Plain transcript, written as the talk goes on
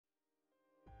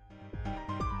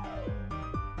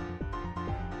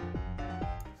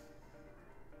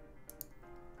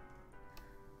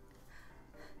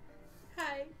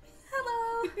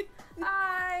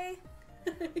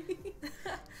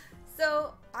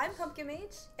I'm Pumpkin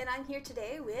Mage, and I'm here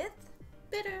today with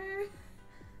Bitter.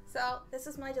 So this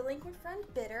is my delinquent friend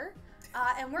Bitter,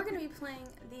 and we're going to be playing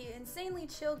the insanely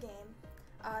chill game,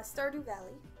 Stardew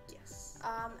Valley. Yes.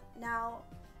 Now,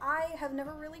 I have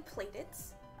never really played it.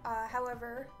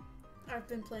 However, I've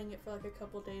been playing it for like a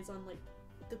couple days on like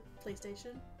the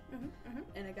PlayStation,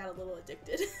 and I got a little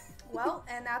addicted. Well,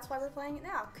 and that's why we're playing it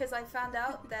now, because I found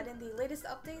out that in the latest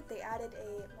update they added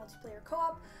a multiplayer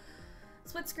co-op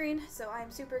split screen, so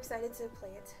I'm super excited to play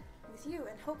it with you,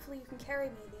 and hopefully you can carry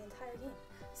me the entire game.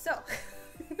 So,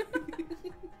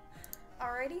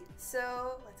 alrighty,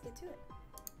 so let's get to it.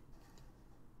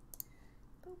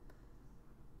 Boop.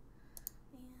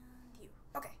 And you.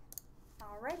 Okay.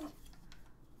 Alrighty.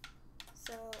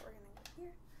 So we're gonna go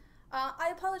here. I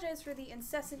apologize for the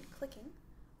incessant clicking.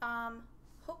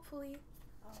 Hopefully.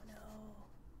 Oh no.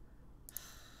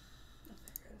 Oh, there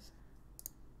it goes.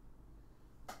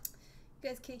 You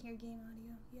guys can't hear game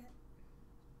audio yet.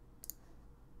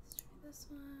 Let's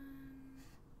try this one.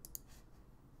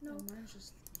 No. Nope. Mine's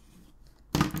just.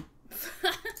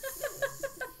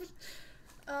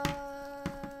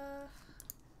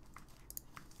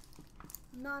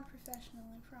 Non-professional,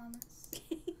 I promise.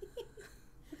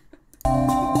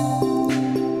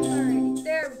 Alrighty,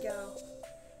 there we go.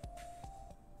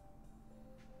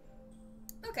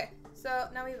 Okay, so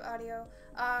now we have audio.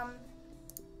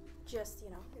 Just, you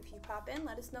know, if you pop in,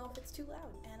 let us know if it's too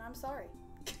loud. And I'm sorry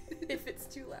if it's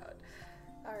too loud.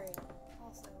 Alright,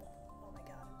 also, oh my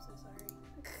god, I'm so sorry.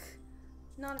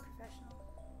 Not a professional.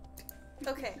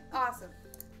 Okay, awesome.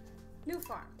 New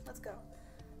farm, let's go.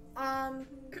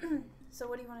 So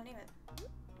what do you want to name it?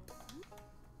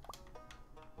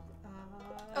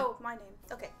 Oh, my name.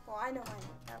 Okay, well I know my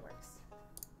name. That works.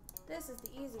 This is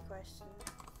the easy question.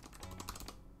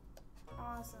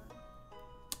 Awesome.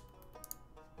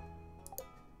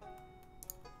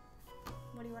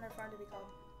 What do you want our farm to be called?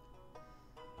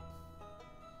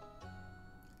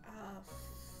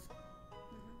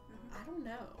 I don't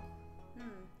know.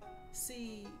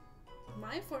 See,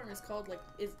 my farm is called like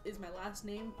is my last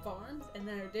name Farms, and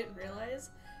then I didn't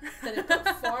realize that it put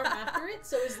farm after it,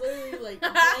 so it's literally like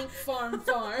blank farm.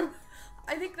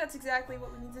 I think that's exactly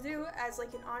what we need to do as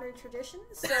like an honored tradition.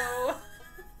 So,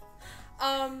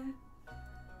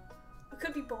 it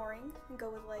could be boring and go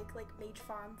with like Mage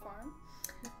Farm.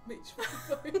 Mage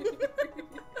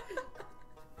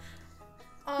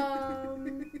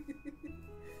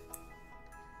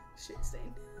Shit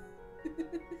stain.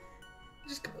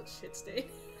 Just call it shit stain.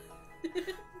 But I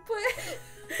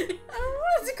don't know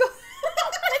what it's called.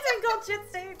 It's called shit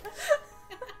stain.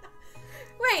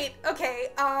 Wait,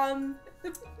 okay,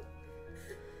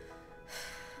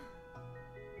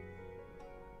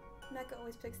 Mecca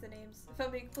always picks the names. If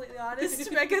I'm being completely honest,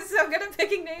 Mecca's so good at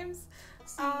picking names.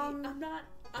 See, I'm not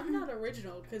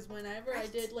original, because whenever I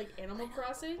did like Animal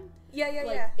Crossing,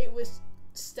 it was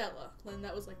Stella, and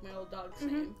that was like my old dog's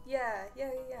name. Yeah.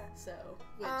 So,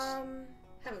 which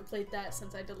haven't played that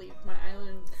since I deleted my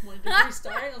island and wanted to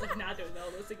restart. And I was like, not doing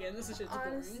all this again. This is shit's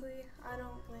boring. Honestly, I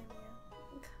don't blame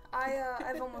you.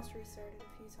 I've almost restarted a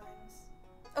few times.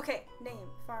 Okay,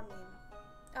 farm name.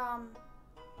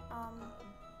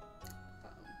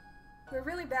 We're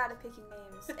really bad at picking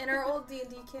names. In our old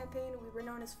D&D campaign, we were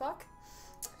known as fuck.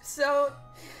 So,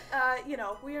 you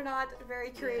know, we are not very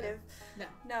creative. Yeah.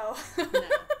 No.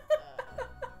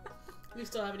 We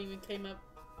still haven't even came up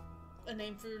a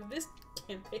name for this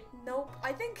campaign. Nope.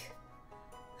 I think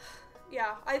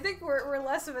we're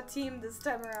less of a team this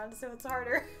time around, so it's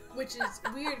harder. Which is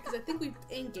weird, because I think we've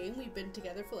been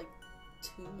together for like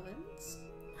 2 months.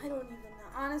 I don't even know.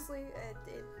 Honestly,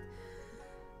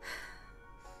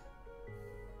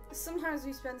 sometimes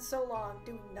we spend so long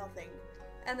doing nothing,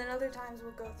 and then other times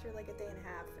we'll go through like a day and a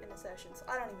half in a session, so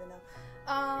I don't even know.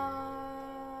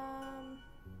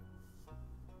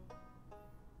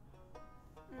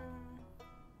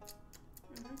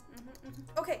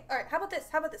 Okay, alright, how about this?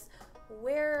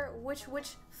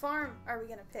 Which farm are we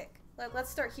gonna pick? Let's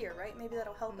start here, right? Maybe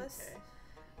that'll help us.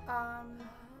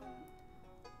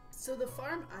 So the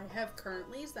farm I have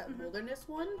currently is that wilderness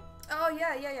one. Oh,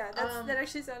 yeah. That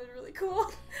actually sounded really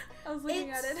cool. I was looking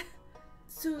at it.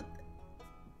 So,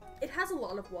 it has a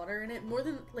lot of water in it, more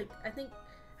than, like, I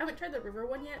haven't tried the river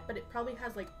one yet, but it probably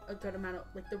has, like, a good amount of,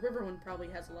 like, the river one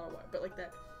probably has a lot of water, but, like,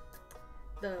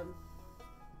 the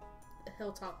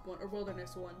hilltop one, or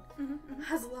wilderness one,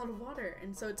 has a lot of water,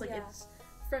 and so it's, like, it's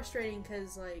frustrating,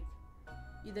 because, like,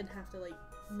 you then have to, like,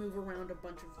 move around a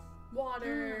bunch of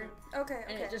water. Okay.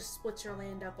 And it just splits your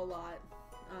land up a lot.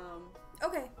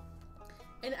 Okay.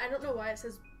 And I don't know why it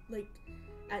says, like,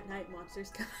 at night monsters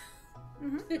come.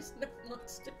 There's no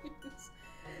monsters.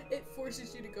 It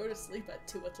forces you to go to sleep at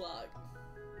 2 o'clock.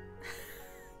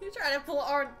 You're trying to pull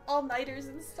all-nighters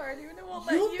in Stardew and it won't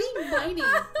let You'll you. be mining.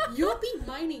 You'll be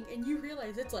mining and you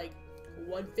realize it's like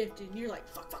 1:50 and you're like,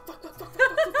 fuck,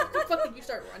 and you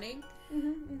start running.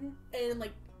 And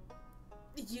like,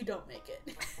 you don't make it.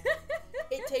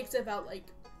 It takes about like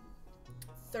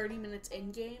 30 minutes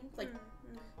in-game, like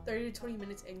 30 to 20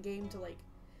 minutes in-game to like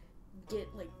get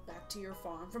like back to your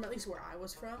farm from at least where I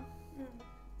was from.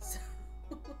 So,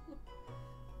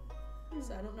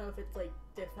 so I don't know if it's like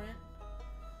different.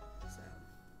 So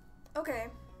okay.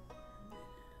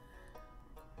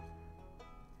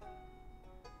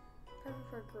 Perfect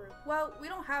for a group. Well, we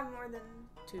don't have more than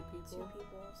 2 people. 2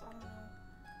 people, so I don't know.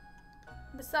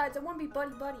 Besides, I want to be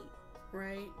buddy-buddy.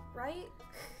 Right. Right?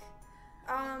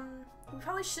 We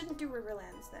probably shouldn't do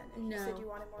Riverlands then. If you said you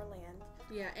wanted more land.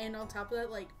 Yeah, and on top of that,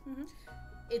 like,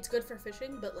 it's good for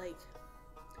fishing, but like,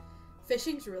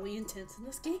 fishing's really intense in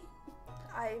this game.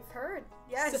 I've heard.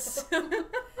 Yes. So,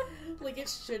 like, it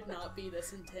should not be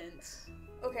this intense.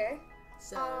 Okay.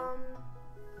 So.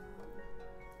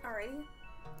 Alrighty.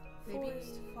 Maybe.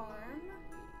 Forest farm.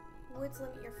 Woods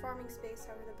limit your farming space,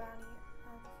 however the bounty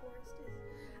of the forest is.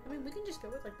 I mean, we can just go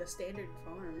with like the standard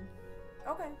farm.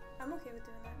 Okay, I'm okay with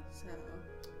doing that. So.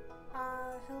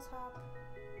 Hilltop.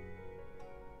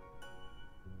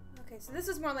 Okay, so this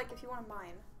is more like if you want to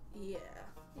mine. Yeah.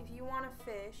 If you want to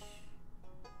fish.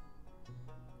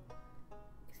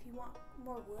 If you want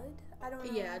more wood? I don't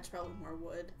know. Yeah, it's probably more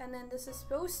wood. And then this is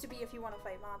supposed to be if you want to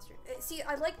fight monsters. See,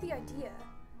 I like the idea.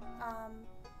 I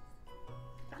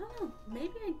don't know.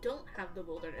 Maybe I don't have the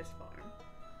wilderness farm.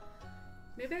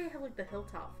 Maybe I have like the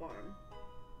hilltop farm.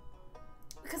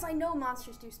 Because I know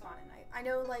monsters do spawn at night. I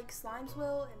know like slimes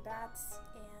will and bats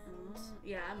and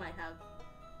yeah, I might have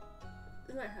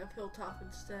hilltop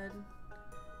instead.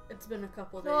 It's been a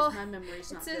couple days. My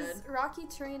memory's not good. It says rocky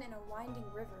terrain and a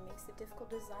winding river makes it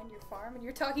difficult to design your farm, and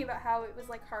you're talking about how it was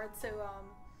like hard to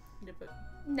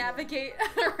navigate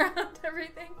around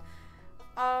everything.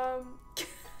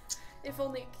 If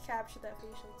only it could capture that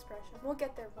facial expression. We'll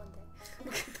get there one day.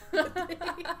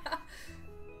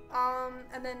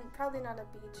 And then probably not a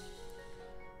beach.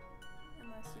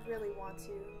 Unless you really want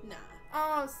to. Nah.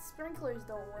 Oh, sprinklers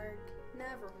don't work.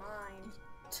 Never mind.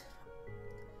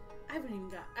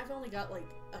 I've only got like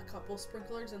a couple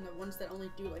sprinklers and the ones that only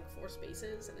do like 4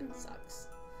 spaces and it sucks.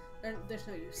 There's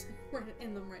no use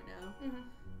in them right now.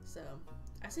 So,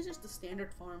 I say just the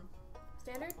standard farm.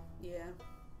 Standard? Yeah.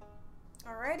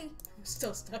 Alrighty. I'm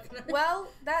still stuck in it. Well,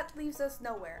 that leaves us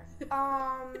nowhere.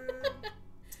 I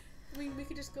mean, we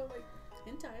could just go like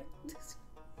hentai.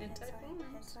 Hentai farms.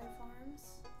 Hentai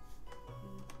farms.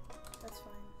 That's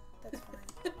fine. That's fine.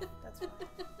 That's fine.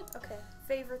 Okay.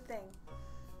 Favorite thing.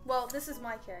 Well, this is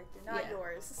my character, not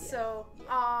yours. Yeah. So,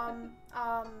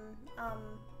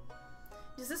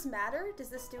 does this matter? Does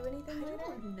this do anything later? I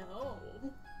don't know.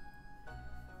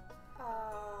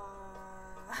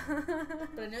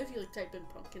 But I know if you like type in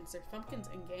pumpkins, there's pumpkins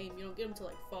in game. You don't get them till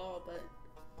like fall, but.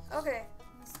 Okay,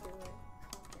 let's do it.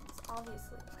 Pumpkins.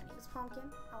 Obviously, my name is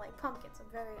Pumpkin. I like pumpkins.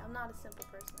 I'm not a simple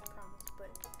person, I promise, but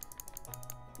I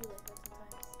be like that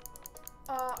sometimes.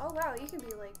 Oh wow, you can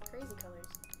be like crazy colors.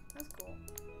 That's cool.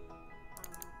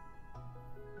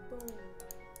 Boom.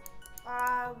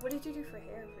 What did you do for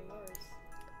hair for yours?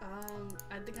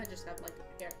 I think I just have like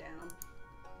hair down.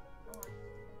 Oh.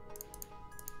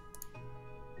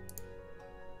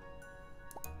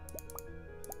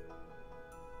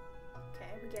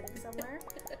 Okay, we're getting somewhere.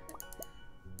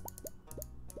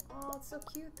 Oh, it's so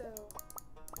cute though.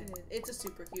 It's a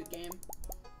super cute game.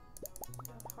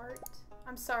 Heart.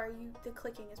 I'm sorry, the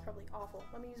clicking is probably awful.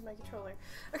 Let me use my controller.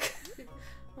 Okay.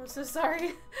 I'm so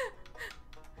sorry.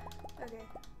 Okay.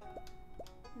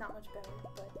 Not much better,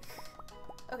 but...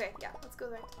 Okay, yeah, let's go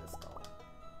back to the skull.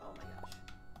 Oh my gosh.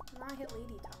 Now I hit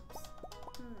lady tops.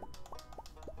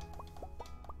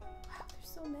 Wow, there's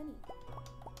so many.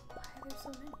 Why are there so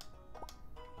many?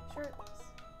 Shirtless.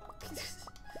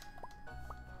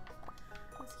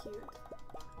 That's cute.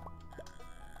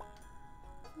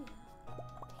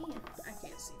 Pants. I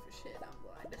can't see for shit, I'm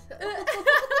blind.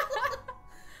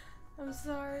 I'm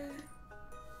sorry.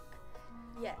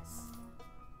 Yes.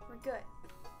 We're good.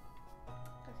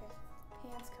 Okay.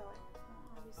 Pants color.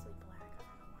 Oh, obviously black. I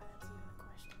don't know why that's even a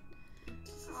question.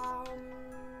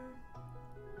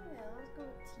 Yeah, let's go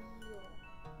with teal.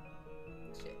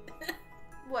 Shit.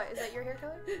 What? Is that your hair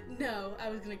color? No, I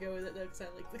was gonna go with it though because I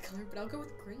like the color, but I'll go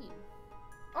with green.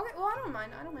 Okay, well I don't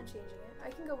mind. I don't mind changing it. I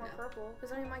can go more purple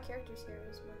because I mean my character's hair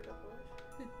is more purplish.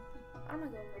 I don't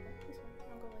mind going purple. This one.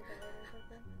 I'll go like a lighter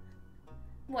purple.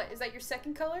 What, is that your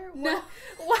second color? No.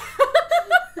 What?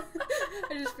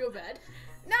 I just feel bad.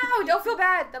 No, don't feel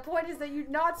bad. The point is that you're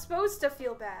not supposed to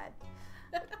feel bad.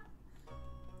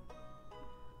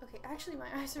 Okay, actually my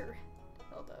eyes are red.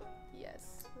 Hold up.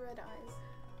 Yes, red eyes.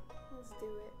 Let's do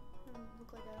it. I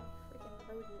look like a freaking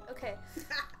rodent. Okay.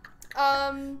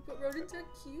 But rodents are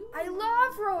cute. I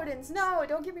love rodents. No,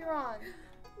 don't get me wrong.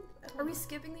 Are we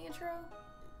skipping the intro?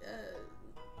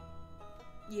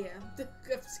 Yeah.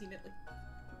 I've seen it.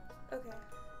 Okay.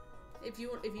 If you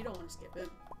don't want to skip it.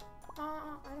 I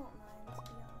don't mind,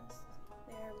 to be honest.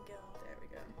 There we go. There we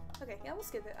go. Okay, yeah, we'll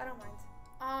skip it. I don't mind.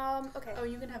 Okay. Oh,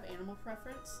 you can have animal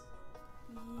preference?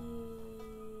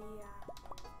 Yeah.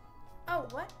 Oh,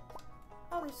 what?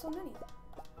 Oh, there's so many.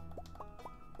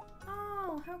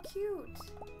 Oh, how cute.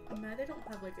 I'm mad I don't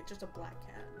have like just a black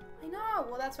cat. I know.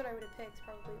 Well, that's what I would have picked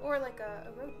probably, or like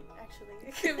a rodent actually.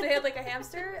 If they had like a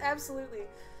hamster, absolutely.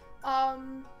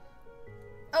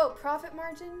 Oh, profit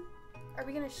margin. Are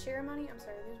we gonna share money? I'm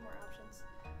sorry. There's more options.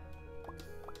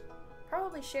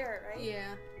 Probably share it, right?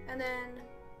 Yeah. And then,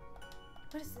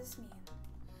 what does this mean?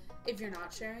 If you're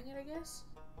not sharing it, I guess.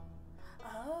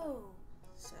 Oh.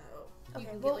 So. Okay.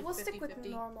 Can Well, get, like, we'll 50, stick with 50.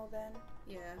 normal then.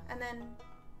 Yeah. And then,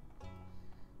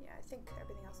 yeah, I think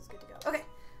everything else is good to go. Okay.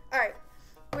 All right.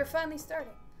 We're finally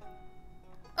starting.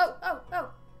 Oh.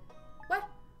 What?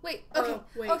 Wait. Okay. Oh,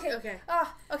 wait. Okay.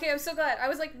 Ah. Okay. I'm so glad. I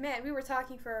was like, man, we were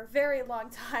talking for a very long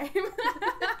time.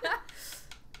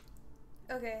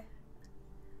 Okay.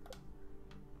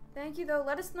 Thank you, though.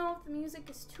 Let us know if the music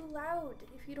is too loud,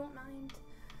 if you don't mind.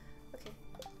 Okay.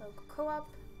 So,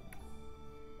 co-op.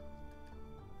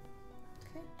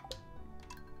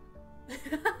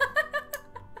 Okay.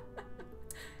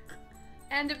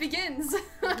 And it begins.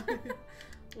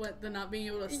 What, the not being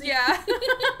able to see? Yeah.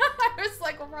 I was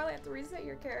like, we'll probably have to reset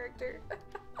your character.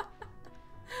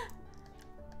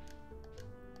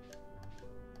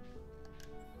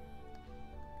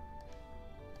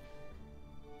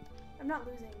 I'm not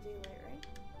losing daylight, right?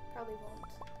 Probably won't.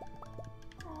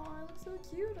 Aw, I look so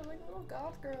cute. I'm like a little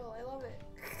goth girl. I love it.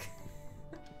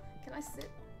 Can I sit?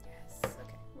 Yes.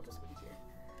 Okay, we'll just wait here.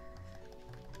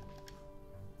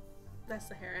 That's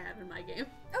the hair I have in my game.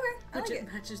 Okay, I Which like it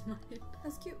it. matches mine.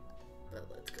 That's cute. But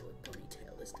let's go with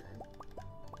ponytail this time.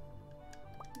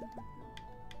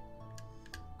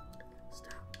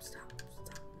 Stop.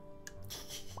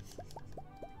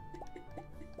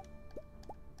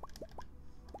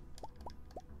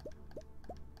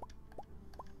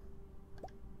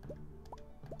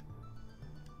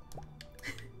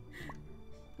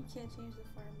 You can't change the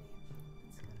farm name.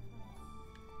 It's kind of funny.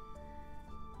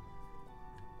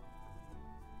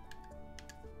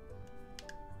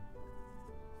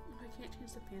 Oh, I can't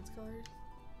change the pants colors.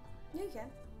 Yeah, you can.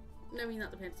 No, I mean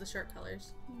not the pants, the shirt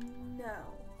colors.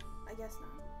 No, I guess not.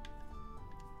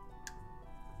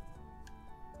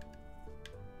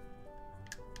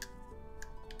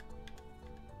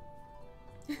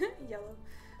 Yellow.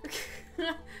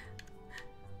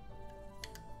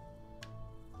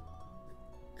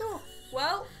 Cool.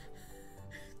 Well,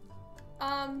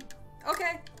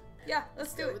 okay. Yeah,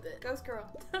 let's do go it. with it. Ghost girl.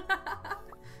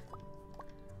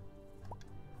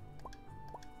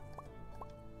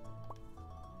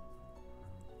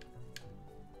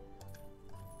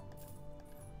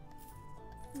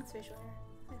 It's facial hair,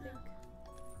 I think.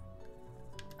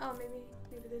 Oh,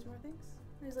 maybe there's more things.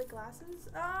 There's like glasses.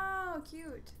 Oh,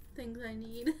 cute. Things I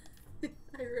need. I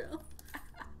will.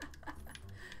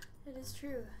 It is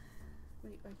true.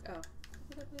 Wait, oh.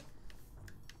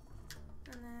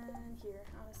 And then here,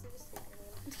 honestly, just take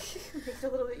it. Make it a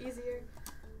little bit easier.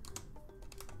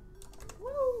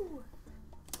 Woo!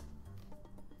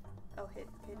 Oh, hit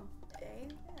A or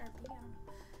B.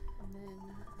 And then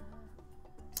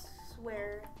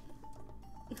Swear.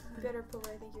 You better put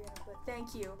where I think you're gonna put.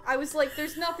 Thank you. I was like,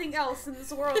 there's nothing else in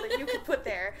this world that you could put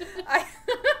there.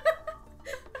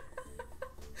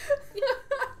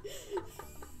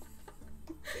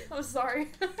 I'm sorry.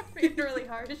 I'm being really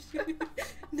harsh.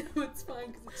 no, it's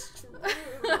fine because it's true.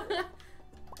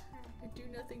 I do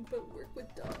nothing but work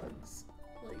with dogs.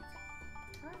 Like,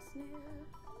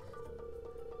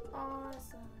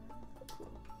 Awesome.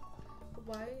 cool.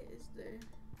 Why is there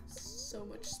so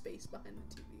much space behind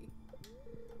the TV?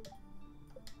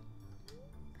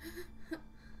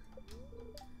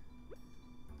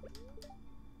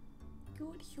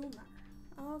 Good humor.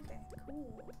 Okay,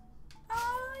 cool.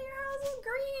 Oh, your house is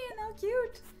green! How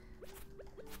cute!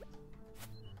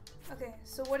 Okay,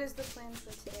 so what is the plan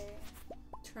for today?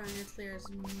 Trying to clear as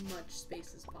much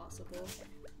space as possible. Okay.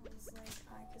 It's like,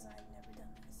 because I've never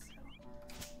done this, so.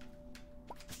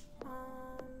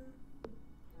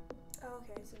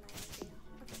 Okay, so now I see.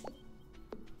 Okay.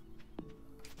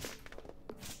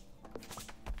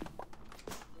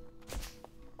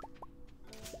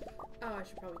 I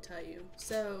should probably tell you.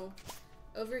 So,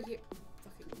 over here...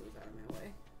 Fucking move out of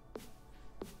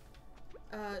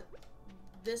my way.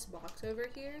 This box over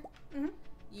here,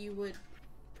 you would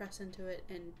press into it,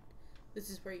 and this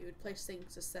is where you would place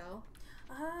things to sell.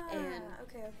 Ah, and,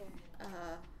 okay.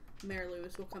 Mary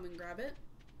Lewis will come and grab it.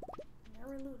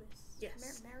 Mary Lewis.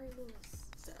 Yes. Mary Lewis.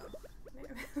 So.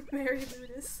 Mary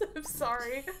Lewis. I'm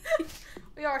sorry.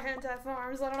 We are hentai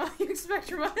farms. I don't know what you expect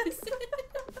from us.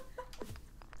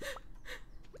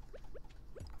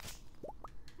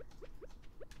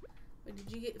 Wait,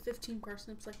 did you get 15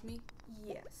 parsnips like me?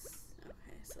 Yes.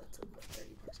 Okay, so that's about 30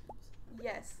 parsnips.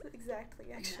 Yes, exactly,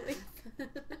 actually. Math.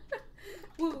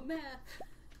 Woo,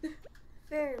 math.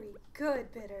 Very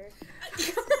good, Bitter.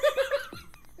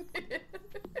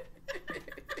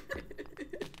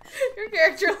 Your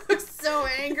character looks so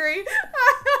angry.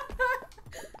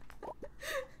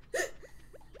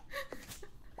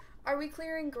 Are we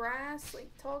clearing grass, like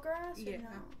tall grass? Or Yeah.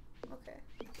 no? Okay.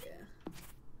 Yeah.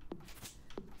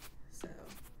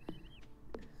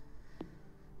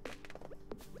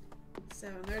 So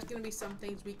there's gonna be some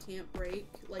things we can't break,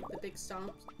 like the big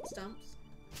stumps. So,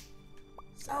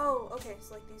 Oh, okay.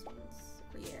 So like these ones.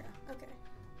 yeah. Okay.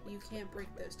 You can't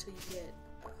break those till you get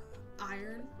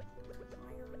iron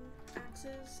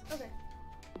axes. Okay.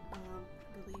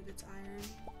 I believe it's iron.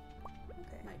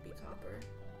 Okay. Might be copper.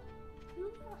 Who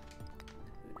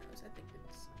knows? I think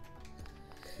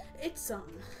it's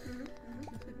something.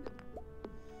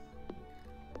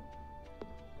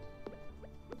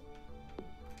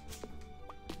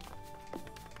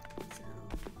 So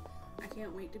I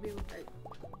can't wait to be able to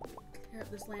clear up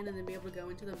this land and then be able to go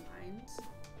into the mines.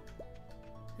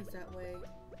 Because that way,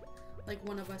 like,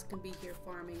 one of us can be here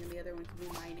farming and the other one can be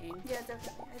mining. Yeah,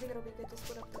 definitely. I think it'll be good to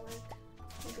split up the work.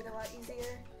 Make it a lot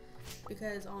easier.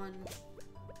 Because on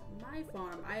my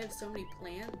farm, I have so many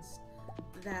plants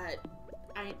that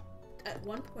at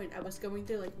one point I was going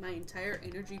through like my entire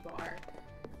energy bar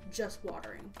just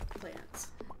watering plants.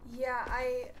 Yeah,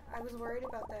 I was worried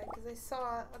about that because I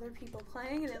saw other people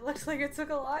playing and it looked like it took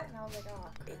a lot, and I was like, oh,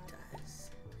 crap. It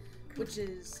does. Which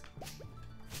is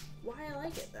why I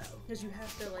like it though, because you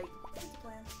have to like. That's the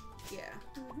plan. Yeah.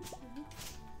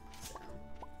 So.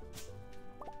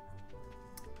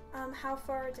 How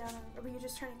far down? Were you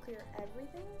just trying to clear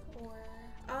everything, or?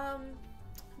 How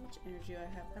much energy do I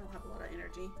have? I don't have a lot of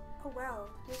energy. Oh wow,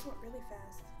 this went really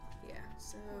fast. Yeah.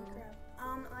 So. Oh crap.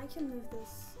 I can move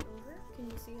this over. Can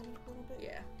you see it a little bit?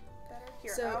 Yeah. Better.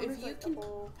 Here, So I'll if move, you like, can the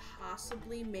whole...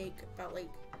 possibly make about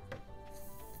like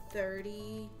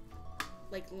 30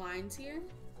 like lines here,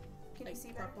 Can like you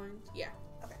see prop better? lines. Yeah.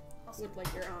 Okay. I'll With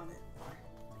like your like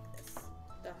this.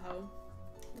 the hoe.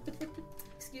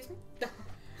 Excuse me. The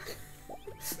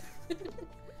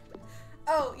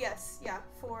Oh yes, yeah.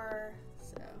 For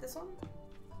so this one.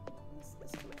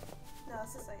 This one. No,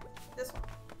 it's this side. This one.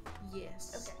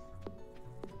 yes. Okay.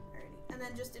 Alrighty. And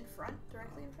then just in front,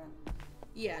 directly in front.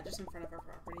 Yeah, just in front of our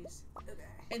properties. Okay.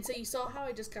 And so you saw how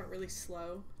I just got really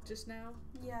slow just now?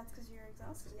 Yeah, it's because you're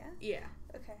exhausted. Yeah. Yeah.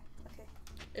 Okay. Okay.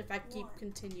 If I keep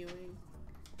continuing,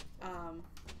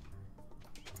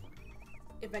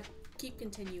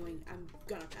 I'm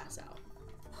gonna pass out.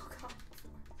 Oh god.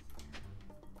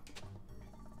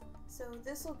 So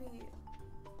this will be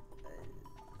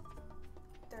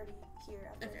 30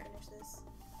 here after I finish this.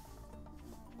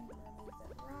 I'm gonna remove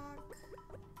that rock.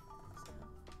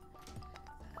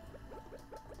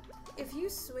 If you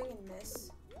swing and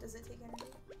miss, does it take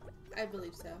energy? I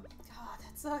believe so. God,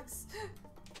 that sucks.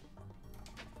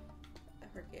 I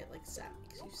forget, like, sap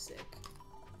makes you sick.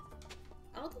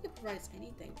 I don't think it provides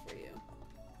anything for you.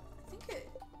 I think it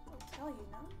will tell you,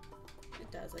 no? It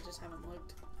does, I just haven't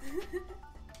looked.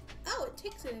 Oh, it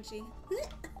takes energy.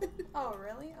 Oh,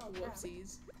 really? Oh, crap.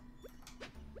 Whoopsies.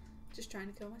 Just trying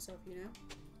to kill myself, you know?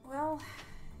 Well,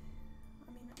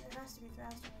 I mean, there has to be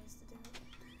faster ways to do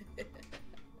it.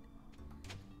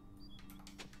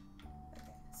 Okay,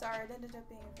 sorry, it ended up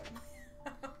being in front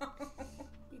of me.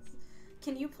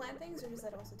 Can you plant things, or does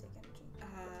that also take energy?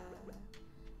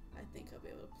 I think I'll be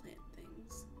able to plant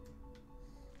things.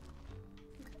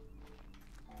 Okay.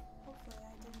 Hopefully I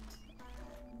didn't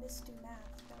misdo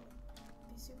math. That would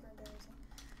be super embarrassing.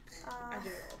 I do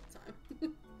it all the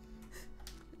time.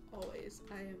 Always.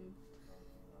 I am...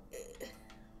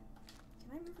 Can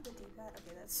I move with the D-pad?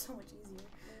 Okay, that's so much easier.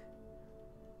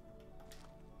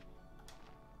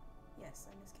 Yes,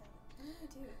 I miscounted. What did I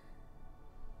do?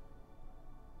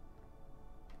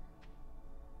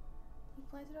 You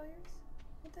planted all yours?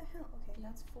 What the hell? Okay, Yeah.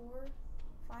 that's 4,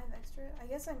 5 extra. I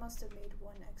guess I must have made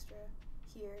 1 extra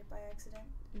here by accident.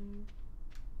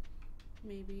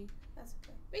 Maybe. That's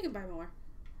okay. We can buy more.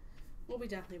 We'll be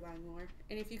definitely buying more.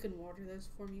 And if you can water those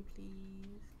for me,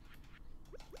 please.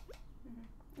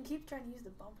 I keep trying to use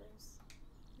the bumpers.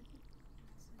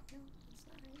 No, that's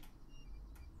not right.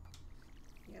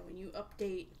 Yeah, when you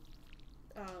update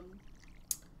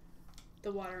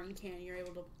the watering can, you're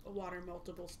able to water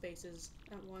multiple spaces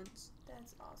at once.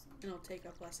 That's awesome. And it'll take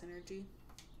up less energy.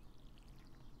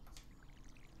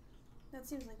 That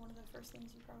seems like one of the first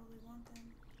things you probably want then.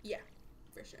 Yeah,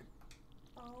 for sure.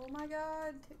 Oh my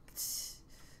god.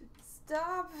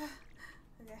 Stop.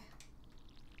 Okay.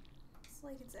 It's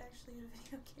like it's actually a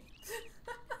video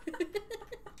game.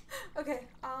 Okay,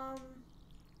 are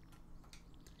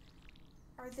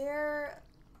there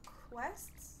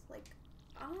quests? Like,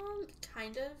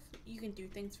 kind of. You can do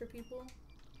things for people.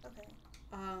 okay.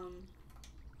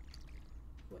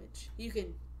 Which you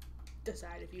can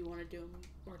decide if you want to do them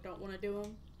or don't want to do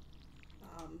them.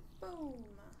 Boom.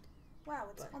 Wow,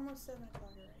 it's almost 7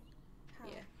 o'clock already. How?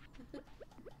 Yeah.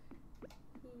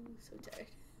 Ooh, so tired.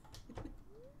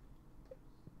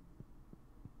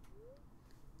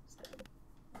 So.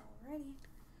 Alrighty.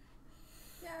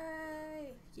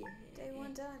 Yay! Yeah. Day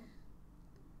 1 done.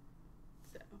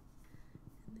 So.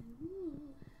 And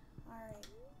then, Alright.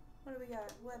 What do we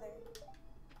got? Weather.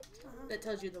 that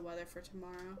tells you the weather for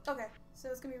tomorrow. Okay, so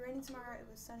it's gonna be raining tomorrow. It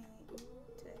was sunny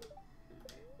today.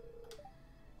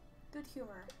 Good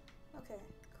humor. Okay,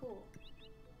 cool.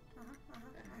 Oh,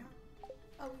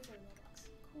 we got a mailbox.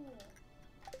 Cool.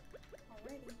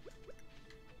 Alrighty.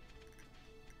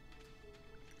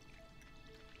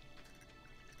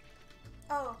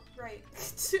 Oh, right.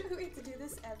 Do we have to do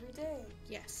this every day?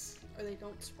 Yes, or they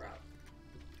don't sprout.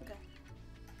 Okay.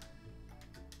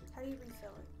 How do you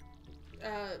refill it?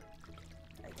 Yeah.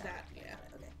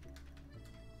 Okay.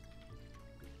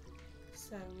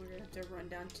 So we're gonna have to run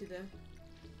down to the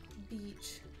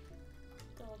beach.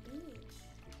 The beach.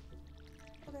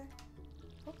 Okay.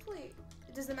 Hopefully,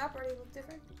 does the map already look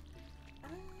different?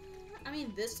 I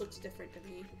mean, this looks different to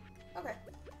me. Okay.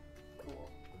 Cool.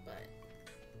 But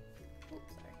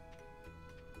Oops, sorry.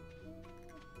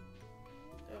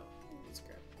 oh, let's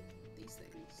grab these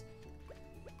things.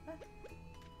 Huh?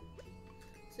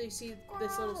 So you see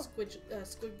this little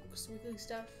squiggly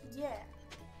stuff? Yeah.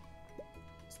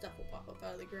 Stuff will pop up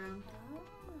out of the ground. Ah,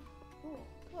 cool.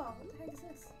 Whoa, what the heck is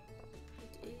this?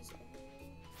 It is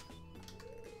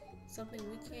something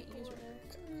we can't use right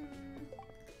now.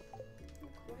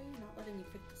 Why are you not letting me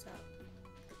pick this up?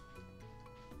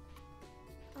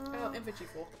 Oh, infantry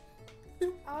full.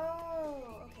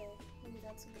 Oh, okay. Maybe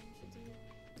that's something we should do.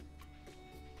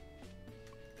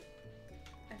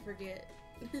 I forget.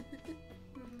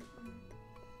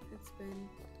 It's been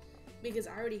because I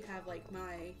already have like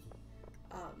my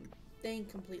thing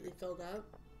completely filled up.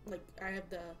 Like I have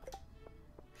the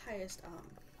highest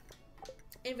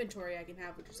inventory I can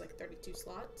have, which is like 32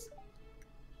 slots.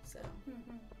 So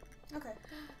Okay.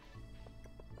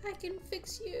 I can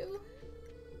fix you.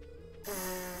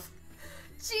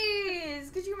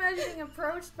 Jeez, could you imagine being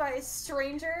approached by a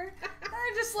stranger?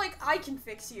 I'm just like, I can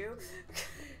fix you.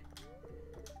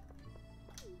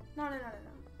 No.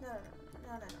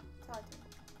 Talk to me.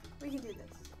 We can do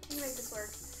this. We can make this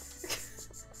work.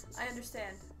 I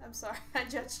understand. I'm sorry. I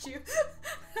judged you.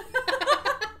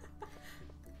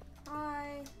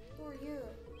 Hi. Who are you?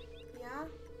 Yeah?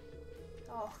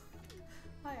 Oh.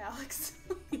 Hi, Alex.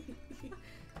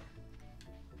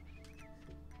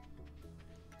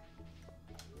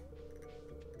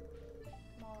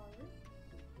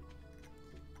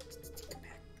 Come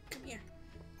back. Come here.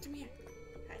 Come here.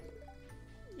 Hi.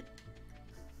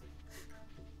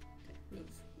 Move,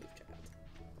 child.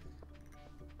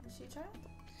 Is she a child?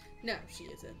 No, she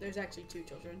isn't. There's actually 2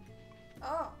 children,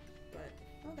 Oh. but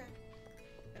Okay.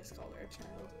 I just call her a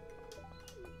child.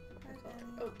 Okay.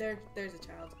 Oh, there's a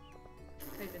child.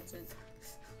 Hi, Vincent.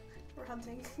 We're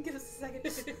hunting. Give us a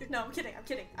second. No, I'm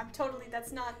kidding.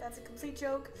 that's a complete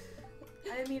joke.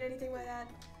 I didn't mean anything by that.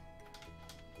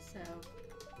 So,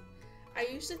 I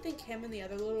used to think him and the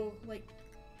other little, like,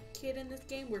 kid in this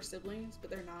game were siblings, but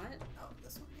they're not. Oh,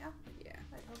 this one, yeah? Yeah.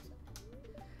 I'd hope so.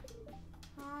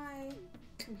 Hi.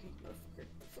 Come here, motherfucker.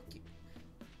 Fuck you.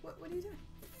 What are you doing?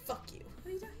 Fuck you. What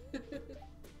are you doing?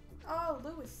 Oh,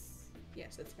 Lewis.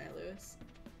 Yes, that's Mayor Lewis.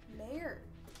 Mayor.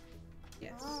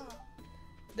 Yes. Ah.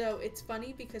 Though, it's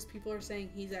funny because people are saying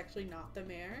he's actually not the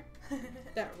mayor,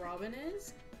 that Robin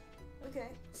is. Okay.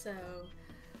 So,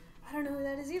 I don't know who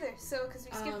that is either. So, because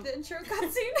we skipped the intro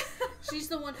cutscene. she's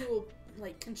the one who will,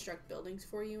 like, construct buildings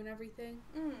for you and everything.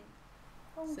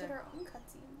 Oh, we did our own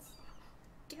cutscenes.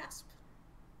 Gasp.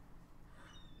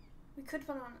 We could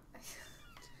put on...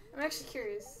 I'm actually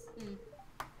curious. Will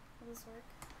this work?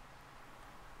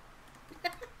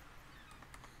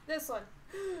 This one.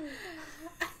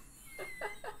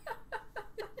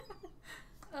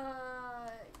 There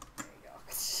you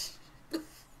go.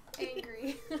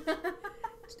 Angry.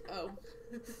 Oh.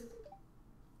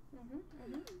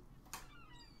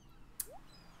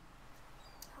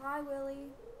 Hi,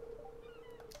 Willie.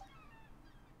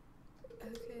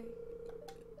 Okay.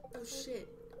 Oh shit.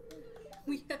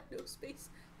 We have no space.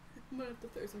 I'm gonna have to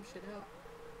throw some shit out.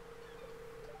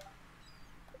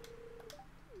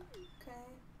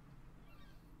 Okay.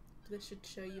 This should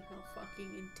show you how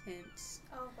fucking intense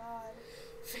Oh god.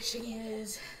 fishing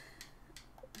is.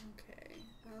 Okay.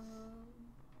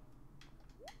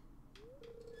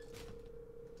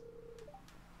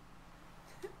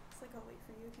 It's like I'll wait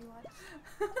for you if you want.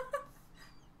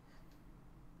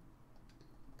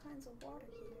 What kinds of water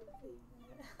here?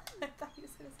 I thought he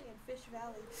was gonna say in Fish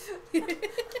Valley.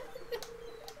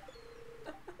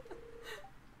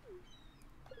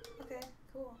 Okay,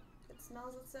 cool. It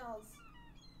smells, it smells.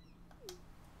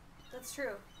 That's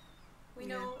true. We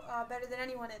know better than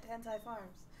anyone at Hentai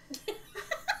Farms.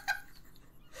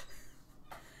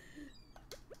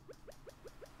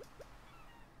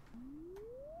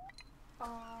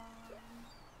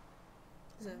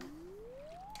 So. Oh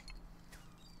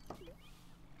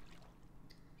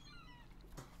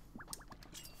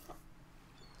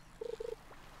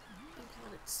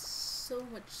god, it's so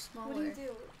much smaller. What do you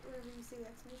do? Whenever you see the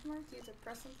exclamation mark, do you have to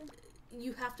press something?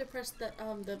 You have to press the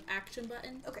action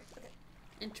button. Okay, okay.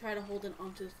 And try to hold it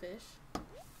onto the fish.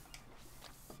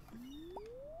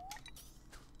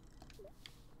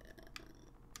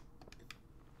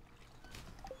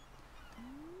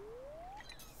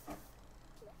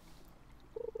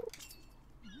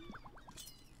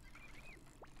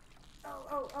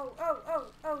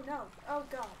 Oh no. Oh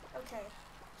god. Okay.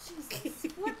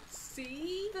 Jesus. What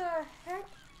See? the heck?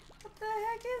 What the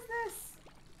heck is this?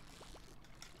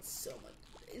 So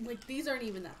much. Like, these aren't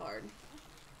even that hard.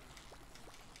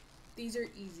 These are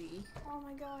easy. Oh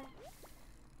my god.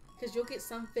 Because you'll get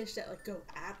some fish that, like, go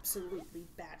absolutely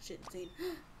batshit insane.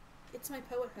 It's my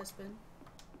poet husband.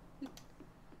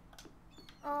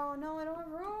 Oh no, I don't have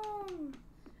room.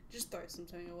 Just throw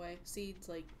something away. Seeds,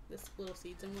 like, this little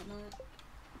seeds and whatnot.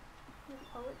 Your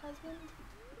poet husband?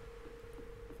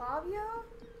 Fabio?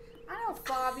 I know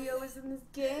Fabio is in this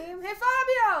game. Hey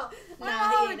Fabio! My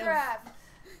autograph!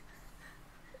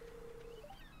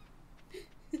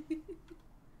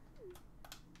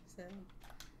 So,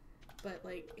 but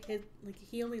like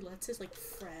he only lets his like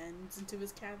friends into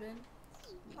his cabin.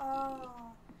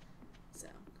 Oh. So.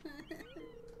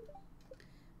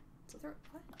 What?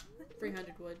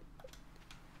 300 wood.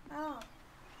 Oh.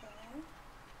 Okay.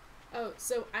 Oh,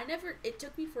 so it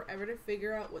took me forever to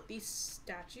figure out what these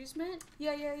statues meant.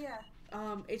 Yeah.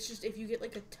 It's just if you get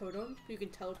like a totem, you can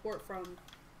teleport from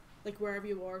like wherever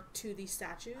you are to these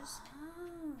statues.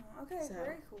 Oh, okay, So,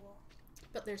 very cool.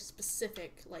 But there's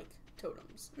specific like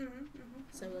totems.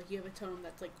 So like you have a totem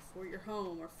that's like for your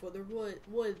home or for the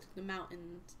wood, the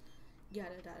mountains,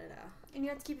 yada da da da. And you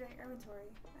have to keep it in your inventory,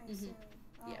 I assume.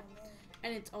 Oh, Yeah. Man.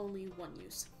 And it's only one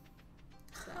use.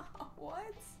 So.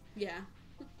 What? Yeah.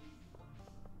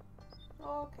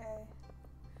 Okay.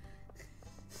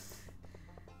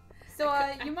 So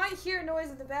you might hear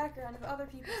noise in the background of other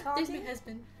people talking. There's my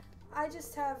husband. I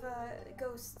just have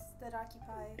ghosts that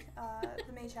occupy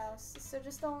the MageHouse, so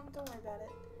just don't worry about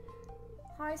it.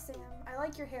 Hi Sam, I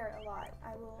like your hair a lot.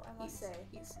 I must say.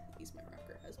 He's my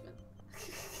rocker husband.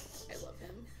 I love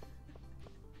him.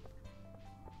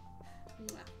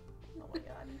 Mwah. Oh my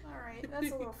god. Alright,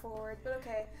 that's a little forward, but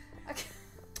okay.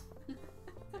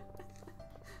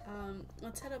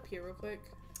 Let's head up here real quick.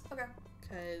 Okay.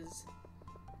 Because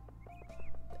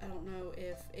I don't know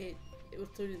if it was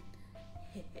included.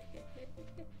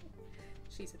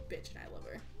 She's a bitch and I love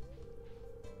her.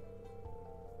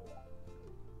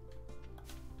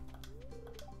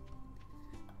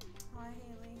 Hi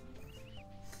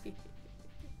Haley.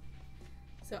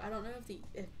 So I don't know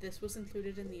if this was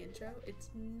included in the intro. It's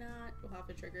not. We'll have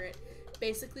to trigger it.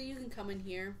 Basically, you can come in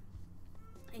here,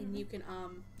 and you can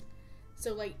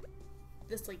so like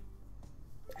this like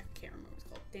I can't remember what it's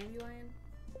called. Dandelion,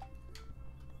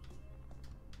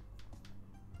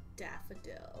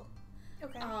 daffodil.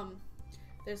 Okay.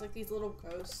 There's like these little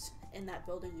ghosts in that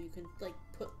building. You can like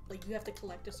put like you have to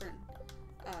collect a certain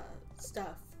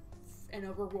stuff, and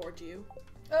it'll reward you.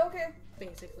 Oh, okay.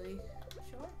 Basically.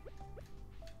 Sure.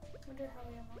 Wonder how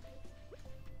we unlock it.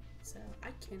 So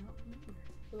I cannot remember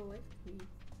for the life of me.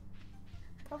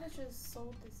 Probably should have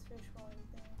sold this fish while I was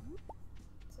there.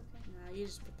 It's okay. Nah, you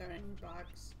just put that in your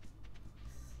box.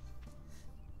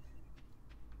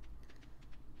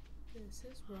 This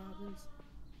is Robin's.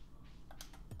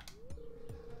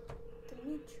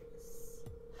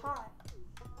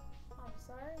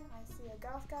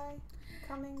 guy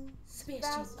coming Sebastian.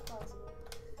 fast as possible.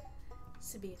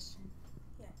 Sebastian.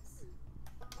 Yes.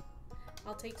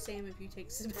 I'll take Sam if you take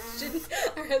Sebastian.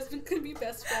 Our husband could be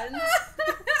best friends.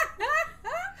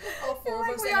 All I feel four of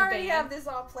like us we in a already band. have this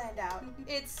all planned out.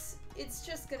 It's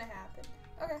just gonna happen.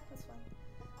 Okay, that's fine.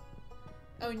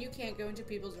 Oh, and you can't go into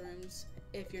people's rooms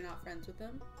if you're not friends with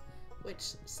them.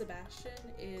 Which Sebastian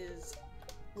is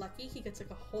lucky. He gets like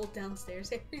a whole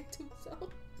downstairs area to himself.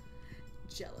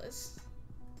 Jealous.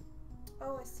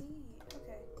 Oh, I see.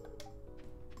 Okay.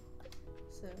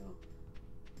 So,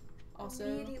 also,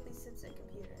 Immediately sits at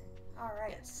computer. All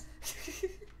right. yes.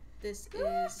 This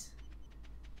is.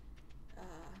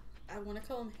 I want to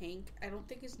call him Hank. I don't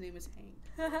think his name is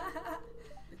Hank.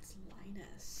 It's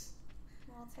Linus.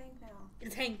 Well, it's Hank now.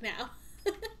 It's Hank now.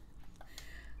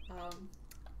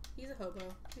 He's a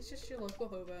hobo. He's just your local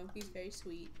hobo. He's very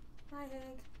sweet. Hi,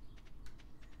 Hank.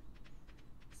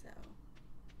 So.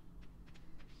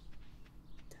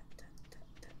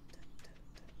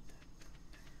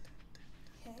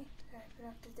 Okay, very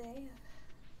productive day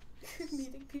of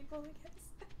meeting people, I guess.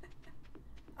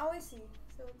 Oh, I see.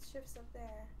 So it shifts up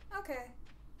there. Okay,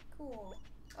 cool.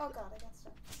 Oh god, I got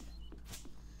stuck.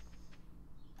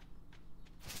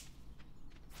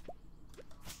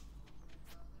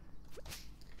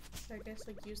 So I guess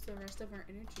like use the rest of our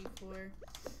energy for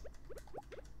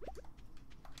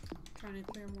trying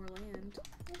to clear more land.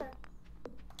 Okay.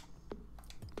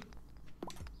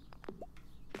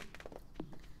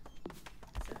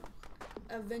 So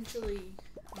eventually,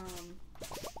 I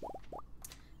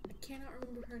cannot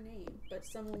remember her name, but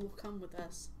someone will come with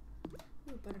us.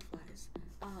 Ooh, butterflies.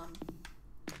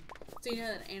 So you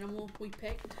know that animal we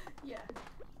picked? Yeah.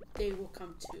 They will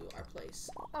come to our place.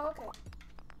 Oh, okay.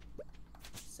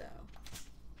 So,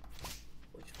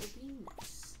 which will be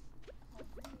nice.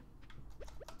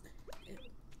 Ew.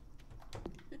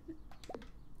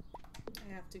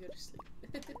 I have to go to sleep.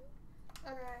 Okay.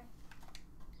 Oh,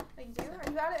 you do?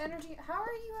 Are you out of energy? How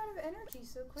are you out of energy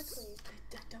so quickly?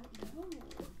 I don't know.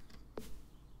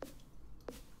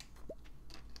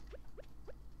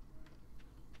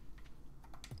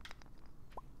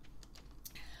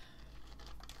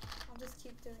 I'll just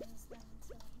keep doing this then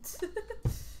until...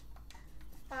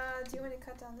 do you want to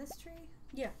cut down this tree?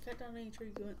 Yeah, cut down any tree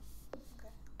you want.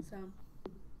 Okay. So.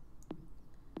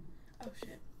 Oh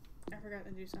shit. I forgot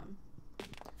to do something.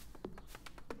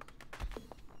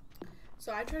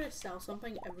 So I try to sell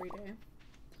something every day.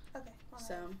 Okay.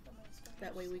 So,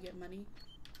 that way we get money.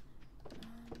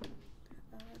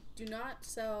 Do not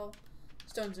sell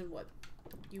stones and wood.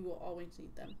 You will always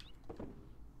need them.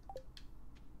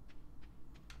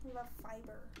 What about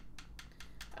fiber?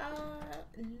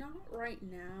 Not right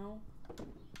now.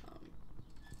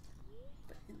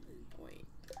 But wait.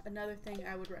 Another thing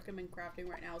I would recommend crafting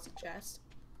right now is a chest.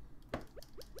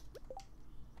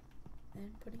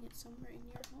 And putting it somewhere in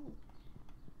your home.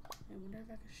 I wonder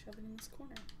if I could shove it in this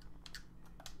corner.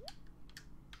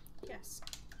 Yes.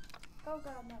 Oh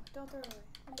god, no. Don't throw it away.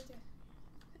 What are you doing?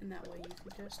 And that way you can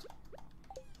just do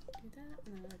that. And then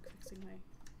I'm like fixing my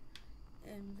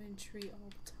inventory all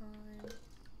the time.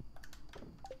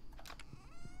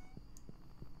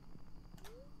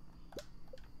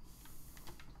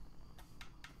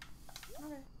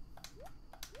 Okay.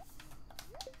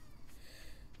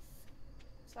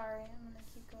 Sorry, I'm gonna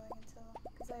keep going until,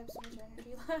 because I have so much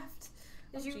energy left.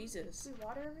 Oh, Jesus. Did we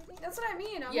water everything? That's what I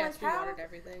mean. I'm Yes, like, we how, watered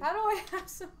everything. how do I have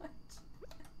so much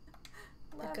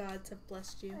left? The gods have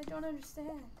blessed you. I don't understand.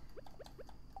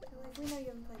 They're like, we know you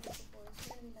haven't played this before. It's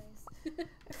gonna be nice.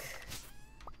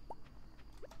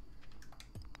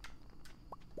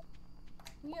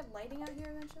 Can you get lighting out here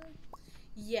eventually?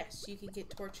 Yes, you can get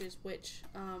torches, which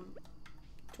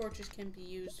torches can be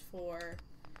used for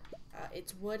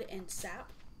it's wood and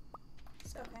sap.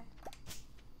 So. Okay.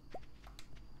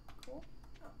 Cool.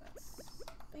 Oh, that's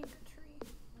infantry.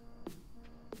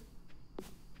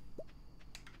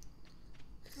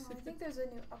 Oh, I think there's a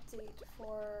new update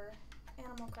for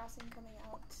Animal Crossing coming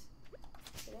out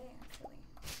today, actually.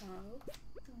 Oh.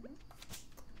 Mm-hmm.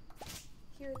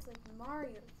 Here it's like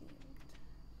Mario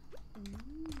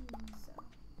themed. So.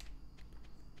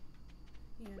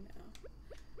 Yeah, no.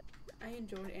 I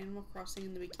enjoyed Animal Crossing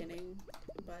in the beginning,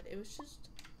 but it was just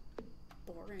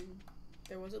boring.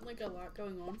 There wasn't like a lot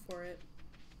going on for it.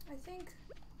 I think,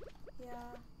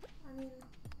 yeah, I mean,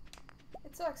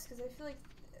 it sucks because I feel like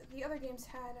the other games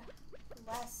had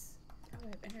less Oh, I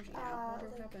have energy now.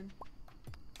 What like, happened?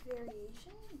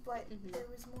 variation, but there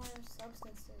was more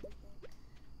substance to everything.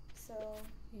 So,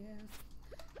 Yeah.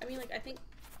 I mean, like, I think,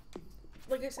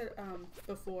 like I said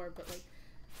before, but like,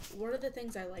 one of the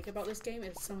things I like about this game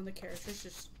is some of the characters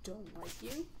just don't like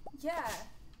you. yeah,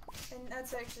 And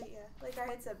that's actually, yeah, like I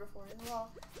had said before as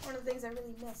well, one of the things I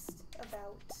really missed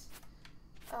about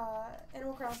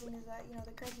Animal Crossing is that, you know,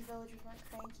 the cranky villagers weren't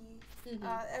cranky.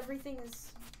 Everything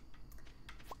is,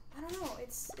 I don't know,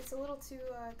 it's a little too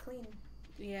clean.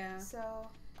 Yeah. So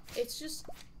it's just,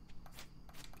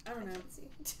 I don't know.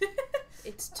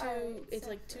 It's too, right, it's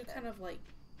like too kind of like,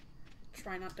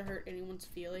 try not to hurt anyone's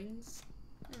feelings.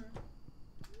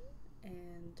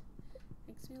 And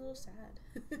makes me a little sad.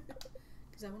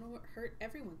 Because I want to hurt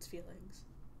everyone's feelings.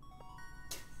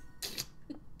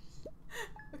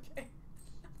 Okay.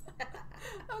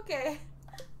 Okay.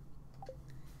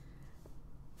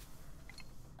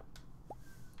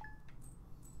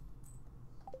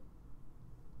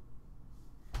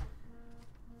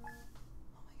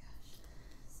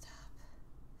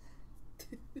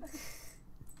 I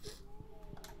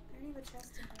don't have a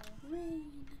chest in here.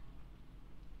 Rain.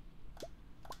 Oh,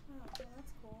 well,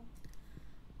 that's cool.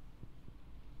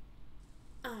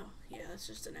 Oh, yeah, that's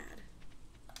just an ad.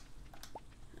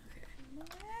 Okay. Let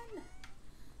me in.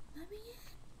 Let me in.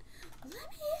 Let me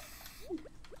in.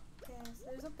 Okay, so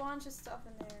there's a bunch of stuff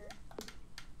in there.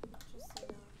 Just so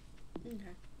you know.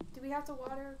 Okay. Do we have to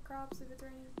water crops if it's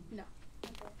raining? No.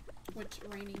 Okay. Which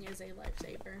raining is a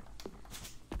lifesaver.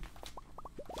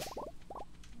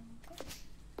 Okay.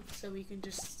 So we can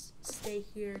just stay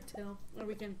here till, or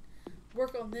we can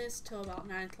work on this till about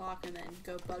 9 o'clock and then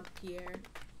go bug Pierre.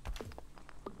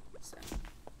 So,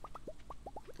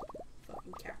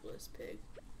 fucking capitalist pig.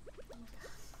 Oh my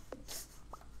god.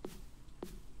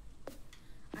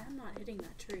 I'm not hitting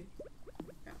that tree.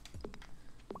 No.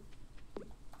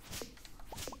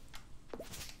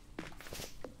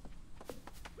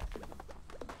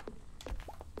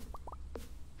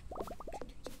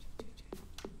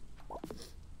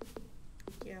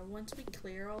 Yeah, once we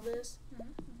clear all this,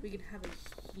 we can have a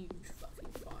huge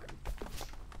fucking farm.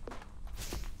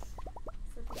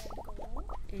 For the end goal.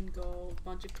 End goal,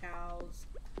 bunch of cows,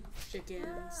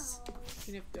 chickens, Cows.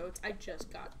 you know, goats. I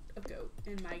just got a goat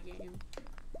in my game,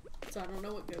 so I don't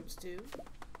know what goats do.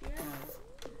 Yeah,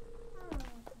 Oh,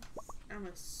 I'm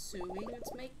assuming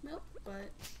it's make milk, but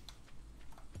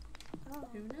oh,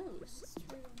 who knows? that's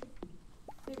true.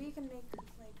 Maybe you can make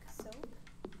like soap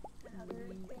and other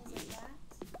things like that.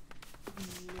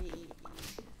 Maybe.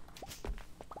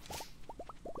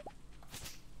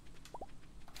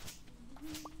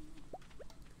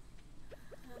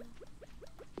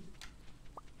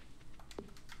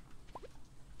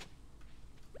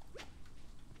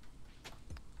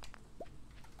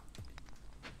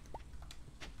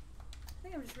 I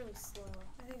think I'm just really slow.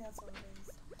 I think that's all it is.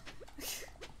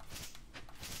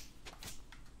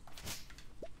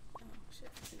 Oh shit,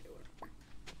 I think it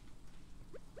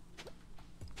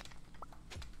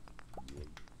went.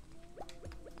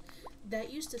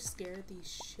 That used to scare the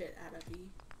shit out of me.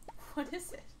 What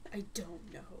is it? I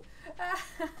don't know.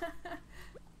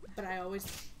 But I always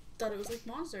thought it was like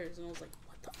monsters, and I was like,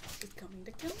 what the fuck is coming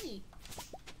to kill me?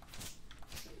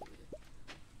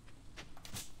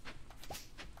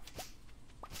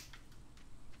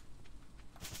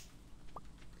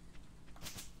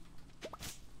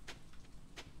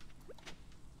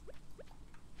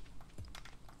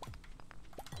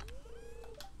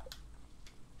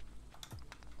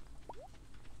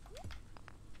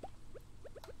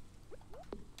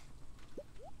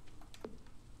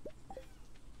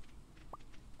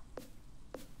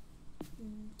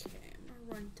 Okay, I'm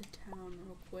gonna run to town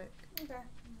real quick. Okay.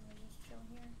 I'm gonna just chill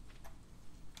here.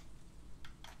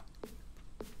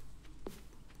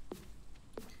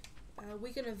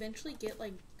 We can eventually get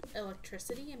like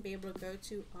electricity and be able to go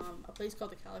to a place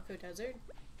called the Calico Desert,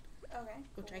 Okay.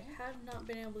 which I cool. have not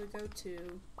been able to go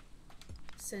to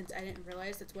since I didn't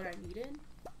realize that's what I needed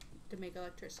to make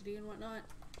electricity and whatnot.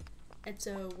 And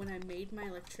so when I made my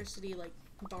electricity like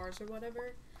bars or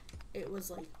whatever, it was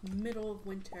like middle of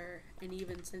winter, and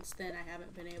even since then I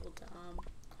haven't been able to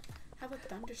have a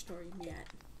thunderstorm yet.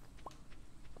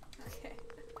 Okay.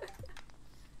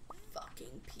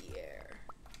 Fucking Pierre.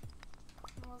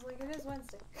 I was like, it is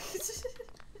Wednesday.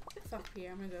 Fuck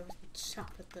Pierre, I'm gonna go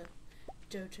shop at the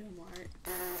Jojo Mart.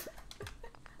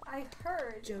 I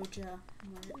heard Joja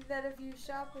Mart. that if you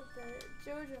shop at the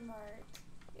Jojo Mart,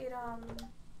 it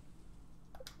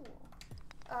cool.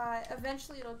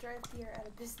 Eventually it'll drive Pierre out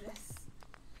of business.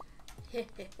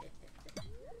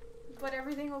 But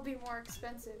everything will be more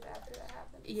expensive after that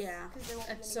happens. Yeah. 'Cause there won't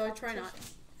be any So I try not.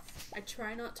 competition. I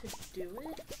try not to do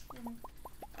it,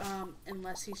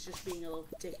 unless he's just being a little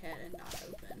dickhead and not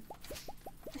open.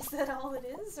 Is that all it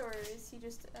is, or is he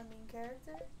just a mean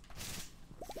character?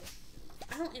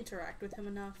 I don't interact with him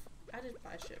enough. I just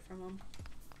buy shit from him.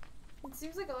 It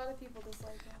seems like a lot of people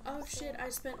dislike him. Oh shit, I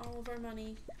spent all of our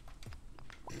money.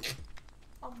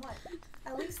 On what?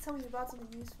 At least tell me you bought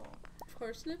something useful.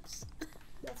 Parsnips?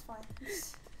 That's fine.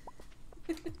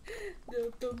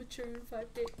 They'll mature in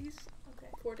 5 days.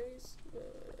 Okay. 4 days.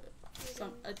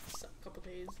 Some couple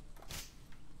days.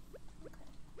 Okay.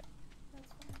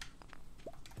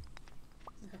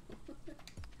 That's fine.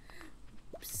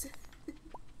 Oops.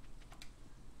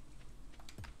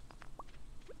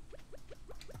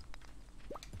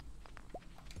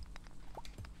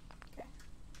 Okay.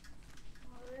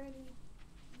 Alrighty.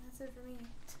 That's it for me.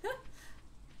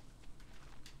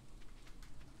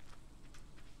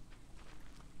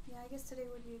 Yeah, I guess today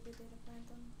would be a good day to plant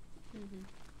them. Mm-hmm.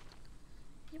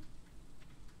 Yep.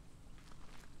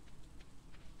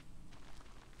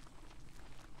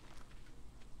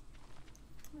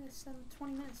 I'm gonna spend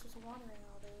 20 minutes just watering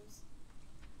all those.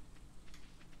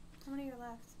 How many are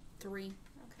left? 3.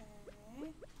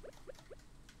 Okay.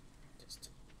 Just.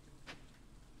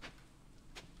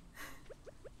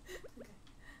 Okay.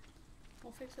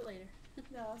 We'll fix it later.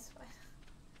 No, that's fine.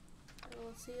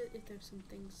 Let's see if there's some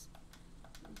things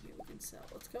in here we can sell.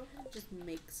 Let's go ahead and just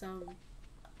make some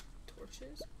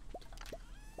torches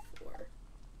for.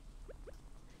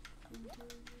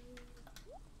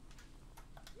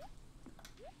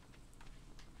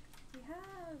 We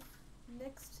have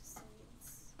mixed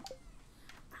seeds.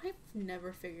 I've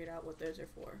never figured out what those are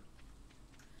for.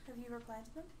 Have you ever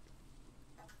planted them?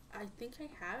 I think I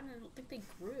have, and I don't think they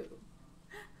grew.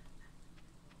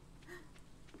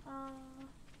 I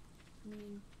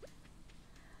mean,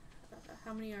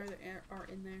 how many are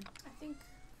in there? I think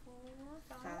 4 or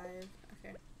 5. 5.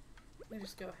 Okay. Let me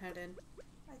just go ahead and.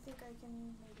 I think I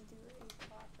can maybe do a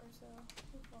plot or so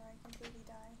before I completely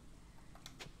die.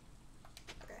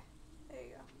 Okay, there you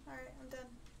go. Alright, I'm done.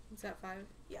 Is that 5?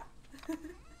 Yeah. Let's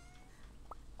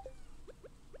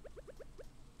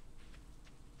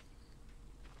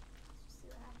see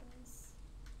what happens.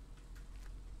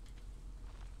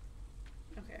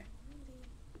 Okay.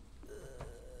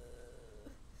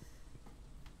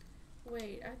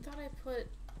 Wait, I thought I put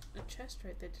a chest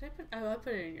right there. Did I put? Oh, I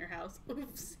put it in your house.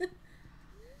 Oops.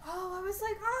 Oh, I was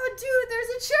like, oh, dude, there's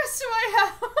a chest in my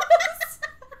house. I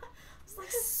was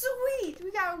like, sweet,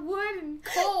 we got wood and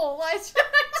coal. I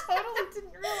totally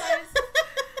didn't realize.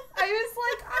 I was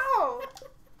like, oh,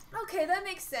 okay, that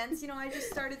makes sense. You know, I just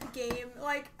started the game.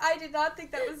 Like, I did not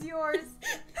think that was yours.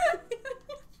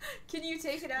 Can you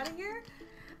take it out of here?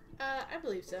 I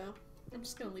believe so. I'm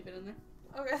just gonna leave it in there.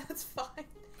 Okay, that's fine.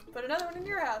 Put another one in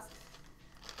your house.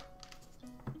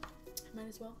 Might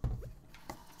as well.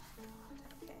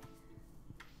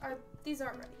 Okay. These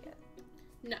aren't ready yet.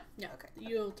 No. Okay.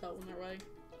 You'll tell when they're ready.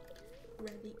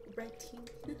 Ready.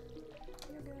 You're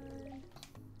good.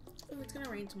 Oh, it's gonna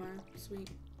rain tomorrow. Sweet.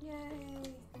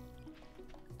 Yay.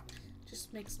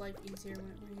 Just makes life easier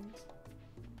when it rains.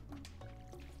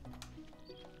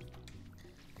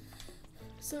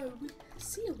 So we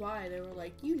see why they were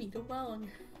like, you need a well on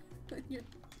your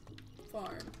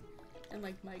farm, and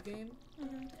like my game.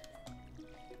 Mm-hmm.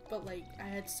 But like I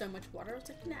had so much water, I was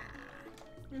like, nah.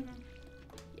 Mm-hmm.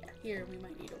 Yeah, here we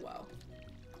might need a well,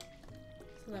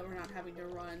 so that we're not having to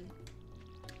run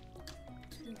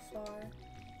too far.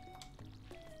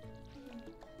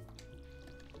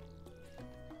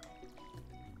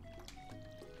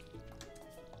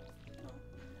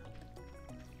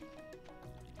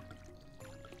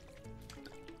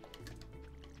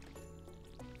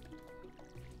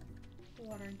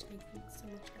 Water intake needs so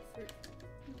much effort.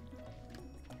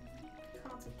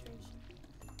 Concentration.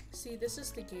 See, this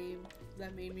is the game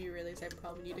that made me realize I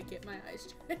probably need to get my eyes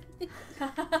checked. You're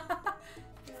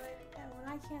like, yeah, when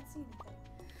I can't see anything.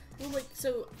 Well, like,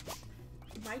 so,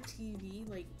 my TV,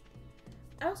 like,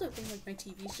 I also think, like, my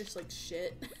TV's just, like,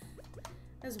 shit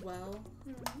as well.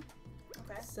 Mm-hmm.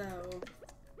 Okay. So,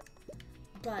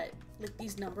 but, like,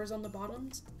 these numbers on the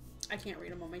bottoms, I can't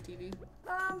read them on my TV.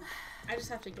 I just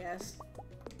have to guess.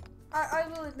 I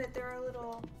will admit they're a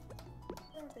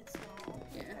bit small.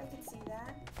 Yeah. I can see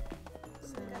that.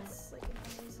 So, That's like an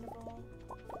unreasonable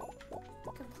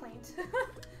complaint.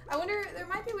 I wonder, there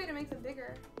might be a way to make them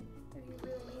bigger if you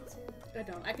really need to. I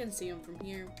don't. I can see them from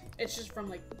here. It's just from,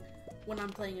 like, when I'm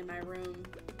playing in my room,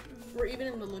 or even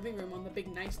in the living room on the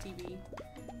big nice TV,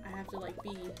 I have to, like,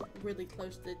 be really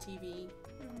close to the TV,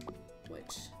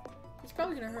 which is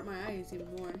probably gonna hurt my eyes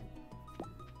even more,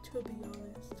 to be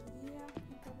honest. Yeah,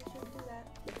 you probably shouldn't do that.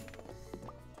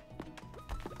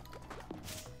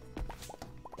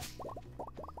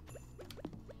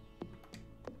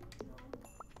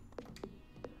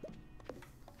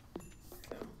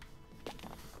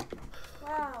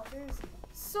 Wow, there's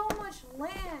so much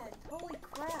land. Holy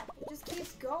crap. It just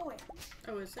keeps going.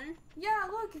 Oh, is there? Yeah,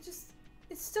 look, it's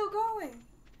still going.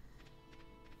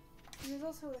 And there's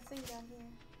also a thing down here.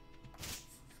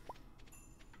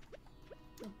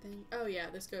 Thing. Oh yeah,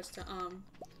 this goes to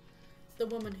the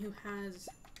woman who has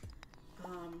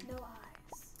no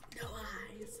eyes. No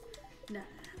eyes. No.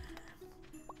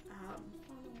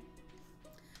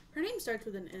 Her name starts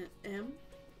with an M.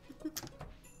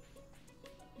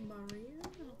 Maria?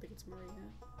 I don't think it's Maria.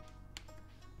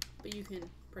 But you can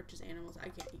purchase animals.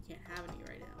 You can't have any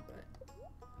right now, but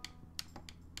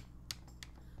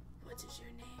what is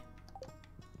your name?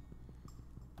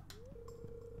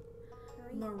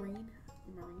 Marina.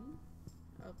 Marine?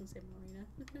 I was gonna say Marina.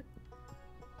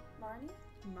 Marnie?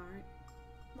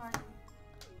 Marnie.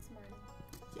 It's Marnie.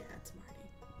 Yeah, it's Marty.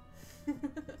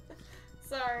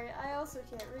 Sorry, I also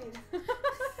can't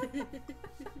read.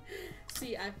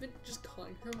 See, I've been just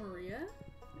calling her Maria.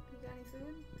 You got any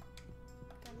food?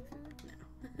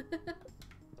 No.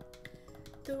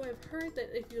 Though I've heard that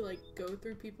if you like go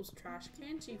through people's trash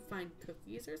cans, you find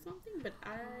cookies or something, but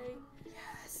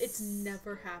Yes. It's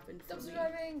never happened for me.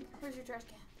 Driving. Where's your trash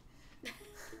can?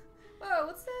 Whoa,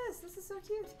 what's this? This is so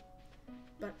cute.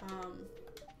 But God,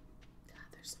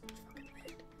 there's so much fucking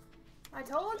land. I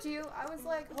told you. I was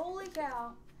like, holy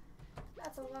cow.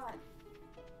 That's a lot.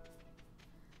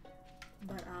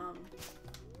 But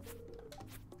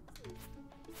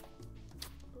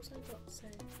what was I about to say?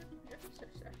 I got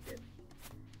distracted.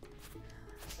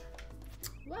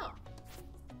 Well,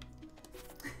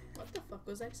 what the fuck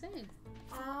was I saying?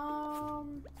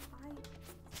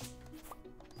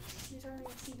 You're talking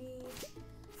about TV.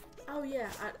 Oh yeah,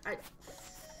 I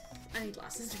need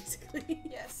glasses basically.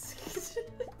 Yes.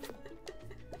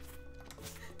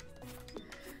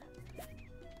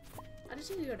 I just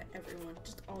need to go to everyone,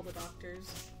 just all the doctors.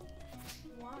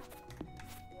 Why?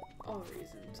 All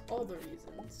reasons. All the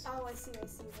reasons. Oh, I see.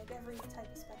 Like every type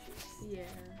of specialist. Yeah.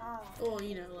 Ah. Well,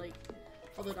 you know, like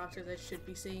all the doctors I should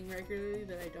be seeing regularly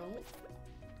that I don't.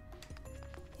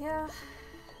 Yeah.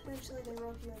 Eventually they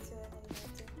rope you into it and you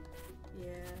have to.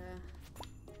 Yeah.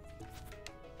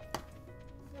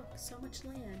 Look, so much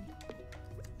land.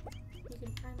 You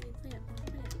can finally plant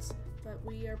more plants. But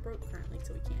we are broke currently,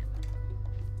 so we can't.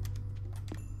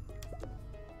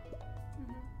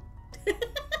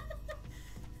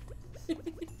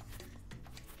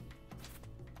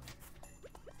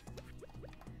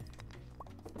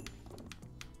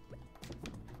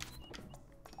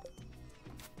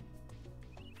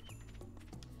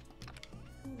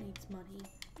 Who needs money?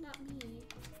 Not me.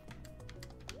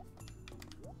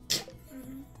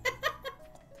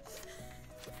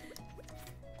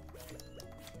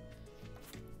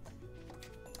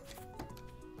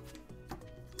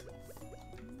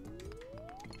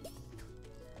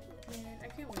 Man, I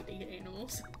can't wait to get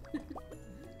animals. What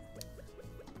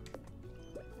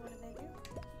do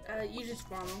they do? You just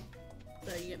farm them.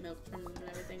 So you get milk from them and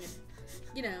everything, and,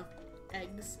 you know,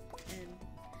 eggs and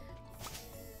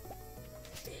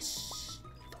fish.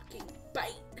 Fucking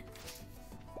bite.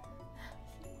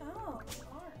 Oh, you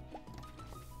are.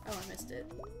 Oh, I missed it.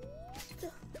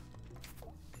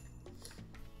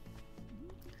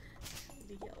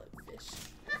 The yellow fish.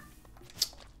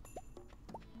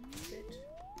 Bitch.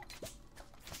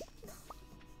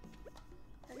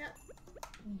 I got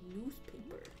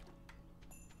newspaper.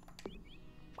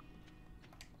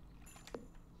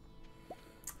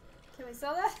 Can we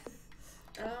sell that?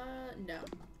 No.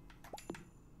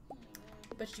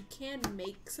 But you can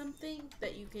make something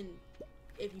that you can,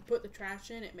 if you put the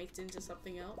trash in, it makes it into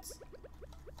something else.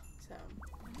 So.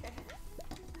 Okay.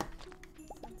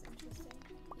 Sounds interesting.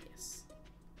 Yes.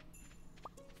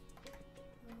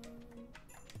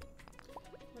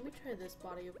 Let me try this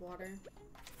body of water.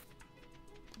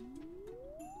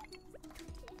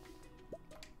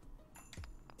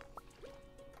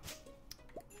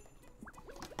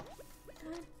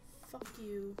 God, fuck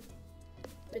you,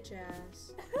 bitch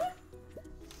ass.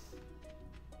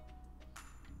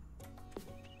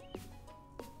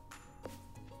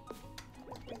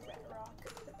 Where's that rock?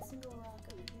 That single rock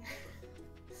over here.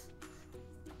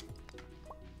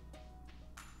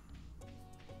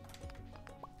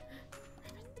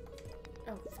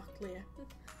 Oh, fuck, Leah.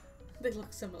 They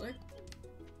look similar.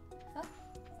 Huh?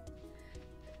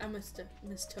 I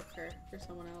mistook her for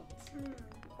someone else.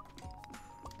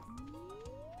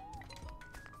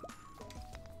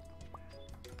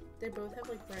 They both have,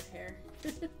 like, red hair.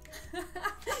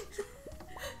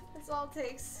 That's all it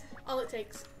takes. All it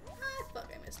takes. Ah,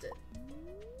 fuck, I missed it.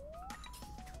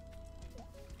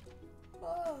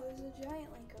 Whoa, there's a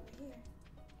giant lake over here.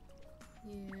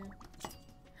 Yeah.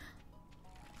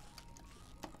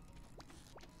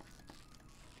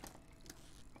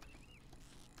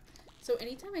 So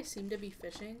anytime I seem to be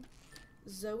fishing,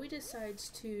 Zoe decides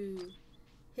to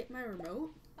hit my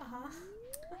remote.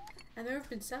 And there have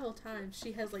been several times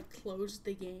she has like closed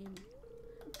the game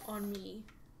on me.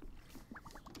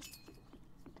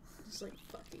 Just like,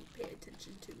 fucking pay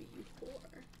attention to me, you whore.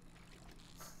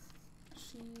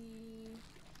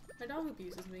 My dog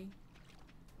abuses me.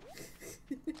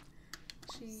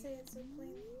 Say it so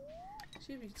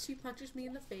plainly. She punches me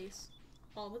in the face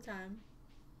all the time.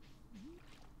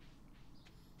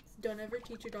 Don't ever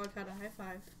teach your dog how to high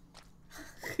five.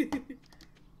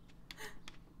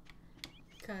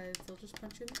 Because they'll just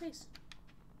punch you in the face.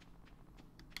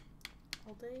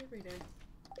 All day, every day.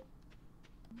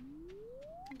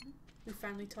 We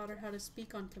finally taught her how to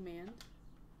speak on command.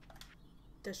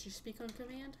 Does she speak on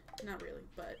command? Not really,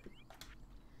 but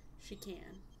she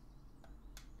can.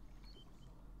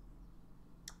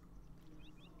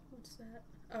 What's that?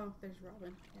 Oh, there's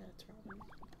Robin. Yeah, that's Robin.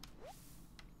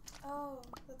 Oh,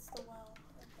 that's the well.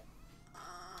 Okay.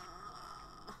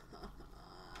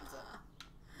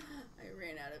 I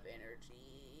ran out of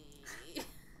energy.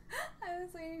 I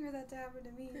was waiting for that to happen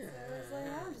to me, so I was like,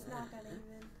 I'm just not gonna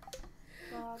even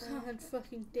bother. God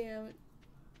fucking damn it.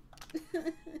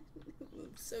 It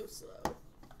moves so slow.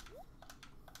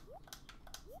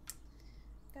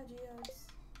 Got geodes.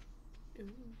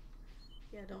 Ooh.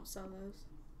 Yeah, don't sell those.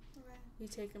 Okay. You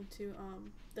take them to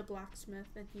the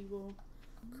blacksmith and he will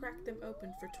crack them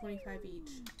open for 25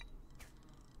 each.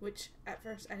 Which, at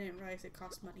first, I didn't realize it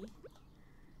cost money.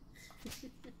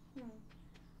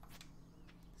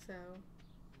 So,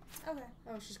 okay.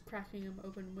 I was just cracking them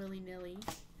open willy-nilly.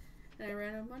 And I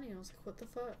ran out of money. I was like, what the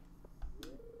fuck?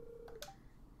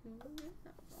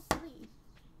 Money.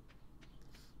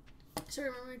 So I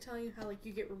remember telling you how, like,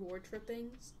 you get rewards for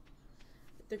things?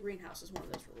 The greenhouse is one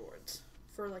of those rewards.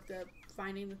 For, like, the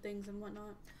finding the things and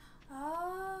whatnot.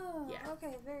 Oh, yeah.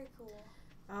 Okay, very cool.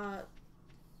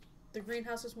 The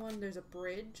greenhouse is one. There's a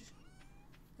bridge.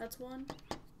 That's one.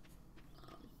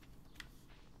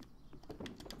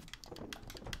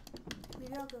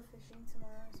 Maybe I'll go fishing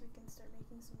tomorrow so we can start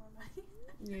making some more money.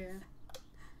 Yeah.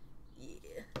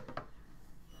 Yeah.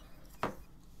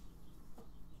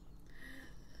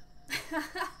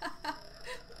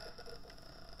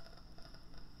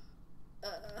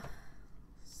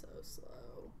 So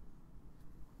slow.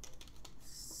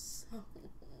 So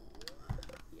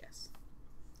yes.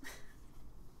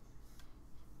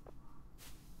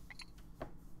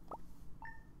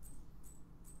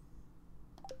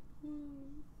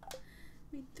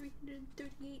 Made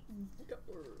 $338.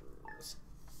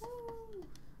 Woo.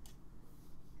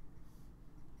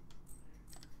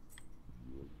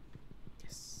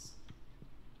 Yes.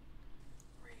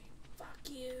 Rain. Fuck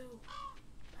you.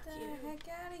 Fuck Get you. the heck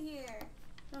out of here.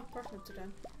 Oh, parsnips are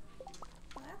done.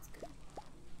 Well, that's good.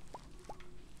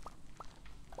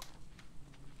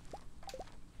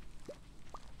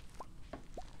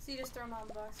 So you just throw them out in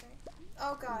the box, right?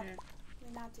 Oh god. Yeah. Let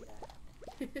me not do that.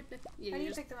 Yeah, How do you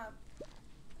just, pick them up?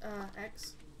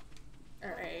 X.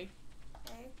 Or A.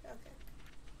 A? Okay.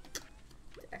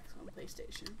 The X on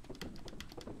PlayStation.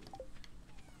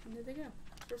 And there they go.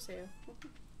 For sale.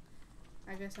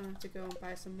 I guess I'm gonna have to go and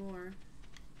buy some more.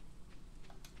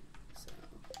 So.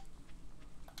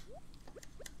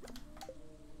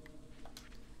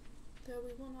 Though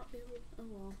we will not be able. Oh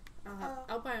well.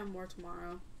 I'll buy them more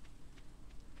tomorrow.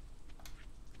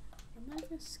 I might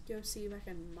just go see if I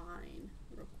can mine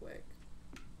real quick.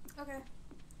 Okay.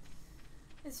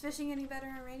 Is fishing any better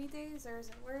on rainy days or is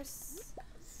it worse?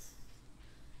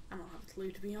 I don't have a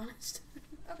clue, to be honest.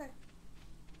 Okay.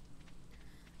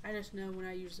 I just know when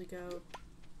I usually go,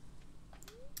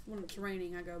 when it's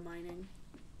raining, I go mining.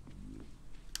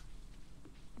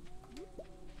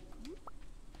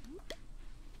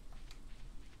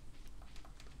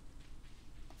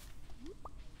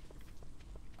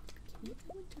 Can you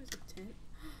go into his tent?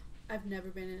 I've never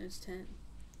been in his tent.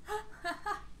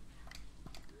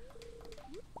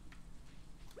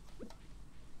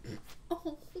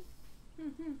 Oh.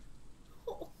 Mm-hmm.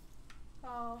 Oh.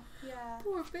 Oh, yeah.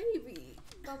 Poor baby.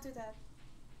 Don't do that.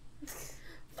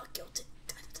 Fuck your tent.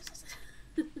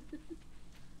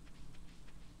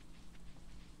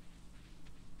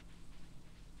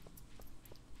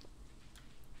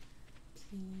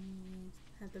 Please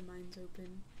have the mines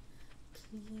open.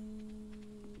 Please.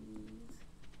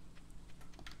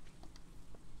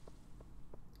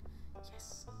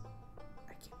 Yes.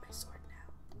 I get my sword now.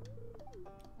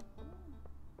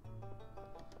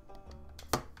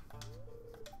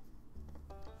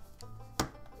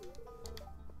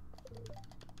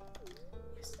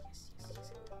 Yes. Shut the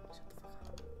fuck up.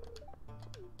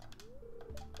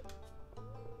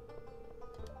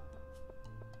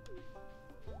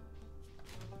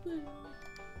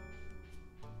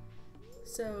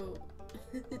 So,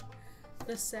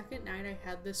 the second night I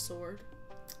had this sword,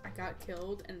 I got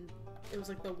killed, and it was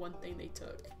like the one thing they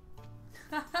took.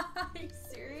 Are you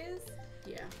serious?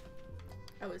 Yeah.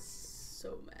 I was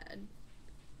so mad.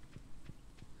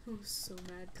 I was so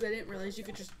mad because I didn't realize you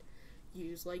could just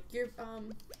use like your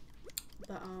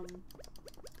the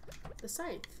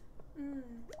scythe.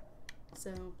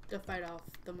 So to fight off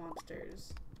the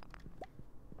monsters,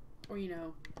 or you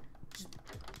know,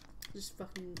 just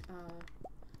fucking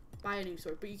buy a new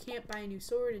sword. But you can't buy a new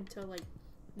sword until like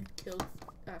you kill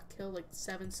like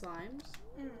 7 slimes.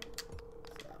 So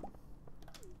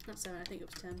not 7, I think it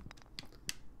was 10.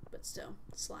 But still,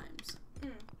 slimes.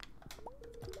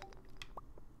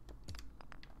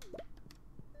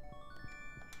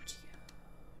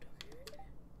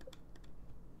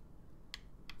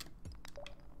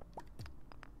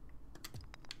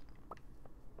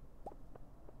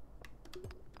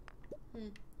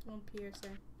 On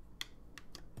PSA.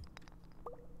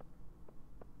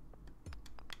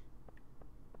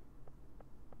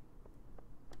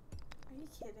 Are you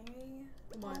kidding me?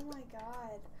 What? Oh my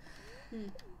god.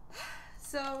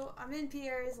 So I'm in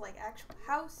Pierre's like actual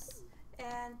house,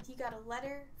 and he got a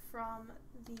letter from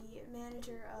the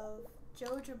manager of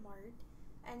Joja Mart,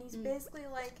 and he's basically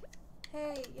like,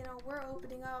 hey, you know, we're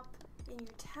opening up in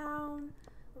your town.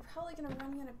 We're probably gonna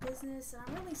run you out of business, and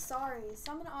I'm really sorry,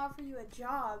 so I'm gonna offer you a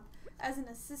job as an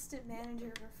assistant manager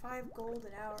for 5 gold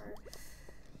an hour.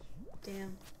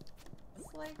 Damn.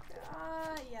 It's like,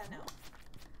 yeah, no.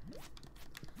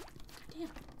 Damn,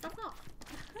 fuck off.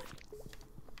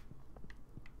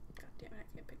 God damn it, I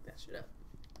can't pick that shit up.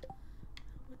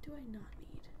 What do I not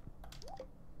need? I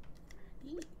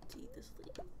need to eat this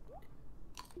leaf.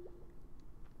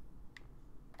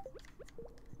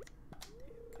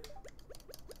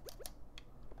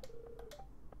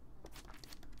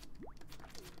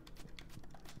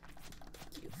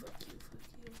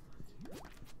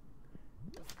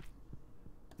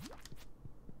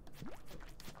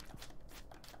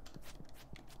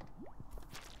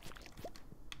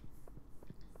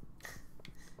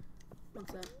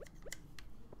 What's that?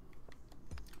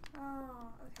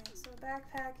 Oh, okay, so a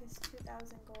backpack is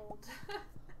 2,000 gold.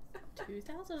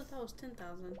 2,000? I thought it was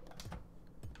 10,000.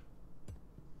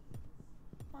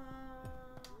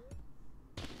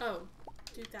 Oh,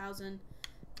 2,000,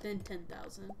 then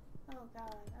 10,000. Oh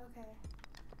god, okay.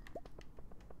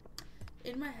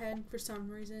 In my head, for some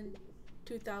reason,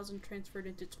 2,000 transferred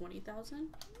into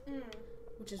 20,000,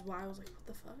 which is why I was like, what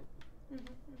the fuck?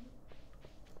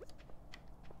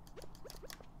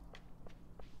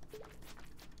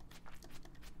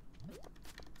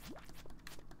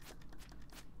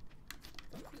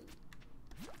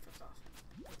 Fuck off.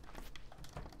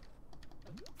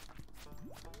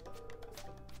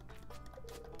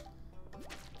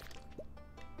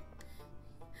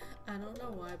 I don't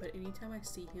know why, but anytime I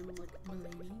see him, I'm like,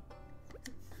 Milady.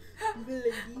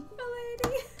 Milady.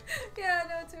 Milady. Yeah,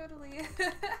 no, totally.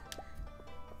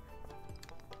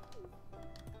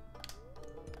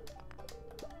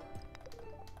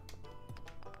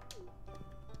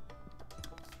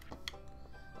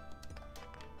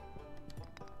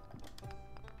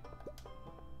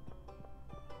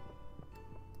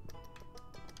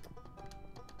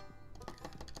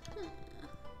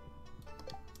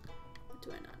 What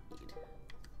do I not need?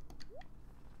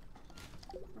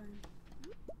 Fine.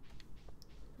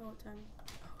 Oh, what time?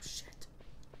 Oh, shit.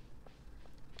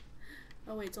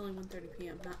 Oh, wait, it's only 1:30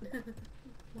 p.m., not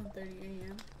 1:30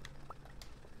 a.m.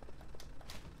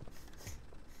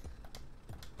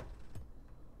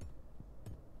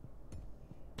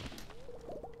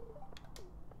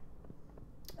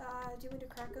 Do you want me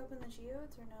to crack open the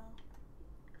geodes or no?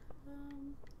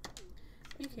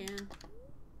 You can. Okay.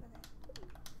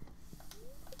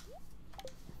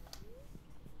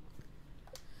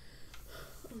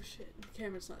 Oh shit, the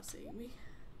camera's not seeing me.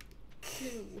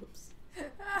 Whoops.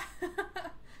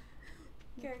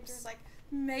 Character's like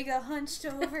mega hunched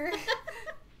over.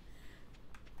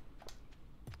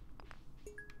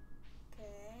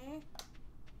 Okay.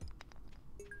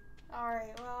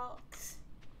 Alright, well.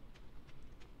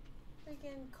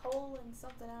 Freaking coal and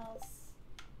something else.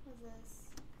 What's this?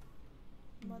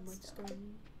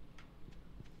 Mudstone.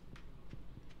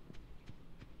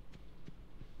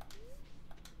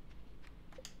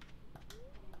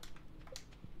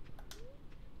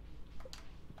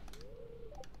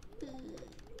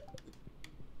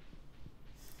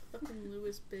 Fucking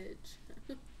Lewis, bitch.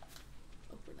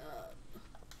 Open up.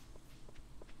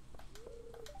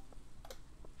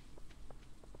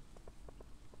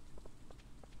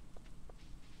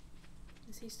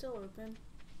 Is he still open?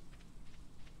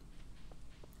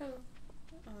 Who?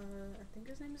 I think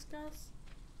his name is Gus.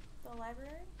 The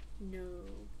library? No.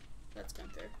 That's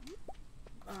Gunther.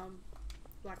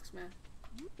 Blacksmith.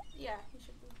 Yeah, he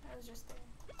should be. I was just there.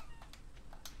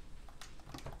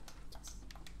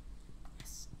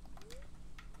 Yes.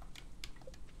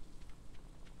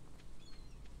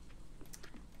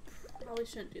 Probably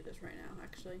shouldn't do this right now,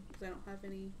 actually, because I don't have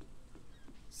any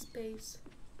space.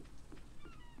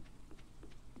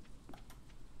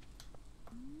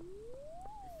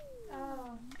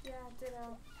 Oh, yeah,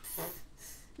 ditto.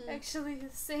 Actually, the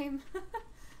same.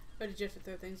 Oh, did you have to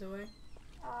throw things away?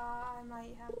 I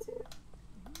might have to.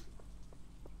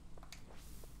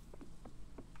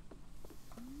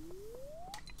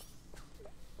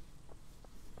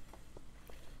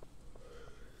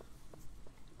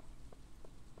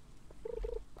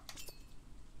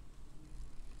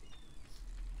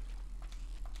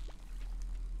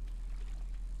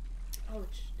 Oh,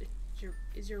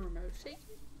 is your remote shaking?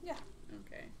 Yeah.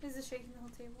 Okay. Is it shaking the whole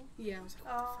table? Yeah, I was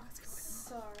like, what the fuck is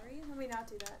going on? Sorry. Let me not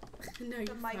do that. No, The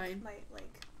you're mic fine. might,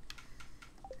 like,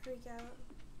 freak out.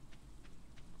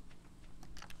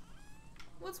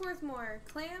 What's worth more,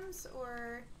 clams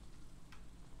or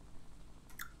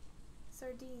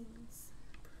sardines?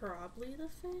 Probably the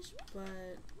fish,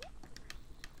 but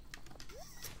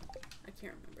I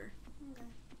can't remember. Okay.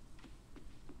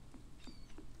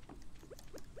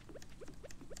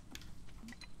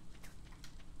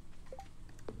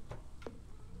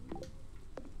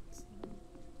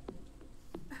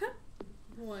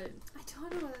 What? I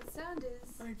don't know what that sound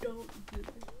is. I don't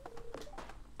either.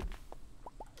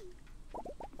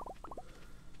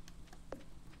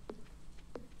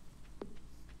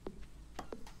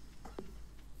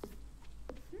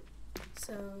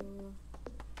 So,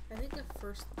 I think the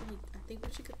first thing, I think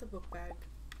we should get the book bag.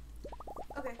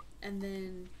 Okay. And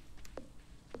then,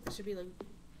 it should be like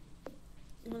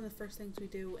one of the first things we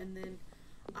do, and then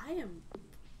I am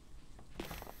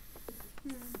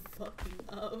fucking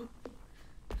up.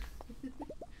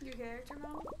 Your character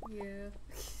model? Yeah.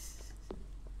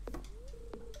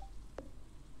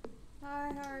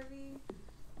 Hi, Harvey.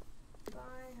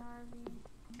 Bye, Harvey.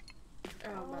 Oh,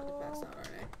 I'm about to pass out, aren't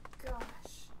I?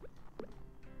 Gosh.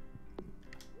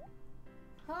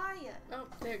 Hiya. Oh,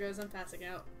 there it goes. I'm passing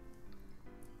out.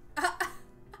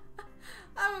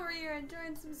 I'm over here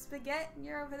enjoying some spaghetti and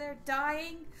you're over there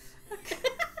dying.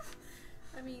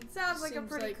 I mean, Sounds like a seems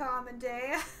pretty like common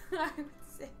day, I would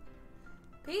say.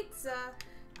 Pizza.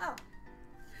 Oh.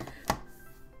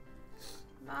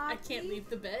 I can't leave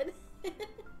the bed.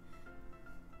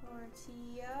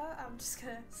 Tortilla. I'm just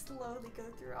gonna slowly go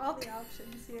through all the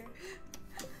options here.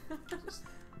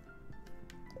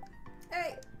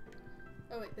 Hey!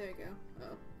 Oh wait, there you go.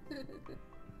 Oh.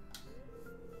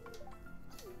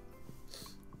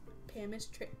 Pam is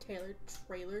trailer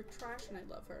trash, and I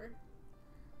love her.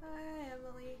 Hi,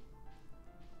 Emily.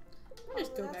 I'll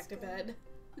just go that's back to good. bed.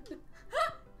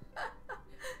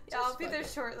 Yeah, I'll Just be fuck there it.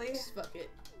 shortly. Just fuck it.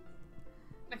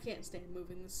 I can't stand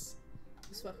moving this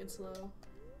fucking slow.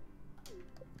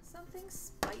 Something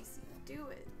spicy. Do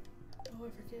it. Oh, I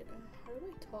forget. How do I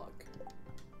talk?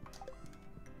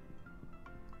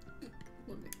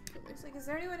 Let me kill It's myself. like, is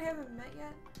there anyone I haven't met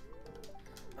yet?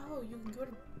 Oh, you can go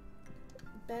to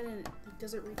bed and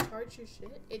does it recharge your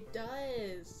shit? It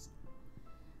does.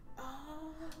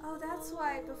 Oh, that's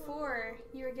why before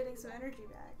you were getting some energy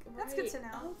back. That's good to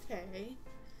know. Okay.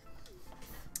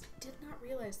 Did not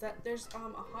realize that there's a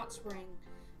hot spring.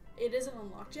 It isn't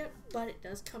unlocked yet, but it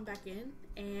does come back in,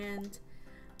 and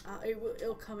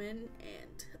it'll come in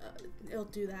and it'll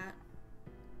do that.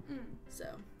 So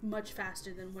much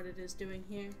faster than what it is doing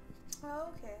here. Oh,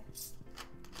 okay.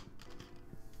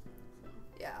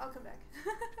 Yeah, I'll come back.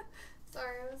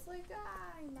 Sorry, I was like,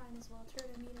 I might as well try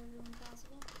to meet everyone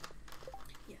possible.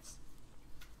 Yes.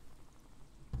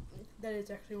 That is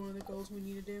actually one of the goals we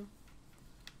need to do.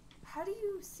 How do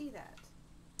you see that?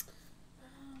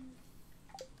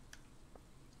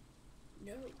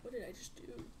 No, what did I just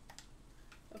do?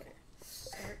 Okay.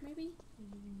 Start maybe?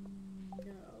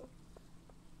 No.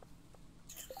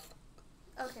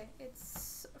 Okay,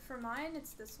 it's, for mine,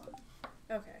 it's this one.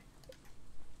 Okay.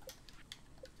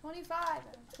 25 out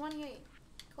of 28.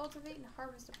 Cultivate and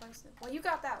harvest a parsnip. Well, you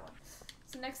got that one.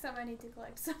 So next time I need to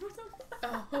collect some of them.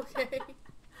 Oh, okay.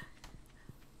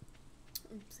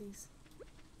 Oopsies.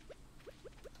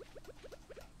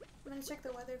 I'm gonna check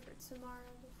the weather for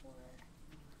tomorrow before.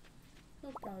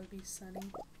 It'll probably be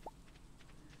sunny.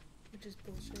 Which is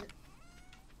bullshit.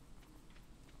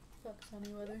 Fuck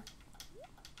sunny weather.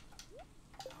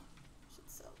 Should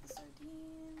sell the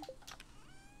sardine.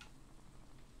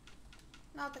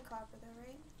 Not the copper though,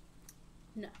 right?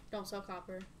 No, don't sell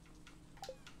copper.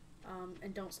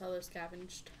 And don't sell those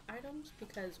scavenged items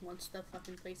because once the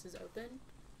fucking place is open,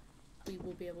 we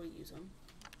will be able to use them.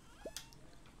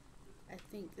 I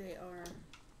think they are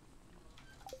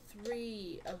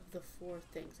 3 of the 4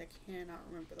 things. I cannot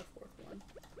remember the 4th one.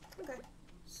 Okay.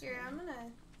 So, Here, I'm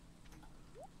gonna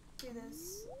do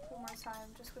this one more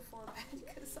time just before bed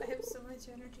because I have so much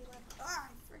energy left. Ah,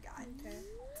 I forgot. okay.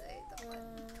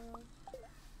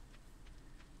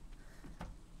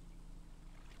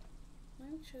 Let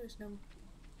me make sure there's no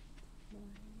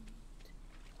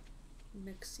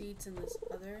mixed seeds in this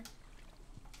other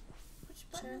Which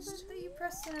button is chest. it that you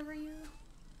press whenever you...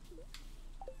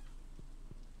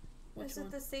 Which is one?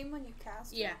 it the same when you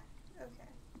cast it? Yeah. Okay.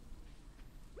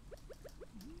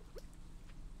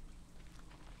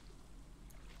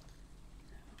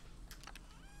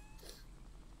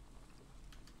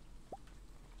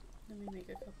 Let me make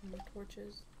a couple more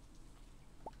torches.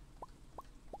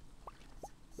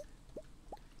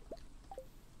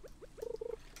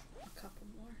 A couple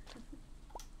more.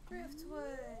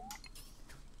 Driftwood.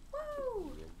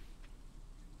 Woo!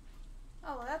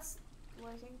 Oh, well, that's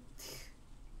working.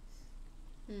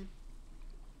 Hmm.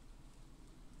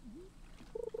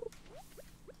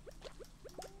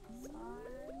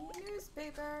 Sorry,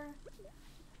 newspaper.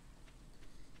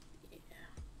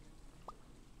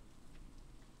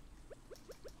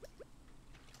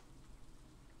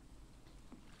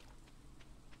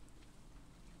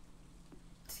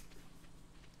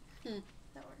 Yeah.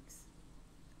 That works.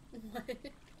 What?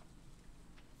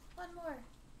 One more.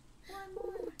 One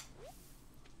more.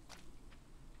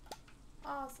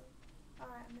 Awesome.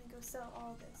 Alright, I'm gonna go sell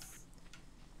all this.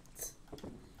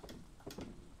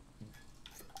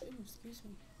 Ooh, excuse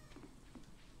me.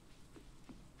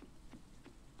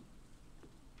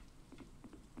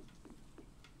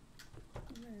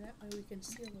 Yeah, that way we can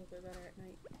see a little bit better at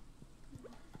night.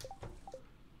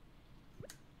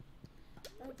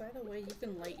 Oh, by the way, you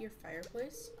can light your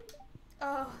fireplace.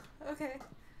 Oh, okay.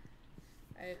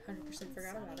 I 100%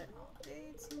 forgot about it. All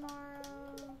day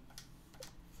tomorrow.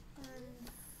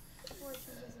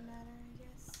 Fortune doesn't matter, I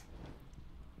guess.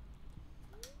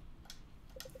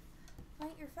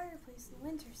 Light your fireplace in the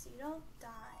winter so you don't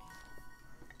die.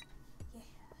 Yeah.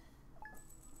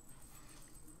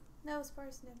 No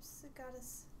parsnips. It got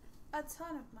us a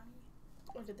ton of money.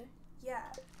 Oh, did they?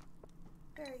 Yeah.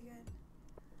 Very good.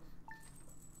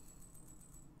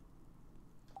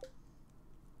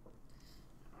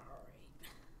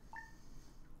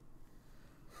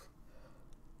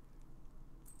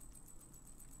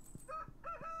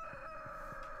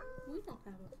 We don't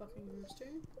have a fucking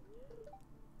rooster.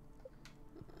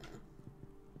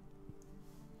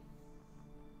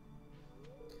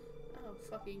 Oh,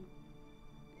 fucking.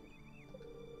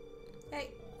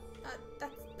 Hey,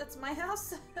 that's my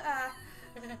house.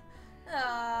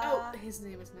 Oh, his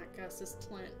name is not Gus, it's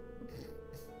Clint.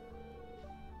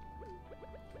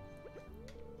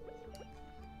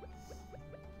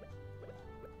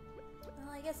 Well,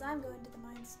 I guess I'm going to the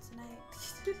mines tonight.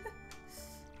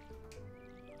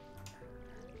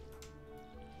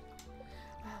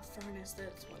 Furnace,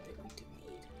 that's one thing we do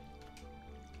need.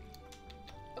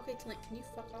 Okay, Clint, can you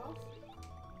fuck off?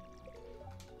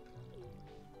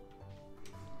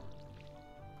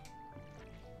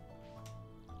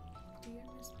 Dear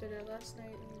Miss Bitter, last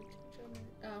night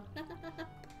oh.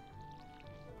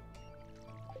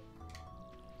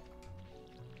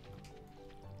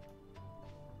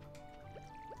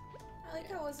 I like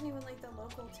how it wasn't even like the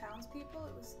local townspeople,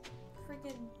 it was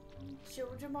freaking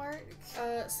Joja Mart.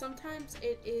 Sometimes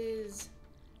it is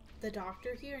the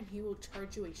doctor here and he will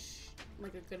charge you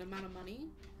like a good amount of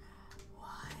money.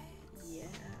 What? Yeah.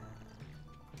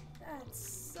 That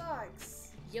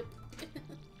sucks. Yep.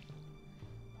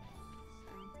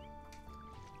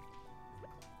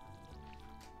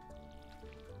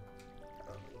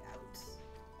 Probably out.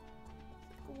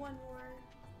 One more.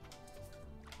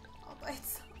 All by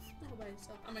itself. All by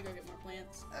itself. I'm gonna go get more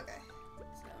plants. Okay.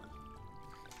 So,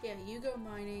 yeah, you go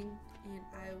mining, and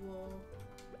I will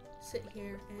sit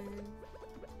here and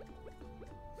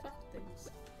fuck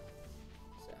things.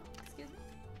 So, Excuse me?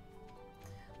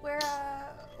 Where,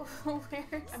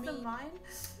 where's the mine?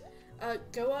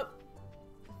 Go up.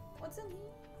 What's in here?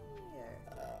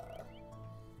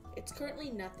 It's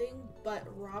currently nothing, but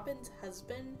Robin's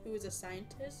husband, who is a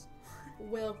scientist,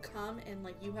 will come and,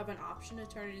 like, you have an option to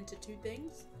turn it into 2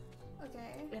 things.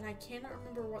 Okay. And I cannot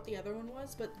remember what the other one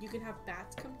was, but you can have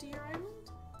bats come to your island.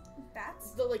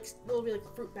 Bats? There'll be,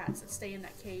 like, fruit bats that stay in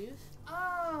that cave.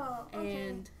 Oh, okay.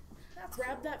 And that's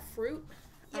grab cool. that fruit.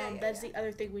 Yeah, That's the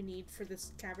other thing we need for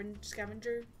this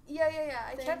scavenger. Yeah.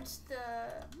 I thing. kept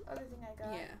the other thing I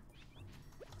got. Yeah.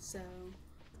 So,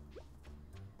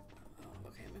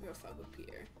 if I would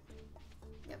appear.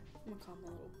 Yep. I'm gonna call him a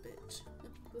little bitch.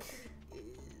 Look what he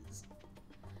is.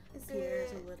 Is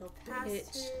Pierre's it a little past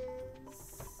bitch.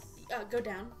 his... Go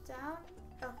down. Down?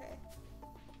 Okay.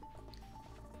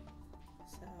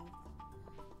 So,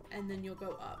 and then you'll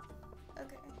go up.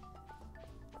 Okay.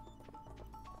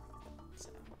 So,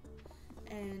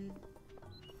 and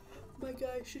my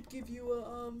guy should give you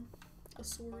a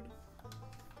sword.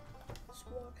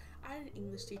 Sword. I had an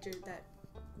English teacher that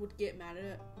would get mad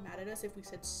at us if we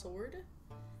said sword,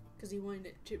 because he wanted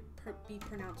it to be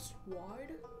pronounced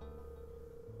sword.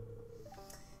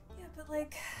 Yeah, but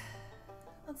like,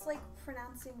 it's like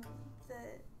pronouncing the.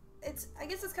 I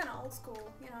guess it's kind of old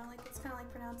school, you know, like it's kind of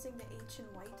like pronouncing the H in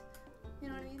white. You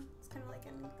know what I mean? It's kind of like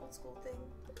an old school thing.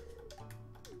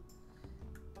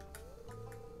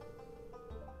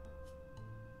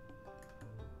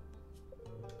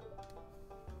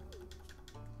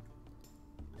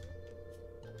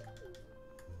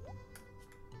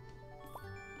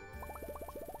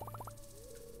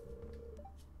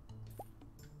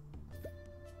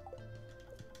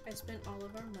 I spent all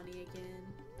of our money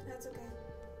again. That's okay.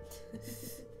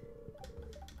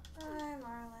 Hi,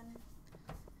 Marlon.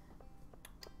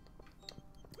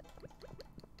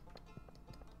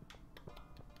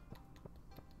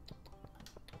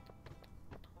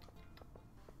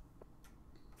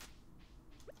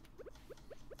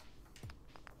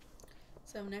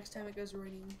 So next time it goes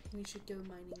raining, we should go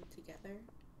mining together.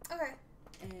 Okay.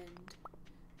 And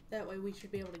that way we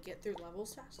should be able to get through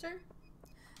levels faster.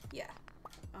 Yeah.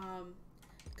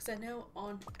 Because I know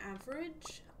on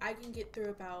average, I can get through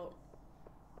about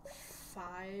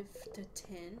 5 to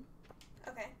 10.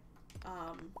 Okay.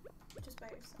 Just by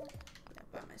yourself? Yeah,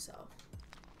 by myself.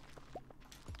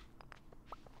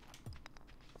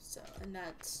 So, and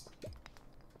that's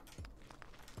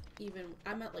even,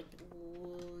 I'm at like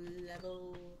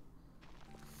level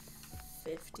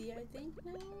 50, I think,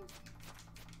 now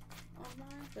on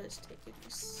mine, but it's taking me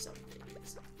some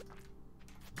days.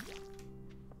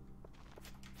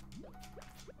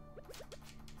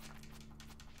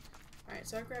 Alright,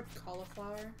 so I grabbed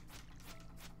cauliflower.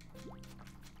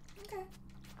 Okay.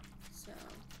 So,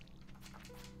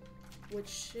 which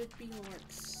should be more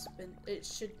expensive. It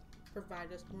should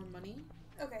provide us more money.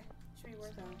 Okay. Should be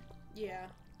worth it. Yeah.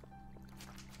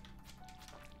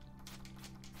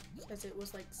 Because it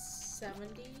was like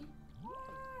 70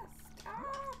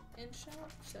 in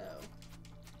shop, so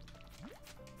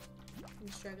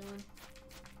I'm struggling.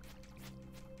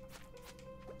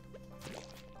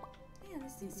 Man,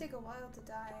 these things take a while to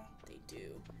die. They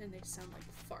do, and they sound like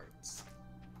farts.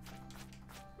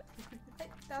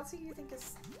 That's what you think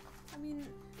is... I mean,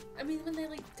 when they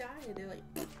like die, they're like...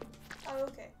 Oh,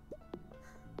 okay.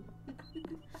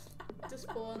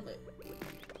 Just full on like...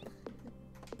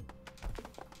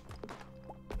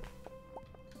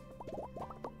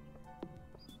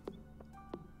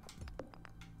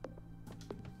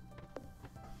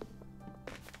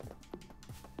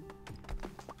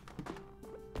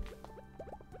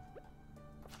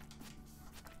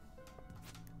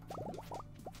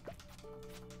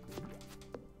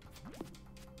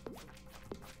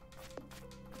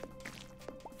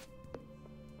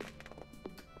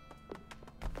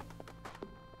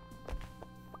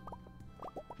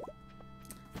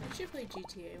 We should play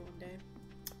GTA one day.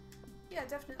 Yeah,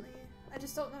 definitely. I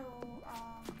just don't know,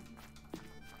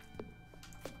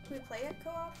 can we play it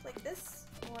co-op like this?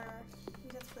 Or we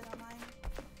have to play it online?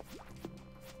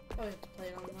 Oh, we have to play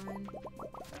it online.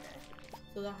 Okay.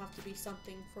 So there'll have to be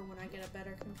something for when I get a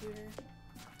better computer.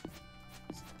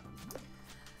 So.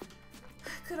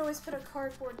 Could always put a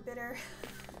cardboard bidder.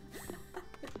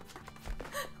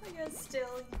 I guess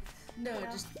still. No,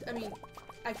 Yeah. just, I mean,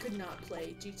 I could not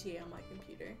play GTA on my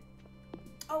computer.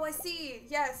 Oh, I see.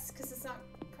 Yes, because it's not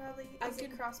probably Is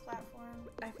it cross-platform.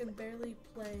 I can barely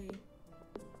play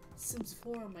Sims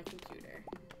 4 on my computer.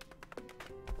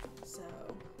 So,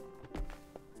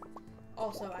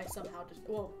 also I somehow just,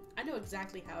 well, I know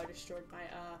exactly how I destroyed my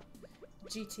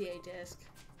GTA disc.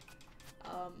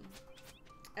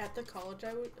 At the college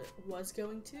I was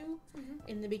going to,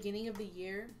 in the beginning of the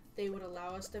year, they would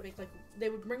allow us to make like, they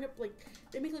would bring up like,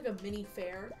 they make like a mini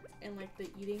fair in like the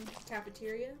eating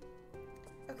cafeteria.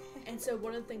 Okay. And so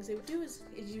one of the things they would do is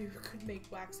you could make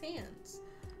wax hands.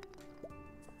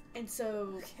 And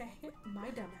so my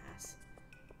dumbass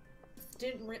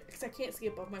didn't, because I can't see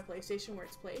above my PlayStation where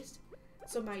it's placed.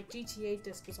 So my GTA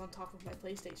disc was on top of my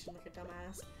PlayStation like a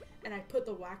dumbass. And I put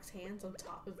the wax hands on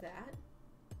top of that.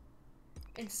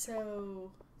 And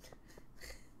so...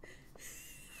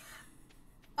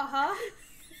 Uh-huh.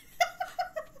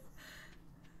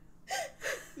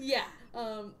 Yeah.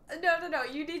 No.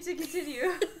 You need to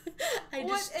continue.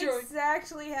 What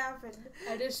exactly happened?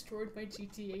 I destroyed my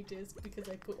GTA disc because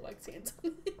I put wax hands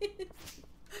on it.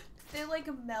 They like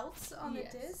melt on the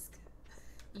disc?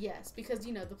 Yes, because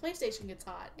you know the PlayStation gets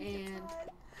hot and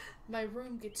my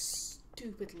room gets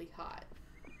stupidly hot.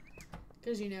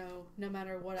 Because you know, no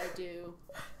matter what I do,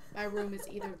 my room is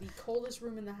either the coldest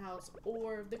room in the house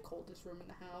or the coldest room in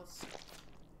the house.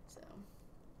 So.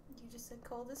 You just said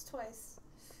coldest twice.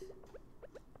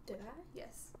 Did I?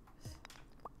 Yes.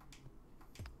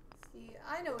 See,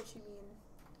 I know what you mean.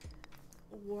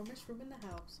 Warmest room in the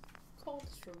house.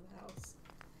 Coldest room in the house.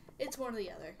 It's one or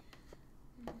the other.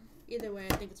 Mm-hmm. Either way,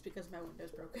 I think it's because my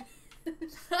window's broken.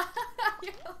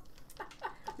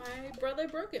 My brother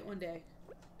broke it one day.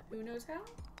 Who knows how?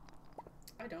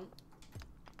 I don't.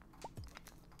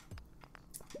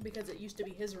 Because it used to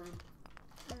be his room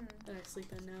that I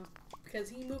sleep in now. Because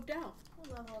he moved out. What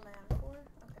level am I on? 4? Okay.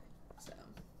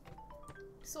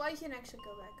 So I can actually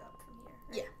go back up from here,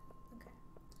 right? Yeah. Okay.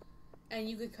 And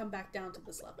you could come back down to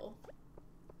this level.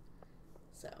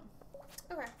 So.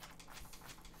 Okay.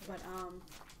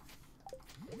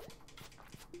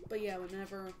 But yeah,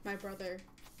 whenever my brother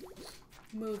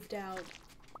moved out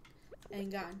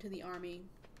and got into the army,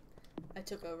 I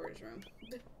took over his room.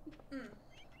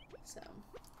 So.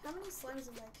 How many slimes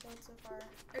have I killed so far?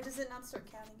 Or does it not start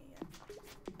counting it yet?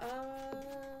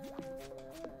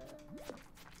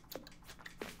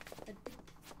 I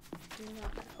do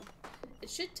not know. It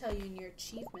should tell you in your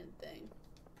achievement thing.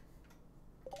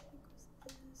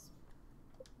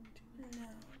 No,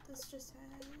 this just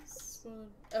has...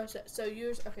 Oh, so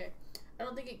yours... Okay. I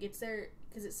don't think it gets there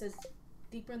because it says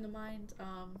deeper in the mind.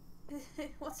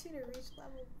 It wants you to reach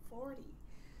level 40.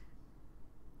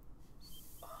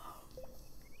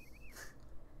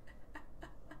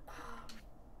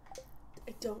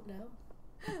 I don't know.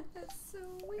 That's so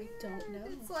weird. I don't know.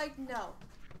 It's like, no.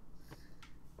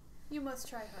 You must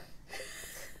try hard.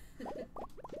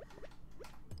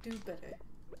 Do better.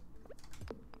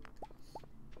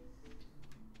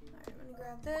 Alright, I'm gonna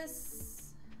grab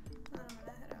this. And I'm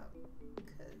gonna head out.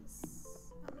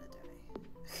 Because I'm gonna die.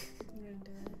 You're gonna die.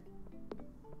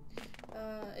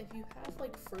 If you have,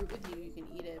 like, fruit with you, you can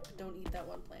eat it, but don't eat that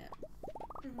one plant.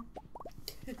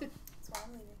 That's why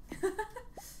I'm leaving.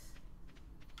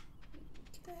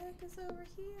 What the heck is over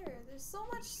here? There's so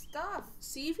much stuff.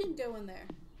 See if you can go in there.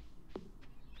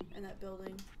 In that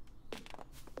building.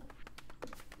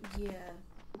 Yeah.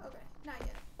 Okay, not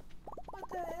yet. What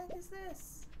the heck is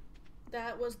this?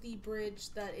 That was the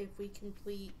bridge that if we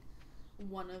complete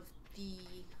one of the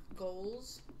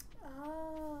goals,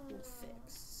 we'll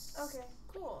fix. Okay,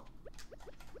 cool.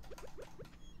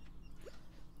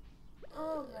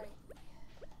 Alright.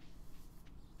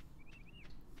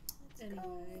 Let's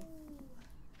go.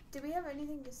 Did we have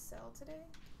anything to sell today?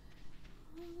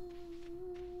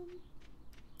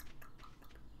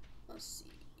 Let's see.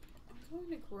 I'm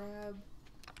going to grab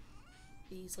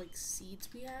these like seeds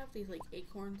we have, these like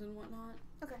acorns and whatnot.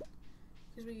 Okay.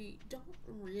 Because we don't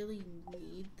really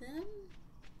need them.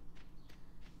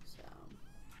 So.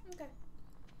 Okay.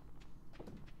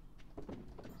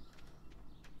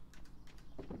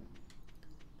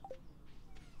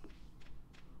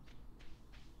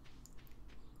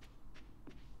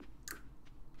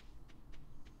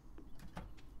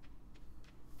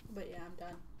 But yeah, I'm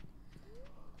done.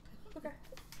 Okay.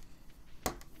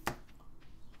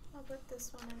 I'll put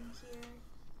this one in here.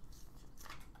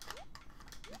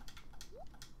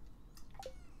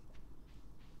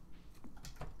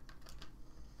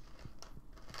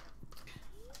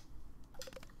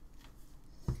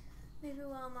 Maybe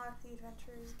we'll unlock the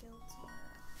Adventurers Guild tomorrow.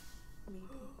 Maybe.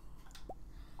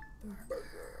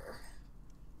 Burger.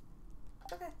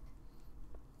 Okay.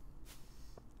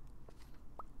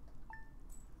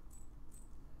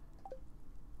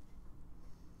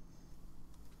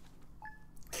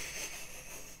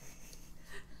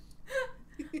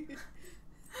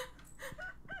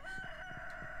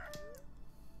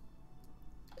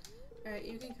 Alright,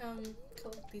 you can come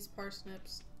collect these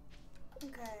parsnips.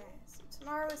 Okay, so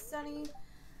tomorrow is sunny.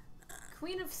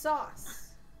 Queen of sauce.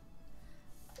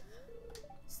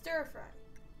 Stir fry.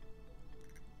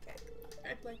 Okay.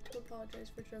 I'd like to apologize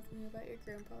for joking about your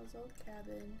grandpa's old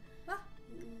cabin. Huh?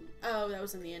 Oh, that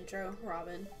was in the intro,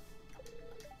 Robin.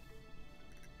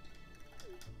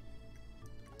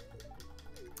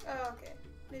 Oh, okay.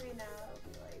 Maybe now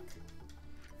it'll be like...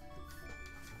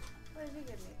 What did he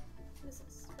give me? What is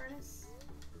this? Furnace?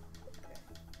 Okay.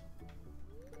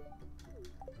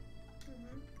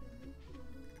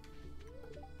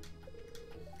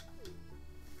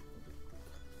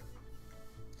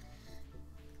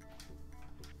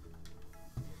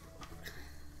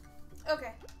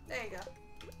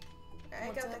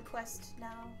 quest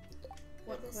now.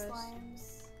 What for the quest?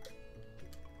 slimes.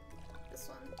 This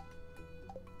one.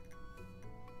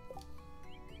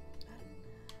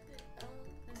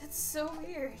 That's so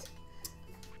weird.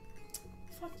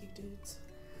 Fuck you, dudes.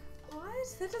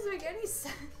 What? That doesn't make any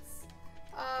sense.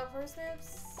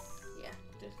 Parsnips? Yeah,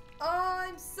 just. Oh,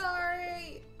 I'm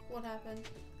sorry. What happened?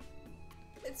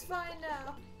 It's fine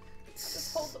now.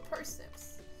 Just hold the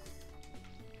parsnips.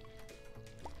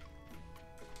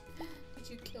 Did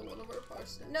you kill one of our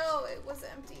parsnips? No, it was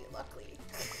empty, luckily.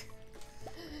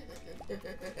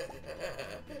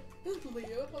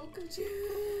 Leo, how could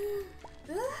you?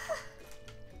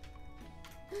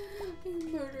 You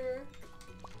murderer.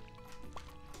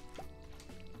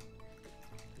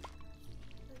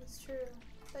 That is true. I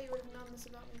thought you would have known this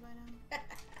about me by now.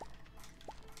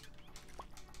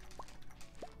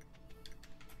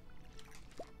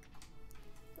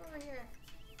 Over here.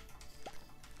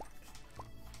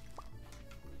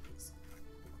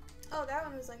 Oh, that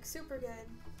one was like super good.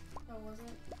 Oh, was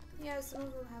it? Yeah, some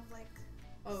of them have like.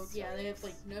 Oh, yeah, they have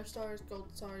stars. like no stars, gold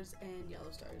stars, and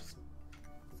yellow stars.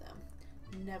 So,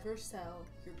 never sell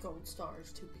your gold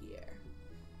stars to Pierre.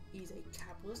 He's a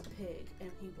capitalist pig,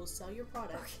 and he will sell your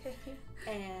product Okay.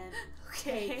 and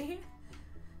Okay.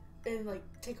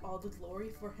 take all the glory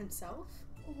for himself.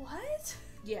 What?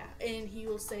 Yeah, and he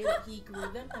will say that he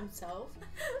grew them himself,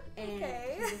 and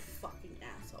Okay. he's a fucking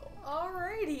asshole.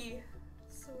 Alrighty.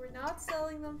 So we're not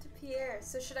selling them to Pierre.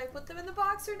 So should I put them in the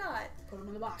box or not? Put them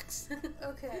in the box.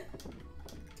 Okay.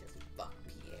 Because fuck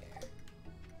Pierre.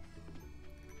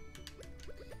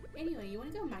 Anyway, you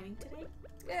want to go mining today?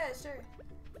 Yeah, sure.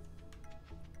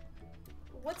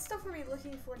 What stuff are we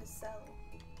looking for to sell?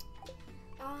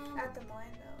 At the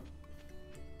mine, though.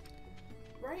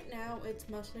 Right now, it's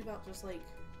mostly about just like,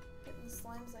 Getting the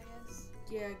slimes, I guess.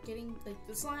 yeah, getting like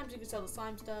the slimes. You can sell the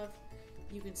slime stuff.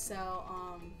 You can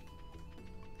sell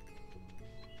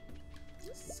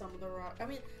some of the rock. I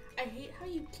mean, I hate how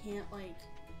you can't like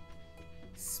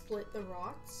split the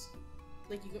rocks.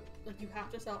 Like you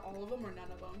have to sell all of them or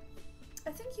none of them.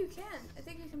 I think you can. I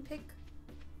think you can pick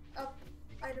up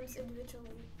items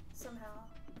individually somehow.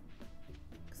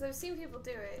 Because I've seen people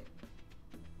do it.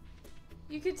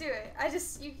 You could do it.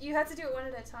 You have to do it one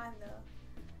at a time though.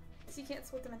 So you can't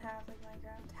split them in half like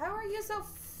Minecraft. How are you so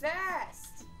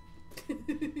fast?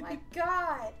 My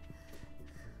god.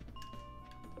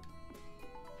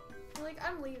 Like,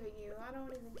 I'm leaving you. I don't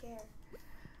even care.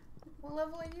 What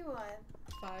level are you on?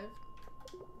 5.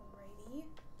 Alrighty.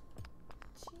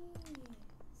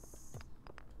 Jeez.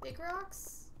 Big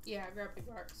rocks? Yeah, I grabbed big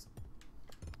rocks.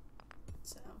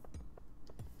 So,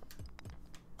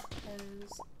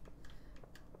 because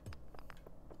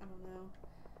I don't know,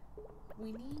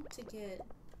 we need to get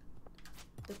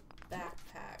the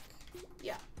backpack.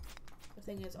 Yeah. The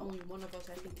thing is, only one of us,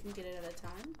 I think, can get it at a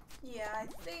time. Yeah, I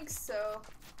think so.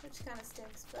 Which kind of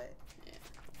stinks, but... Yeah.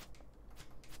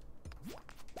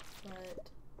 But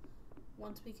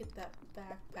once we get that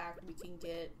backpack, we can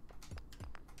get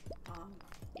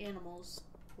animals,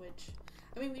 which,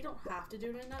 I mean, we don't have to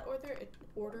do it in that order.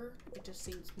 It just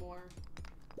seems more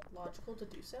logical to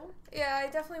do so. Yeah, I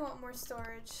definitely want more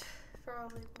storage,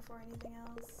 probably before anything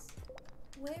else.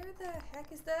 Where the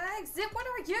heck is the exit? What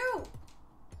are you?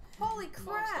 Holy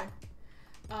crap!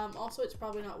 Monster. Also, it's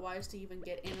probably not wise to even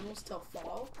get animals till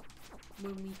fall,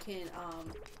 when we can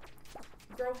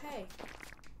grow hay.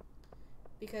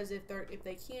 Because if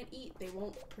they can't eat, they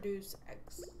won't produce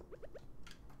eggs.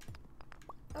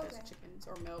 Okay. As chickens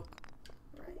or milk.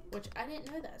 Right. Which I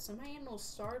didn't know that. Some of my animals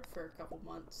starved for a couple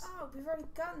months. Oh, we've already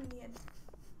gotten the end.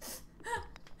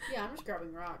 Yeah, I'm just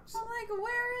grabbing rocks. I'm like,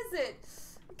 where is it?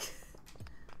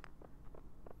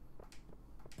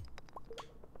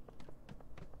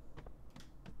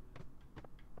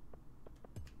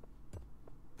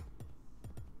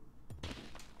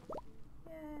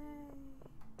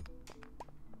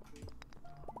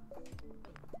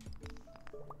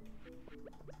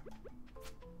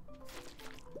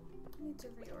 I need to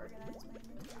reorganize my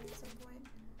inventory at some point.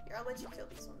 Here, I'll let you kill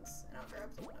these ones, and I'll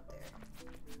grab the one up there.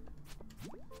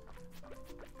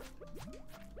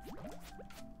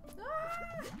 Ah!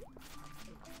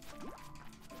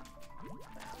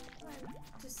 Wow,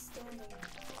 I'm just standing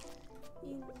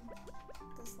in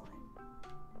the slime.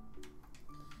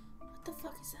 What the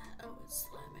fuck is that? Oh, it's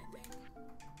slime, I think.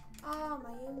 Ah,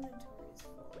 my inventory is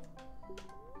full.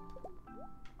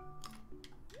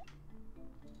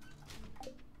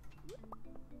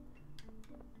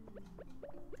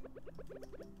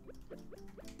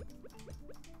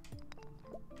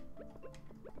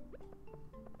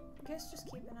 I guess just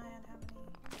keep an eye on how many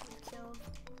you've killed.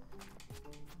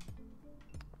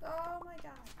 Oh my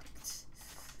god.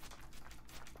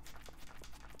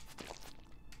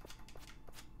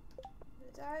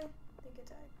 die? I think it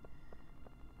died.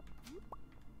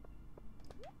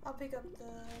 I'll pick up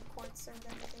the quartz or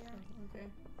whatever they are. Okay.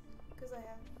 Because I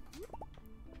have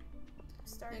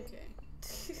started.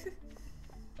 Okay.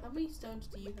 How many stones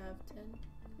do you have? 10?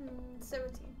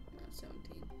 17. No,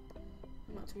 17.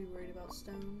 I'm not too worried about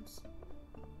stones.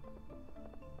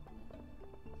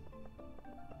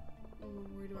 I'm more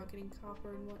worried about getting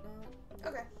copper and whatnot.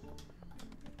 Okay.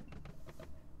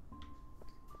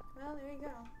 Well, there you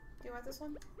go. Do you want this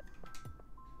one?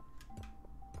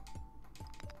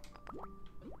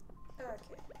 Okay, I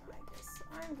guess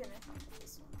I'm gonna have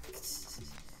this one.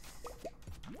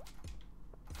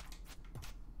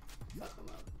 Fuck him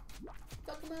up.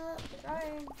 Fuck him up!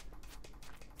 Trying.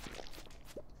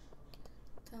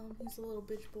 Tell him he's the little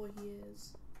bitch boy he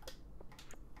is.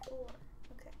 4.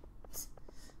 Okay.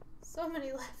 So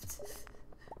many left.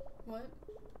 What?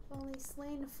 I've only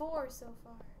slain 4 so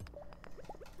far.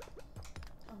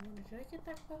 I wonder, did I get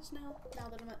that quest now? Now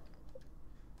that I'm at...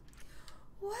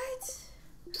 What?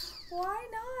 Why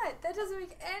not? That doesn't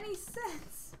make any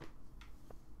sense.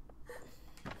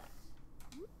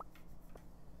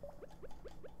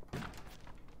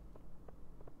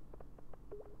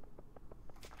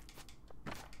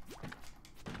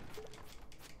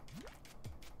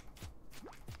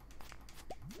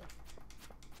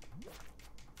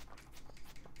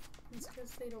 It's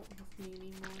because they don't love me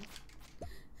anymore.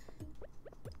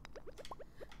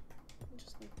 I'm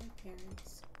just like my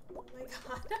parents. Oh my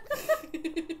god.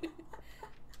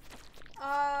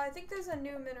 I think there's a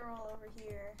new mineral over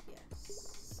here.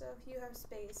 Yes. So if you have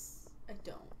space. I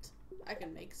don't. I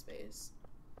can make space.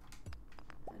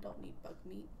 I don't need bug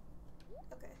meat.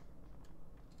 Okay.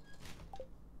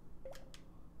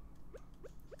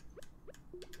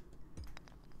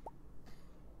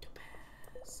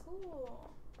 Topaz.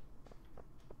 Cool.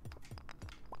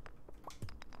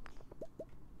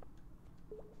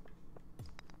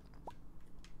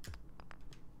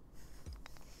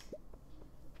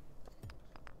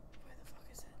 Where the fuck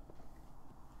is it?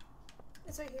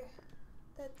 It's right here.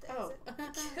 That Oh.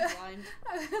 exit. Blind.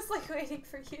 I was like waiting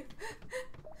for you.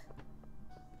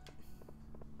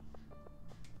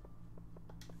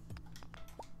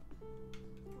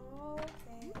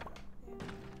 Okay. There we go.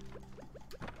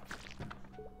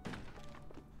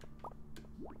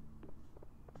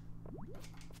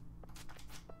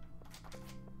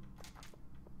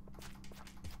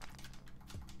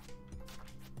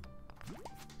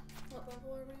 What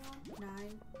level are we on?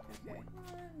 9. Okay.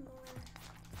 One more.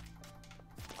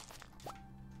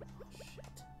 Oh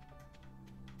shit.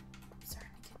 I'm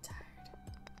starting to get tired.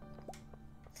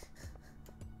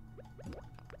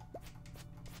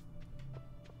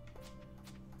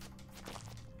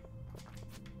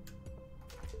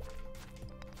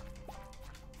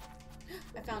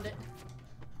 I found it.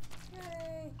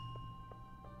 Yay!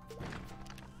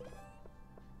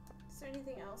 Is there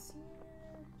anything else here?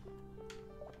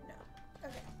 No.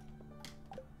 Okay.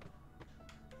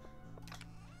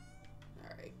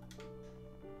 Alright.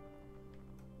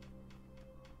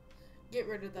 Get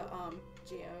rid of the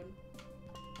geode.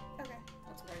 Okay.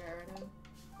 That's what I got rid of.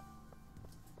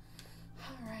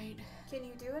 Alright. Can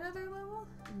you do another level?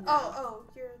 No, Oh,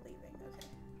 you're leaving. Okay.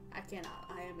 I cannot.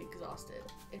 I am exhausted.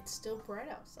 It's still bright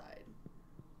outside.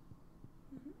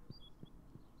 Mhm.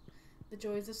 The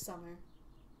joys of summer.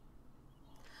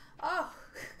 Oh!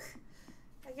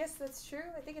 I guess that's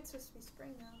true. I think it's supposed to be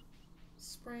spring now.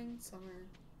 Spring, summer.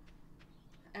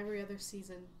 Every other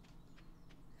season.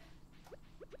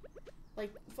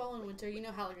 Like fall and winter, you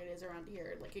know how like it is around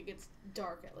here. Like it gets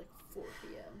dark at like 4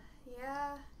 p.m.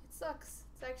 Yeah, it sucks.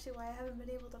 It's actually why I haven't been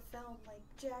able to film like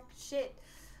jack shit.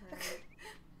 Right.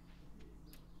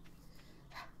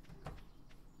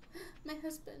 My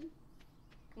husband.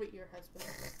 Wait, your husband.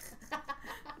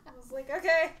 I was like,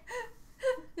 okay.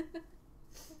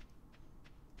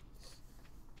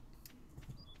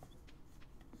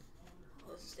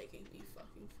 Oh, this is taking me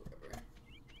fucking forever.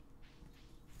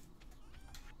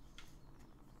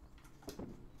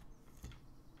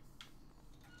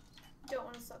 Don't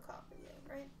want to sell copper yet,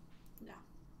 right? No.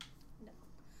 No.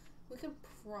 We could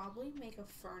probably make a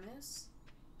furnace.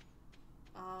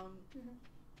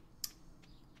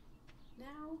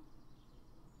 Now.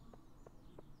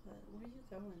 But where are you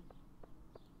going?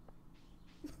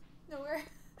 Nowhere.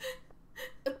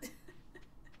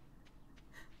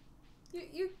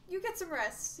 You get some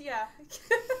rest, yeah. 8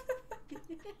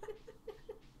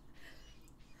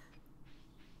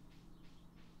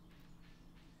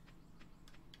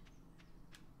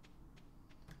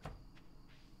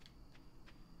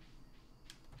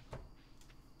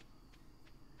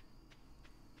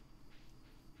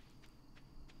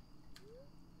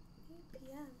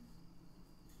 p.m.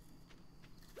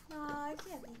 it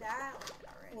can't be that late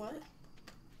already. What?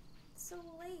 It's so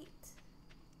late.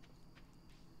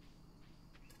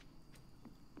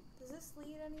 Does this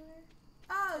lead anywhere?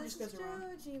 Oh, It this just is goes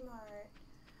around. Joji Mart.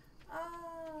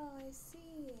 Oh, I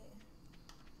see.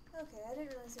 Okay, I didn't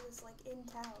realize it was like in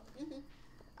town. Mm-hmm.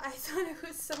 I thought it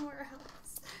was somewhere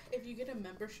else. If you get a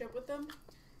membership with them,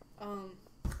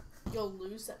 you'll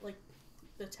lose that, like,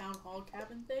 the town hall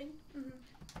cabin thing. Mm-hmm.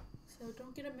 So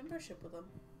don't get a membership with them.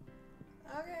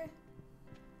 Okay.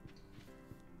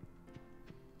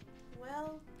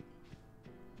 Well.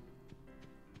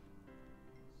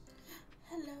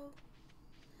 Hello.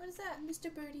 What is that?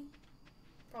 Mr. Birdie.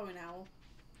 Probably an owl.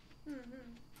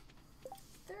 Mm-hmm.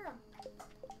 Is there a map?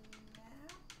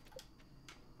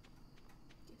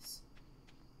 Yes.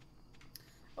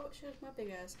 Oh, it shows my big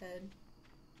ass head.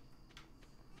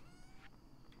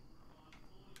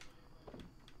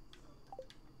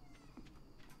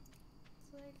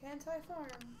 It's like anti-farm.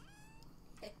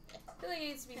 I feel like it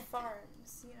needs to be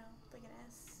farms, you know, like an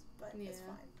S, but it's Yeah.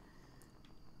 fine.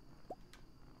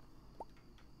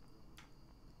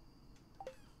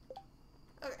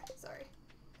 Okay, sorry.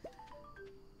 Okay,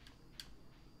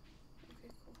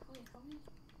 cool. Wait, how many?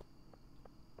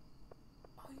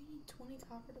 Oh, you need 20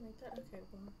 copper to make that? Okay,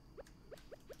 well.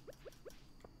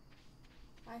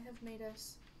 I have made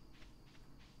us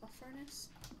a furnace.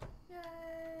 Yay!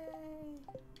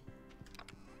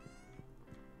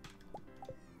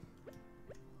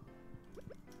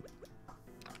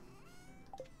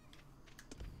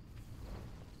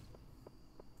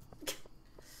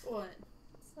 What?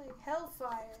 It's like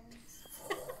hellfires.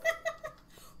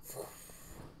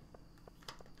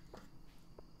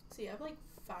 See, I have like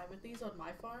 5 of these on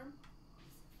my farm.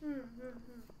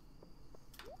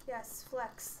 Yes,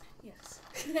 flex. Yes.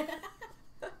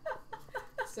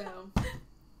 So.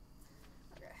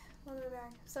 Okay, let me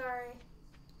back. Sorry.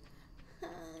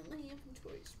 My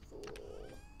inventory's full.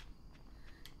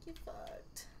 Get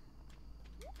fucked.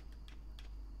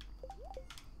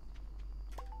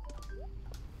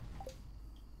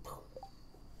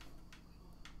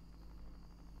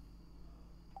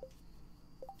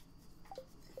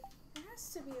 There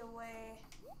has to be a way.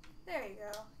 There you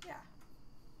go. Yeah.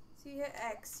 So you hit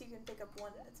X, you can pick up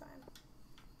one at a time.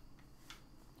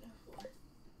 What?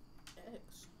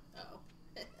 X. Oh.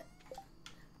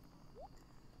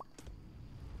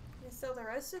 You sell the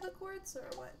rest of the quartz or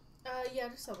what? Yeah,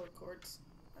 just sell the cords.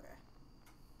 Okay.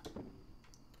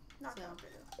 Not So. copper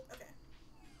though. Okay.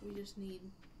 We need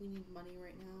money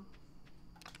right now.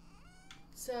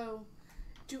 So,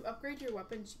 to upgrade your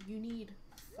weapons, you need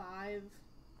 5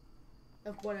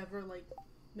 of whatever, like,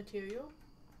 material.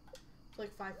 So,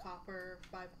 like 5 copper,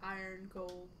 5 iron,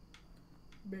 gold,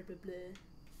 blah blah blah.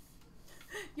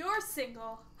 You're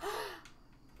single.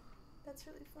 That's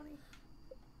really funny.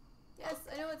 Yes,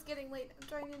 I know it's getting late. I'm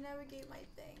trying to navigate my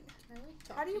thing. Can I, like,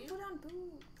 talk How do to you put on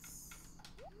boots?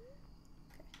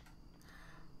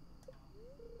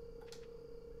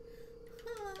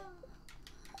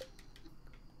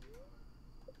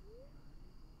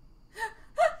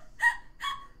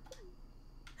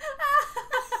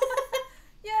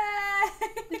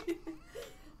 Yay!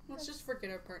 Let's just forget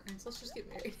our partners. Let's just get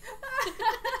married.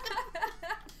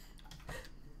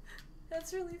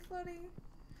 That's really funny.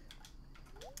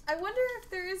 I wonder if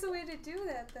there is a way to do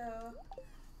that though.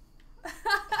 But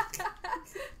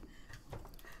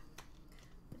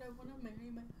I want to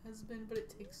marry my husband, but it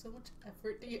takes so much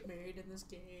effort to get married in this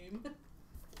game.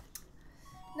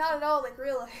 Not at all like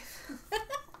real life.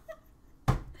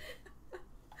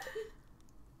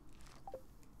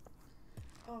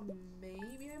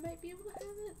 Maybe I might be able to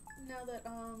have it now that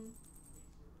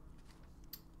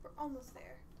We're almost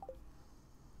there.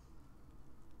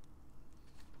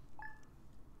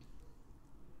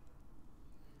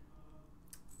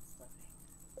 It's loading.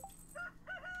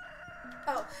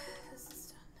 Oh, this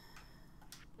is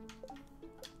done.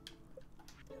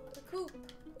 Build a coop.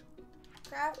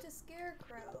 Craft a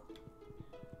scarecrow. I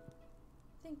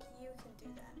think you can do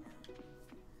that now.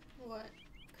 what?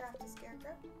 Craft a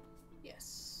scarecrow?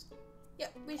 Yes,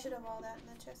 Yep, we should have all that in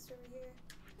the chest over here.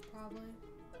 probably.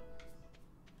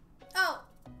 Oh,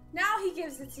 now he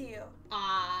gives it to you.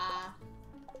 Ah.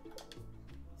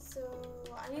 So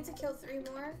I need to kill 3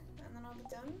 more, and then I'll be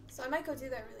done. So I might go do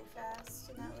that really fast,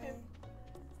 and that Okay. way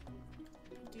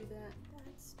You do that.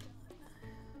 that's done.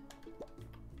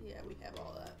 Yeah, we have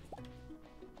all that.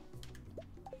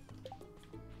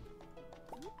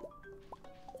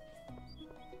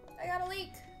 I got a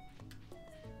leak.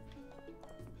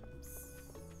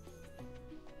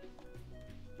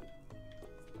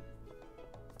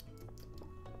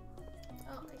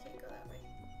 Oh, I can't go that way.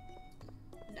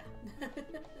 No.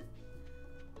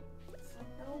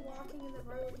 walking in the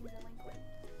road, you delinquent.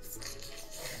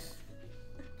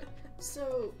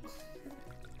 So,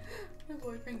 my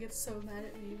boyfriend gets so mad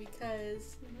at me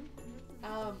because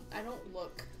I don't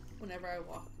look whenever I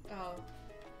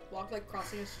walk like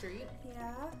crossing a street.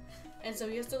 Yeah. And so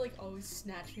he has to like always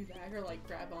snatch me back or like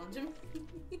grab onto me.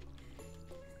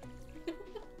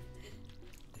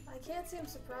 I can't say I'm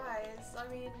surprised. I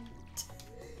mean,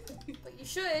 but you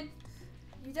should.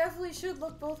 You definitely should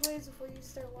look both ways before you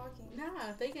start walking. Nah,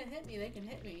 if they can hit me, they can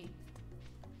hit me.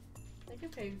 They can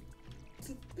pay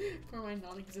for my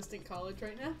non-existent college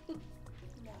right now.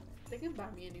 No. They can buy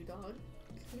me a new dog.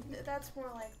 That's more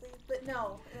likely. But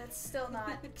no, that's still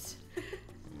not.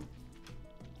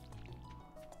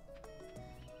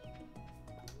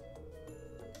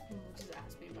 Just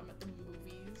ask me if I'm at the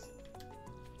movies.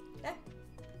 Eh?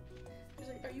 She's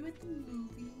like, are you at the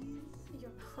movies?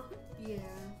 Your mom? Yeah.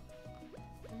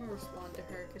 I'm gonna respond to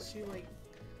her because she like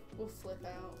will flip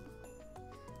out.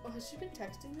 Oh, has she been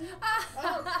texting me?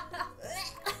 Oh.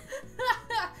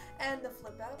 And the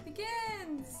flip out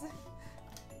begins.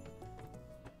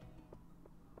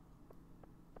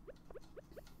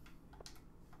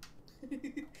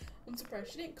 I'm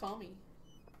surprised she didn't call me.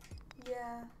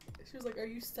 Yeah. She was like, are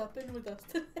you supping with us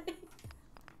today?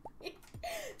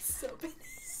 Supping.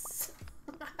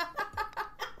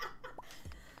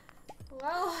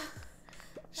 Well,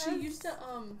 she used to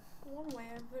one way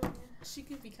of putting it. she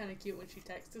can be kind of cute when she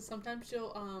texts. Cause sometimes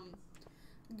she'll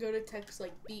go to text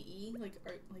like BE like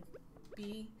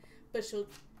B, but she'll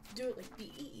do it like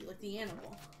BE like the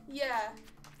animal. Yeah.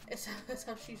 That's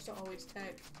how she used to always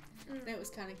text, and it was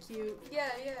kind of cute. Yeah,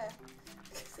 yeah.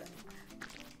 So.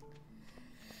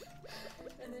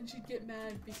 And then she'd get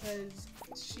mad because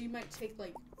she might take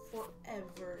like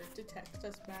forever to text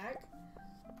us back,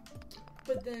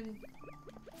 but then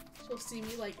she'll see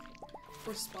me like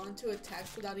respond to a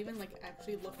text without even like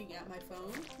actually looking at my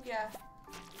phone. Yeah.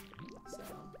 So.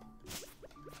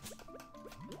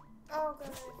 Oh god,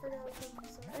 I forgot what I'm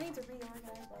sorry. I need to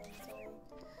reorganize my inventory.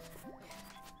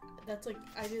 That's like,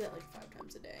 I do that like 5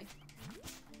 times a day.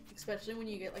 Especially when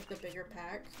you get like the bigger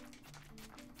pack.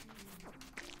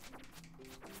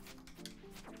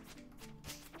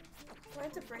 Do I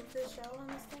have to break the shell on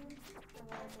this thing? Or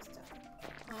will I just die?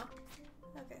 Huh?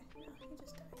 Okay, no, he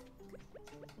just died.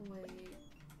 Okay. Wait.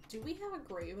 Do we have a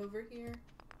grave over here?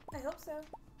 I hope so.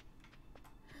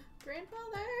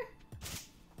 Grandfather!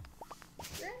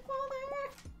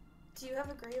 Grandfather! Do you have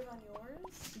a grave on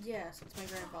yours? Yes, it's my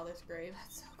grandfather's grave.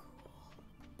 That's so cool.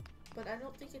 But I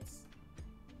don't think it's...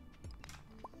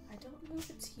 I don't know if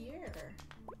it's here.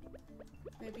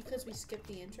 Maybe because we skipped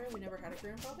the intro, we never had a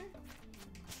grandfather?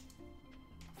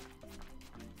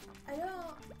 I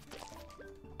don't...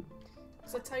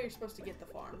 Because that's how you're supposed to get the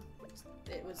farm.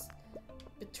 It was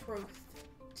betrothed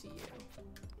to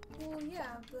you. Well,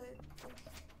 yeah, but...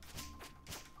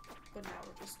 But now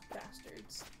we're just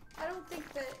bastards. I don't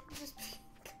think that just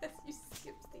because you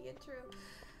skipped the intro...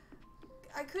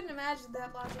 I couldn't imagine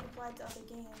that logic applied to other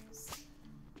games.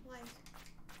 Like...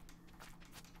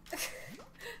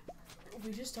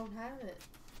 We just don't have it.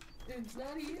 It's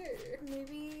not here.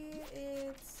 Maybe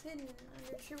it's hidden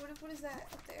under sure. What is that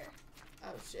up there?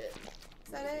 Oh shit.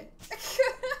 Is that it?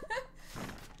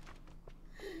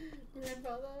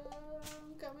 Grandfather,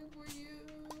 I'm coming for you.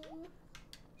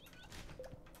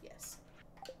 Yes.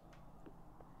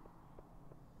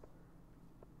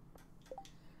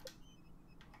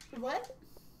 What?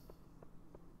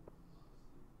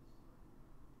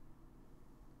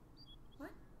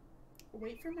 What?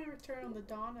 Wait for my return on the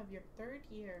dawn of your 3rd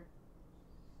year.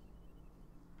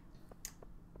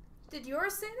 Did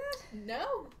yours say that?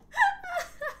 No.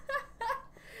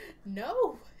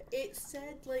 No. It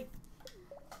said, like,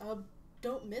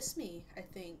 don't miss me, I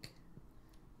think.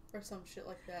 Or some shit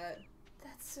like that.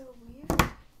 That's so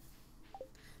weird.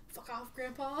 Fuck off,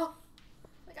 Grandpa.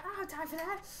 Like, I don't have time for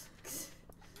that.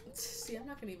 See, I'm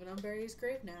not gonna even unbury his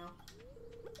grave now.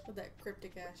 With that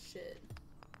cryptic ass shit.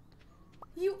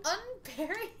 You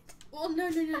unburied? Well, no,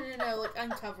 like,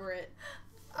 uncover it.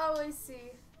 Oh, I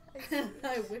see.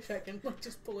 I wish I can, like,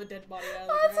 just pull a dead body out of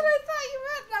the Oh, that's ground. what I thought you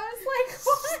meant. And I was like,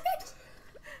 what?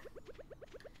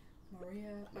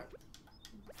 Maria,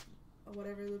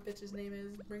 whatever the bitch's name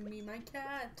is, bring me my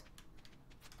cat.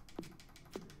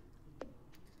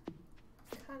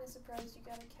 I'm kind of surprised you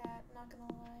got a cat, not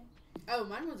gonna lie. Oh,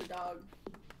 mine was a dog.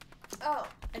 Oh.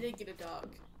 I did get a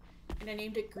dog. And I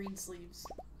named it Green Sleeves.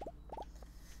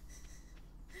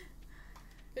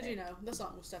 But you know, the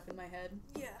song was stuck in my head.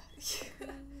 Yeah.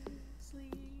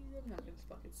 Sleeves I'm not gonna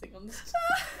fucking sing on this.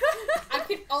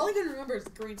 All I can remember is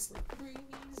green sleep. Green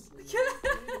sleep.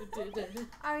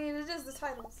 I mean, it is the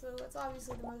title, so it's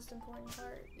obviously the most important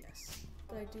part. Yes,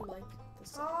 but I do like the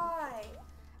song. Why?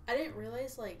 I didn't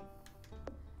realize, like,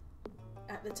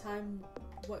 at the time,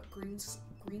 what green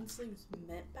sleeves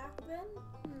meant back then.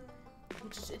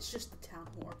 Which is, it's just the town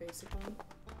whore, basically.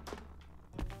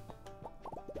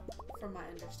 From my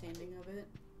understanding of it.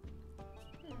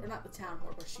 Or not the town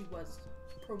whore, but she was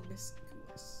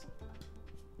promiscuous.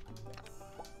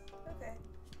 Okay.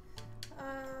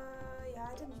 Yeah,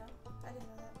 I didn't know. I didn't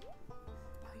know that.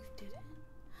 Oh, you didn't?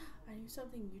 I knew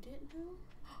something you didn't know?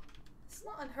 It's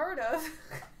not unheard of.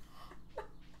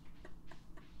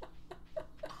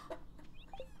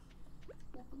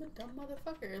 Well, I'm a dumb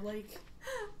motherfucker, like...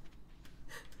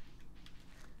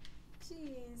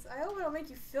 Jeez, I hope I don't make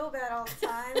you feel bad all the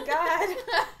time. God.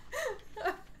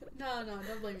 No,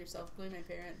 don't blame yourself. Blame my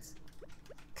parents.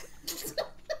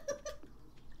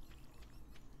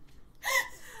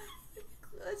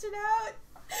 Glitching out.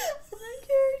 My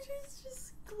character's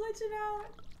just glitching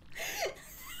out.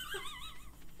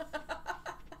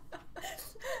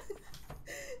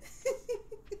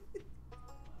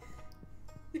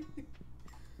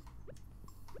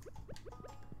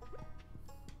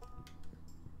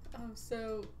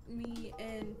 So me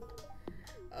and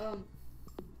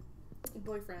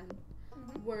boyfriend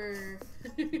were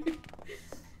me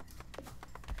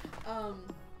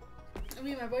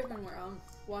and my boyfriend were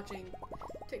watching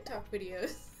TikTok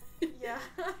videos. Yeah.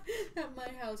 At my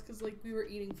house, because like we were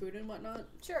eating food and whatnot.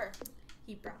 Sure.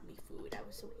 He brought me food. I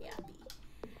was so happy.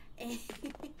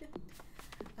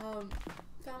 And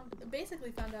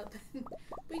basically found out that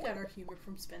we got our humor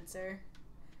from Spencer,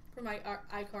 from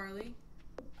iCarly.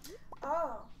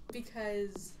 Oh.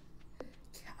 Because,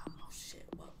 oh shit,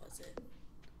 what was it?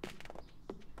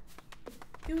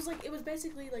 It was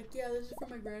basically like, yeah, this is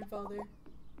from my grandfather.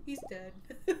 He's dead.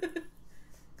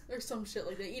 Or some shit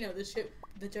like that. You know,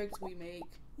 the jokes we make.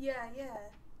 Yeah.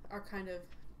 Are kind of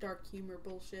dark humor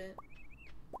bullshit.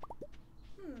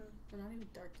 Or not even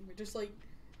dark humor, just like,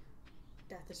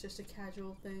 death is just a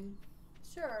casual thing.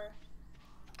 Sure.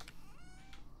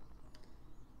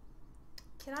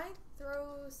 Can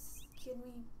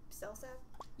we sell sap?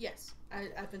 Yes,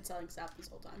 I've been selling sap this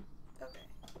whole time. Okay.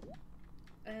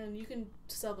 And you can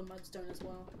sell the mudstone as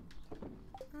well.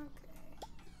 Okay.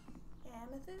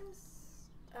 Amethyst?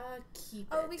 Keep it.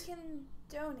 Oh, we can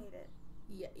donate it.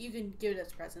 Yeah, you can give it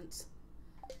as presents.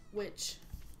 Which,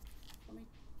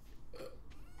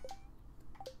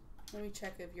 let me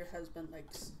check if your husband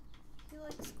likes. He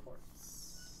likes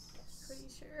quartz. Pretty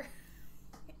sure.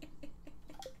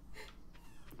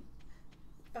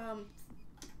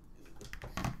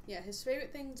 Yeah, his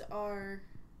favorite things are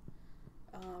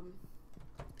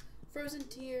frozen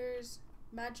tears,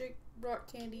 magic rock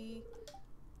candy,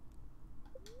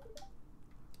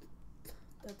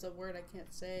 that's a word I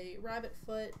can't say, rabbit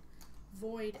foot,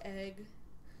 void egg,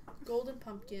 golden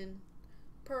pumpkin,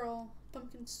 pearl,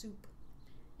 pumpkin soup,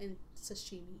 and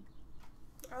sashimi.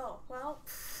 Oh, well,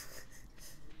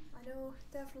 I know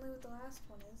definitely what the last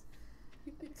one is.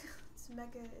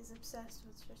 Mecca is obsessed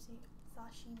with sashimi.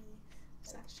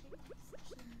 Sashimi.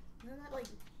 Isn't that like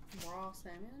raw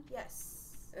salmon? Yes.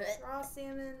 Raw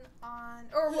salmon on,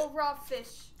 raw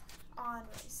fish on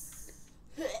rice.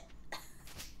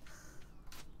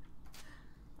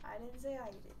 I didn't say I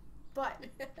eat it, but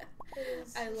it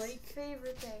is my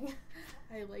favorite thing.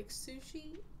 I like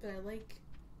sushi, but I like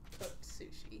cooked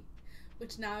sushi,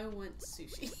 which now I want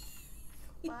sushi.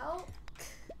 Well,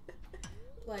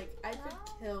 like I could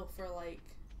kill for like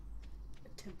a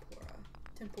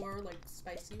tempura like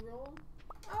spicy roll.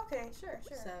 Okay, sure.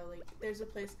 So like there's a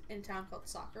place in town called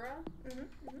Sakura,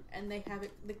 and they have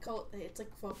it. They call it. It's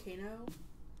like volcano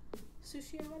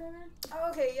sushi or whatever. Oh,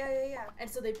 okay, yeah. And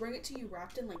so they bring it to you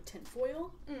wrapped in like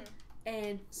tinfoil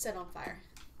and set on fire.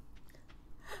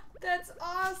 That's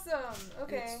awesome.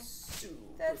 Okay. And it's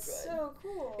super That's good. so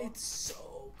cool. It's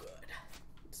so good.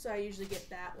 So I usually get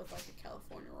that with like a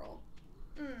California roll.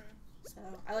 So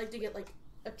I like to get like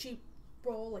a cheap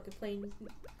roll, like a plain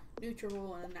neutral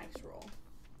roll, and a nice roll.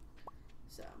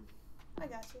 So I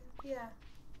got you. Yeah.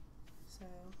 So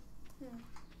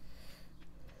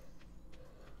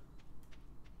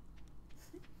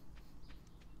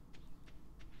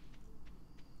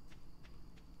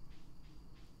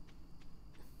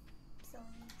selling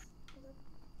this.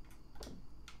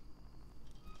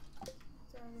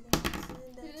 Throw everything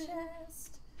in the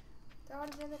chest. Throw it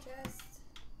in the chest.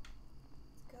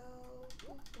 Let's go.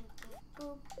 Boop, boop, boop,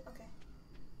 boop. Okay.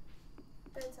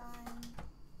 Bedtime.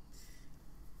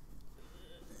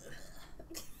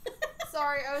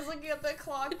 sorry. I was looking at the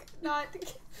clock. Not.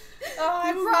 Oh,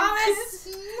 I promise.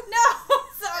 No,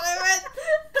 that's not what I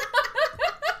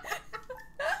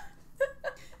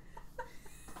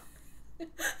meant.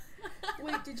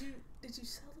 Wait, did you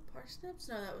sell the parsnips?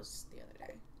 No, that was the other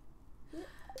day.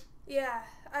 Yeah,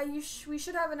 we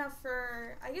should have enough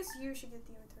for. I guess you should get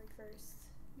the inventory first.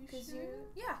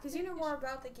 Because you know more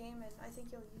about the game, and I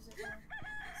think you'll use it more.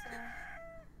 So,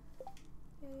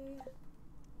 yeah.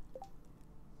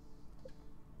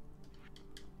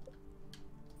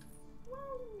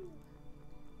 Woo!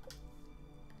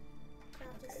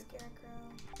 Craft a scarecrow.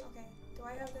 Okay, do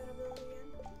I have that ability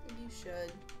yet? You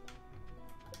should.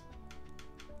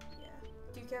 Yeah.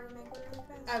 Do you ever make one really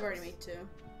fast? I've already made 2.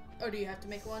 Oh, do you have to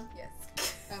make one?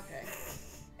 Yes. Okay.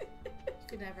 You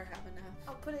could never have enough.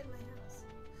 I'll put it in my house.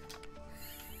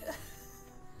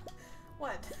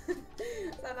 What?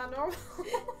 Is that not normal?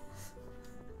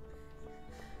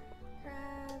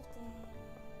 Crafting.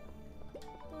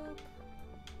 Boop.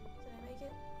 Did I make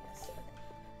it? Yes.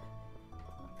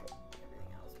 Okay.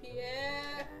 Everything else.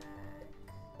 Yeah. Back.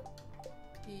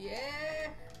 Yeah.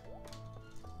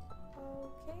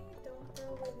 Okay, don't throw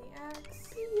away the axe.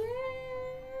 Yeah.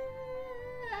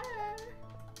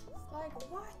 It's like,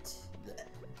 what?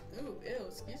 Ooh, ew,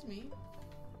 excuse me.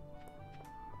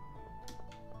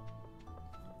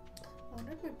 I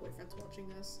wonder if my boyfriend's watching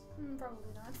this.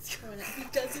 Probably not. He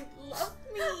doesn't love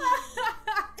me.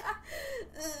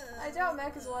 I doubt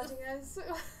Mac is watching us.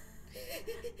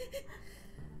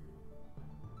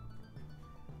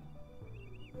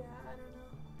 Yeah, I don't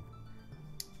know.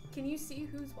 Can you see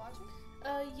who's watching?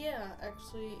 Yeah,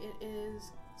 actually, it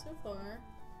is so far.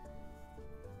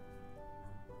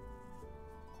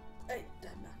 I'm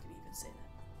not gonna even say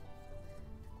that.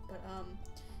 But,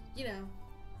 you know,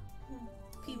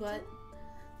 P-Butt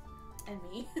and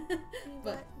me.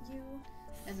 But you.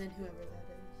 and then whoever that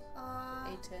is.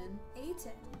 A10.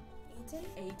 A10. A10?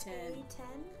 A10. A10?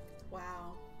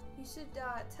 Wow. You should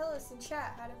tell us in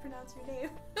chat how to pronounce your name.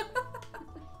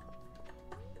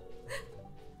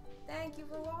 Thank you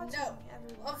for watching,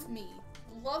 everyone. Love me.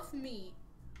 Love me.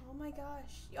 Oh my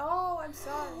gosh. Oh, I'm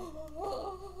sorry.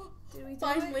 Did we do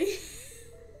Finally. it?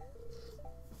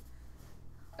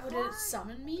 Oh, did it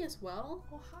summon me as well?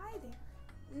 Well, hi there.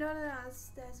 No,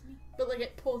 that's me. But like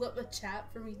it pulled up the chat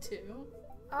for me too.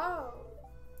 Oh.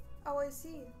 Oh, I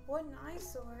see. What an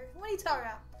eyesore. What are you talking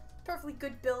about? Perfectly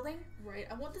good building. Right.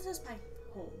 I want this as my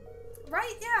home.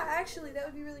 Right? Yeah, actually, that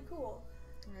would be really cool.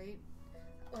 Right?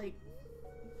 Like,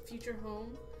 future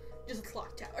home, just a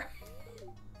clock tower.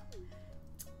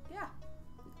 Yeah.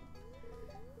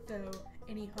 Though,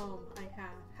 any home I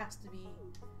have has to be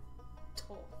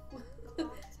tall.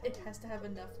 It has to have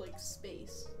enough, like,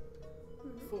 space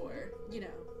for, you know,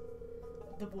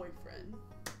 the boyfriend.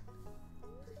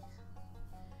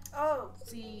 Oh.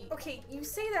 See. Okay, you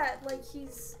say that like he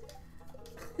is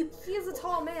a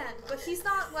tall man, but he's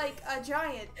not like a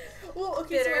giant. Well,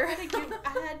 okay, bitter. so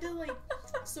I had to like,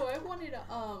 so I wanted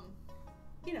a,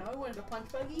 you know, I wanted a punch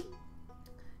buggy.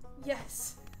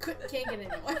 Yes. Can't get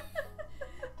anyone.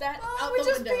 That Oh, out it would the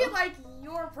just window. be like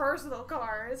your personal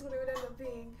car is what it would end up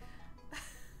being.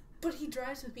 But he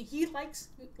drives with me. He likes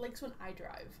when I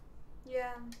drive.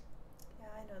 Yeah. Yeah,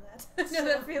 I know that. I know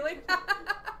that feeling.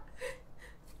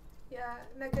 Yeah,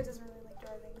 Mecca doesn't really like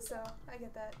driving, so I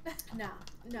get that. No,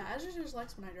 Azure just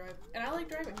likes when I drive, and I like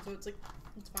driving, so it's like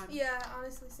it's fine. Yeah,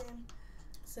 honestly, same.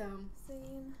 So.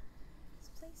 Same. This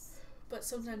place. But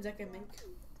sometimes I can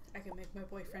make my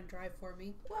boyfriend drive for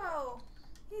me. Whoa,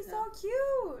 he's so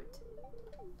cute.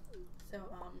 So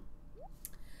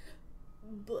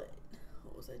but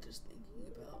what was I just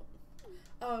thinking about?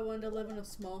 Oh, I wanted to live in a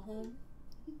small home.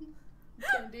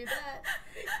 Can't do that.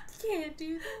 Can't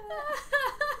do that.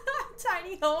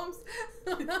 Tiny homes.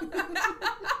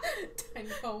 Tiny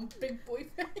home, big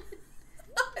boyfriend.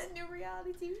 A new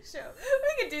reality TV show.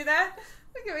 We can do that.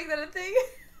 We can make that a thing.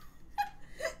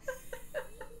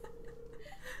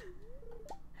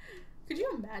 Could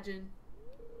you imagine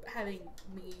having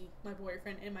me, my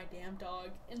boyfriend, and my damn dog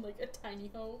in like a tiny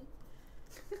home?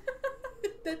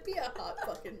 That'd be a hot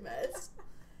fucking mess.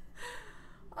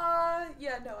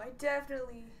 Yeah, no, I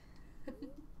definitely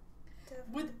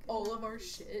with all of our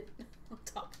shit on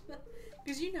top of that.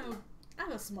 Because you know, I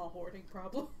have a small hoarding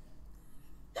problem.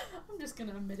 I'm just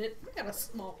gonna admit it. I got a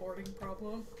small hoarding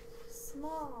problem.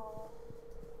 Small.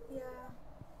 Yeah.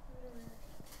 I've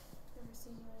never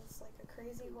seen you as like a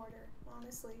crazy hoarder,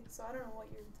 honestly. So I don't know what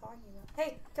you're talking about.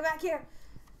 Hey, come back here!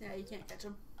 Yeah, you can't catch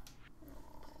them.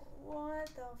 What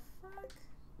the fuck?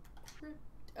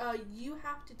 You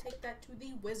have to take that to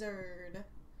the wizard.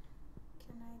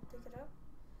 Can I pick it up?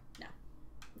 No.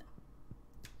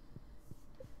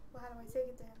 Well, how do I take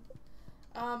it to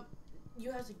him?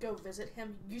 You have to go visit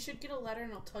him. You should get a letter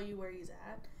and I'll tell you where he's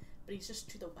at. But he's just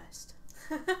to the west.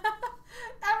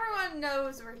 Everyone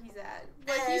knows where he's at.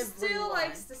 But he still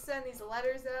likes to send these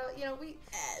letters out. You know,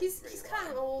 he's kind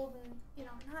of old and, you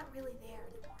know, not really there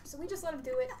anymore. So we just let him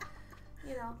do it.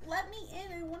 You know. Let me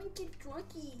in. I want to get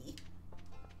drunky.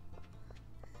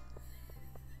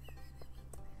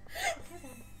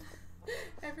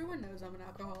 Everyone knows I'm an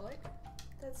alcoholic.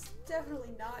 That's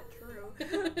definitely not true.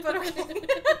 But okay.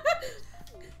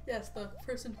 Yes, the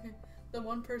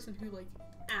one person who like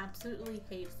absolutely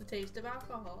hates the taste of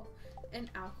alcohol. An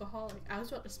alcoholic. I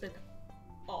was about to spend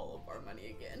all of our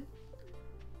money again.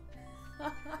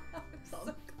 I'm so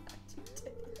glad you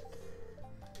did.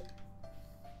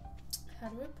 How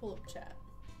do I pull up chat?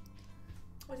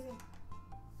 What do you think?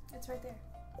 It's right there.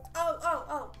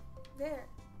 Oh, there.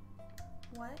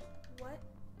 What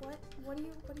are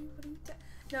you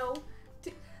no.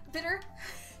 Bitter?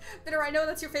 Bitter, I know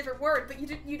that's your favorite word, but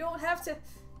you don't have to.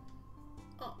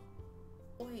 Oh.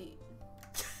 Wait.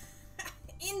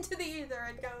 Into the ether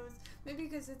it goes. Maybe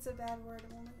because it's a bad word,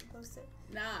 I won't let you post it.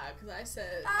 Nah, because I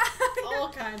said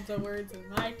all kinds of words in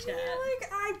my chat.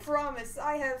 Like, I promise,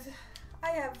 I have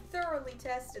thoroughly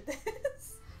tested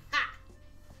this. Ha!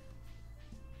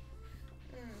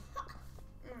 Okay.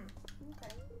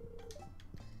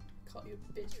 Call you a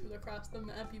bitch from across the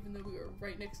map, even though we were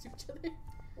right next to each other.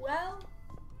 Well,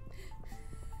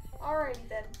 alrighty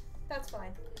then. That's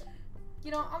fine. You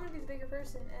know, I'm gonna be the bigger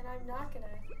person, and I'm not gonna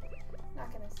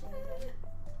say anything.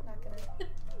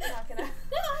 Not gonna,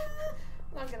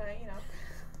 you know.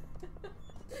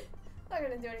 Not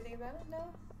gonna do anything about it.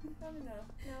 No,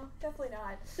 definitely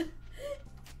not.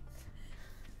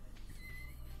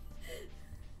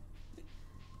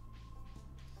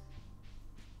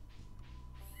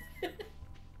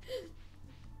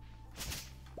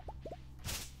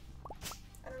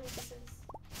 I don't know what this is.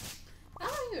 I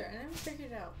don't either. I never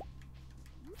figured it out.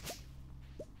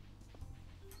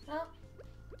 Well,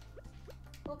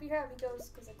 hope you're happy,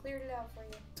 Ghost, because I cleared it out for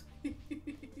you.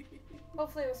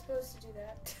 Hopefully I was supposed to do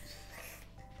that.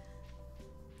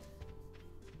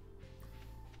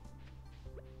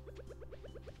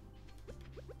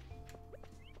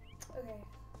 Okay.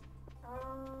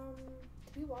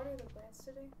 Did we water the plants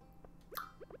today?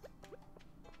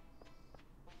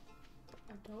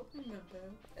 I don't remember.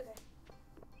 Okay.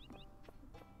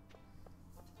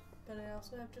 But I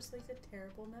also have just like a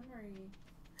terrible memory.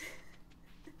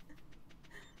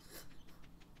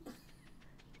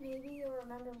 Maybe you'll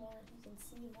remember more if you can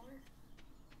see more.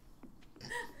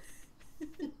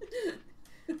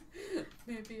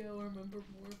 Maybe I'll remember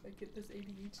more if I get this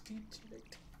ADHD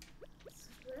checked.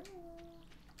 True.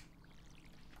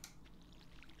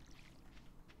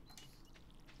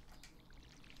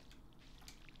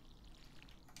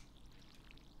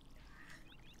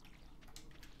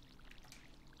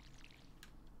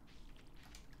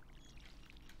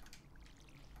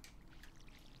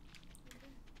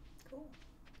 Cool.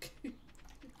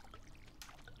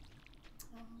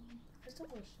 I still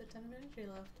have a shit ton of energy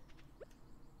left.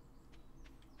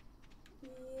 Yeah.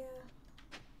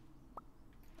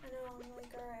 I know, I'm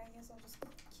like, alright, I guess I'll just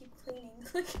keep cleaning.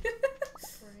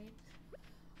 Right.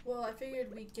 Well, I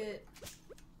figured we'd get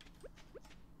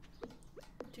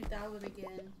 2,000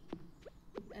 again,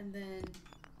 and then,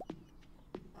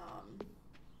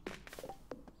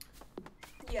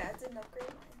 yeah, it didn't upgrade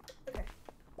mine. Okay.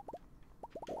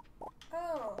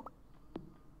 Oh.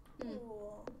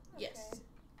 Cool. Yes. Okay.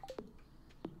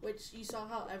 Which, you saw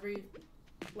how every,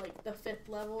 like, the 5th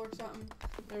level or something,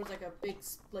 there was, like, a big,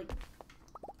 like,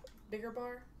 bigger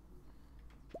bar?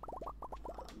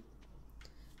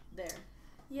 There.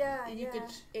 Yeah, and you could,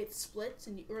 it splits,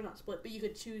 and or not split, but you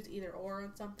could choose either or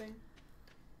on something.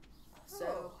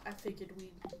 So, I figured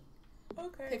we'd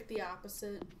pick the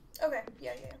opposite. Okay,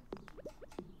 yeah.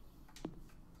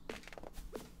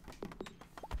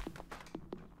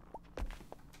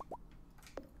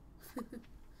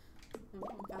 My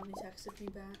mom finally texted me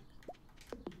back.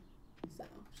 So,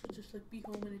 she'll just like be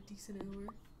home in a decent hour.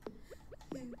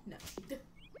 No. No,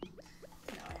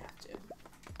 I have to. I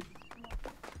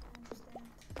understand.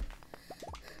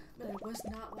 But it was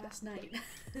not last night.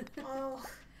 Oh.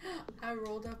 I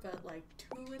rolled up at like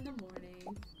 2 in the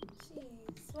morning.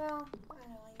 Jeez. Well, I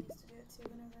know, I used to do it too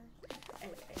whenever.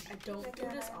 I don't do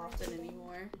this often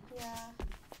anymore. Yeah.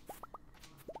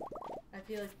 I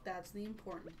feel like that's the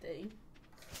important thing.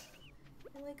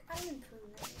 And like, I'm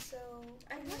improving, so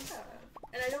I have.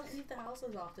 And I don't leave the house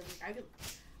as often. Like,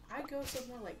 I go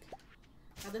somewhere like,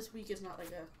 now this week is not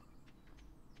like a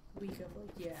week of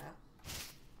like, yeah.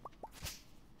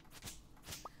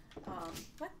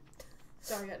 What?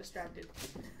 Sorry, I got distracted.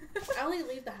 I only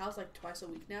leave the house like twice a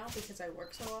week now because I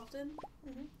work so often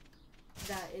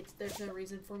that there's no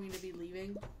reason for me to be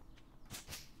leaving.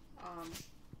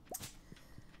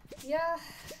 Yeah.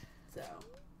 So,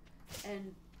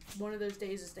 and one of those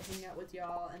days is to hang out with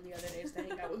y'all, and the other day is to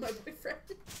hang out with my boyfriend.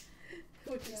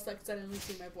 Which is sucks that I only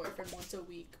see my boyfriend once a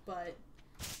week, but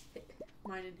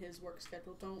mine and his work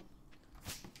schedule don't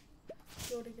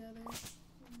go together.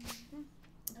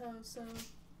 Oh, so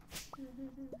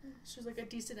she was like, a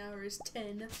decent hour is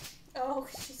 10. Oh,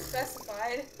 she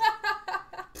specified.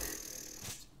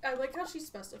 I like how she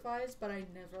specifies, but I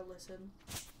never listen.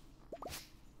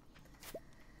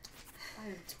 I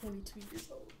am 22 years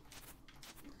old.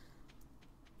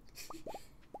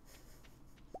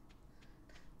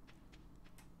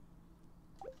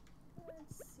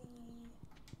 Let's see.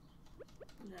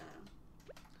 No.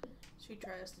 She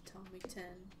tries to tell me 10.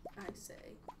 I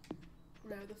say,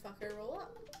 whatever the fuck I roll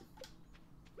up.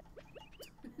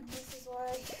 And this is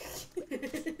why.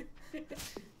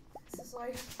 This is why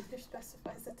your mother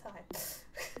specifies the time.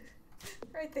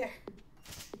 Right there.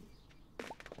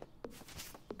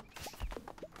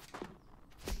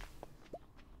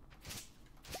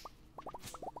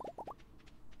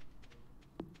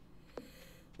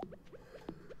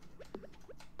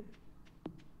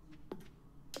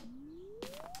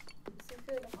 So I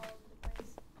feel like I'm all over the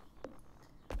place.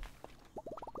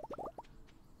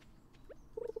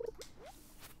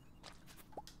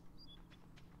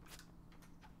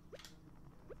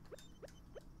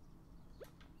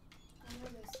 I'm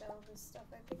gonna go sell this stuff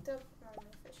I picked up. I'm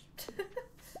gonna fish.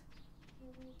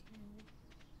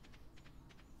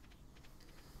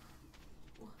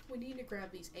 We need to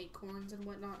grab these acorns and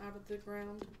whatnot out of the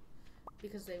ground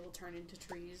because they will turn into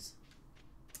trees.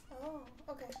 Oh,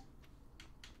 okay.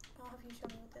 I'll have you show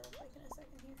me what they look like in a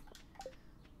second here.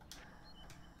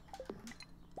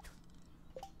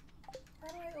 How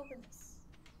do I open this?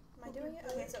 Am I doing it?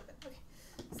 Okay, it's open. Okay.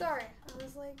 Sorry. I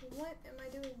was like, what am I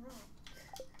doing wrong?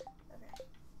 Okay.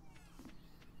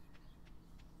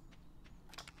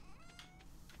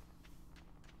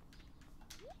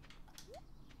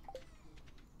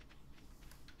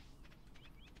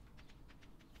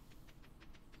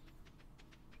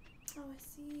 Oh, I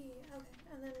see. Okay.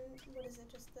 And then, what is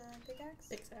it? Just the pickaxe?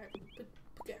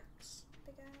 Pickaxe.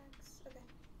 Pickaxe. Okay.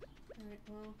 Alright,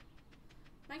 well,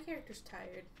 my character's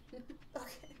tired.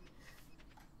 Okay.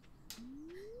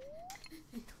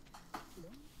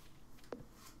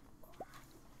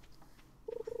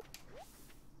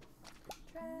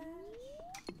 Trash.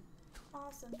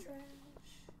 Awesome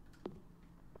trash.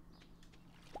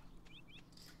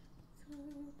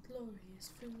 Food, glorious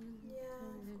food. Yeah,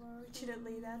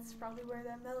 unfortunately, that's probably where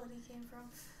that melody came from.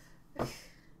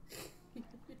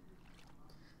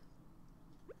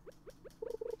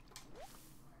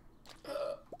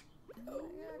 Oh my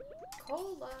god,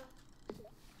 cola.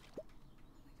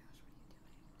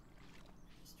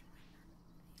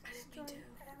 I didn't mean to.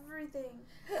 Everything.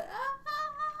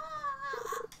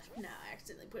 No, I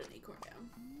accidentally put an acorn down.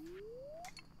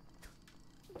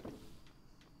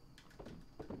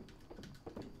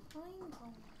 Pine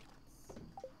cones.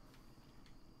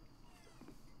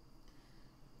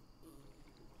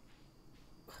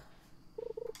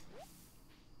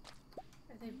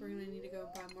 I think we're gonna need to go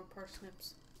buy more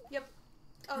parsnips. Yep.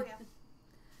 Oh yeah.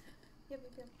 Yep,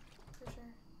 for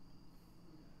sure.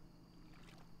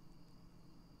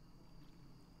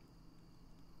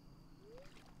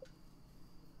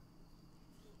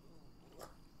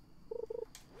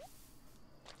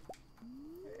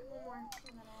 Alright, one more,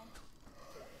 and then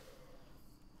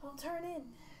I'll turn in.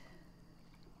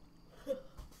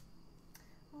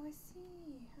 Oh, I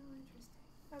see. How interesting.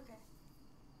 Okay.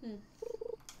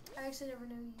 I actually never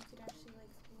knew you could actually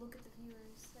like look at the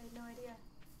viewers. I had no idea.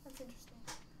 That's interesting.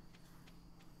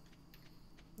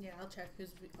 Yeah, I'll check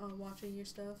who's watching your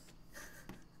stuff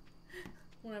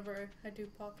whenever I do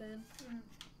pop in.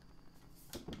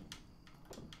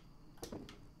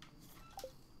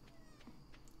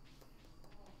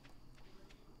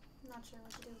 Not sure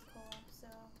what to do with co-op, so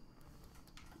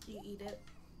You eat it.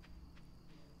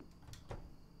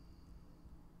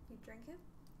 you drink it?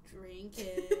 Drink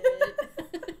it.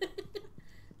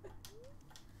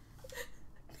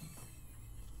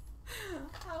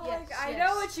 I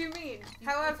know what you mean.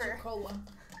 However, cola.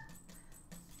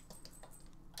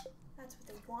 that's what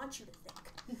they want you to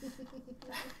think.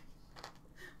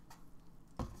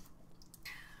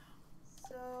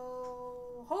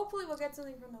 So hopefully we'll get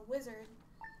something from the wizard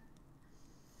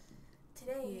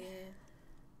today.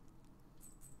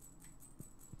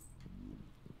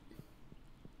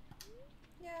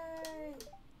 Yeah. Yay!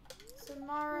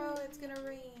 Tomorrow it's gonna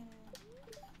rain.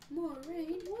 More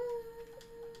rain, woo!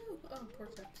 Oh,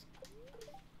 porceps.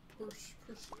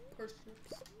 Porceps.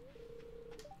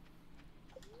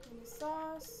 Maybe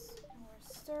sauce, more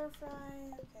stir fry.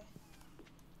 Okay.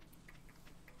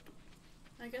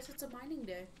 I guess it's a mining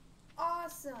day.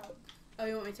 Awesome. Oh,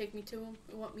 you want me to take me to him?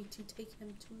 You want me to take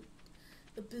him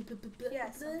to the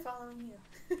Yes, I'm following you.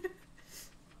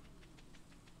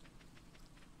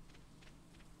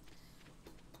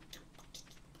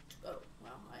 Oh,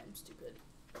 wow, I am stupid.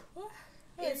 Oh,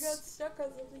 you got stuck on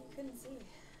something you couldn't see.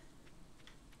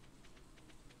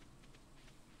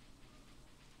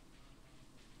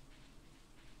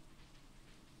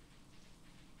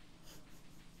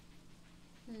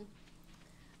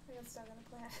 I got stuck on a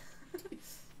plant.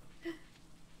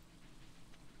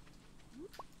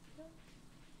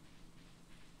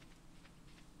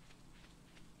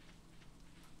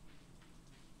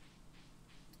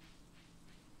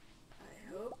 I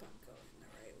hope I'm going the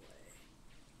right way.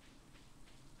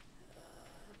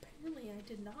 Apparently I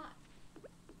did not.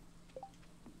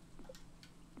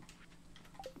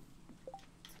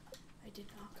 I did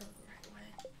not go the right way.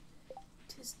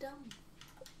 'Tis dumb.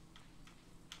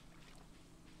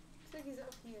 Looks like he's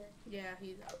up here. Yeah,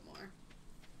 he's up more.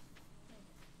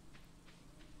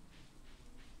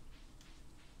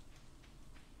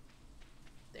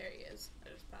 There he is. I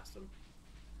just passed him.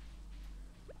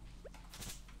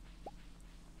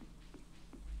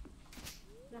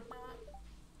 Knock knock.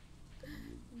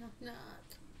 Knock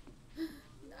knock.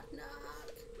 Knock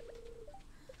knock.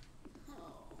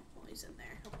 Oh, well, he's in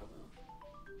there. He'll probably.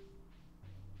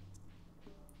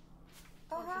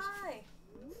 Oh, hi!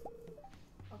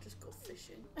 I'll just go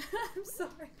fishing. I'm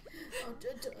sorry. Oh,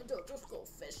 don't just go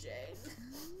fishing.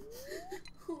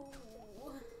 Ooh.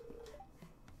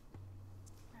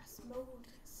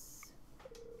 Rasmodus,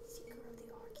 Seeker of the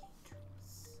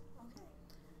Archangels. Okay.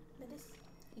 Medicine.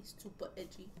 He's super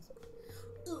edgy.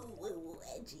 Ooh,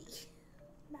 edgy.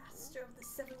 Master of the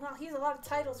Seven. Wow, he has a lot of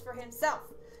titles for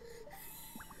himself.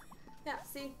 Yeah,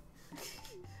 see?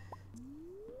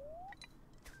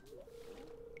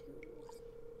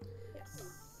 Yes.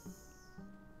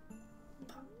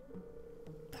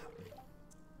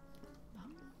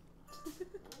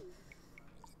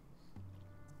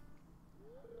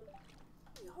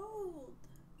 Behold!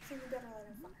 So you better let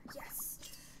him fire. Yes!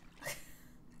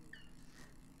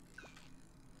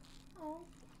 Oh,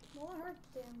 won't hurt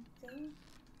the damn thing.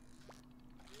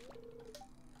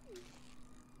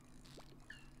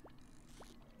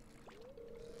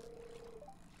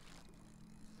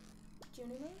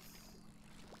 Junimos?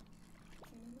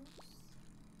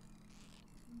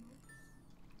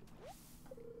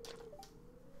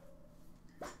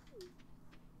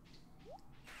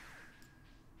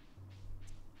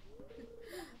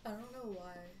 I don't know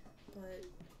why, but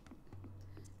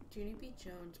Junie B.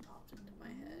 Jones popped into my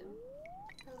head.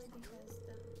 Probably because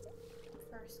the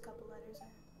first couple letters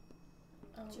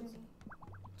are Oh, Junie.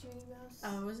 Junimos.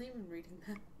 I wasn't even reading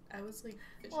that. I was like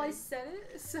fishing. Well, I said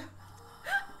it, so.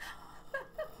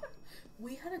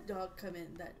 We had a dog come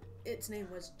in that its name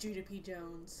was Judah P.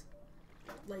 Jones.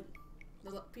 Like,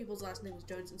 the people's last name was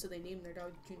Jones, and so they named their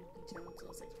dog Judah P. Jones. And I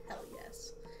was like, hell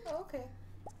yes. Oh, okay.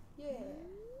 Yeah.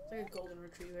 It's like a golden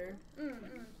retriever.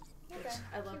 Okay. Which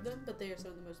I love them, but they are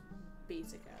some of the most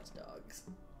basic ass dogs.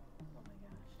 Oh my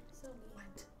gosh. So mean.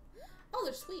 What? Oh,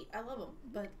 they're sweet. I love them.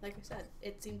 But like I said,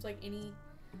 it seems like any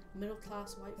middle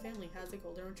class white family has a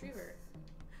golden retriever.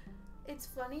 It's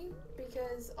funny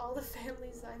because all the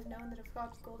families I've known that have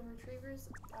got golden retrievers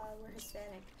were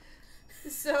Hispanic.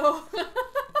 So.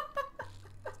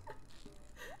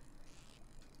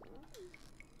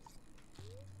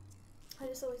 I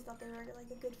just always thought they were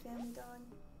like a good family dog.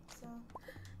 So.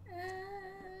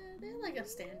 They're like a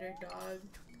standard dog.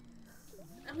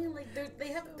 I mean, like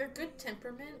they're good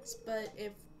temperaments, but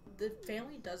if the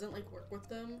family doesn't like work with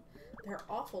them, they're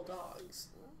awful dogs.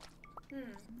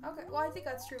 Okay. Well, I think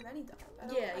that's true of any dog.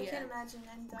 I can't imagine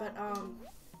any dog.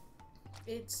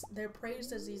 But they're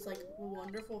praised as these like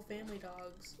wonderful family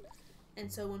dogs,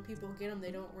 and so when people get them,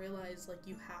 they don't realize like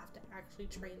you have to actually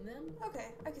train them.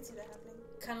 Okay, I could see that happening.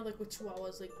 Kind of like with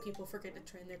Chihuahuas, like people forget to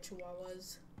train their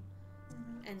Chihuahuas,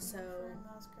 and so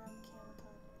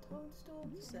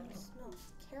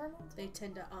they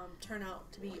tend to turn out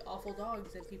to be awful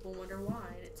dogs, and people wonder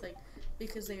why. And it's like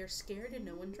because they are scared and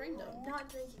no one trained them. I'm not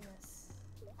drinking this.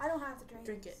 I don't have to drink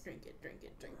Drink this. it, drink it, drink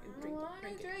it, drink it, I drink don't it, wanna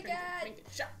drink it, drink drink it. it, drink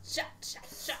it. Shot, shot, shot,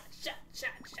 shot, shot,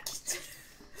 shot, shot.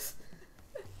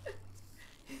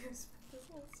 You spent this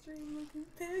whole stream looking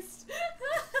pissed.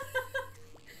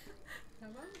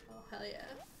 Come on. Oh, hell yeah.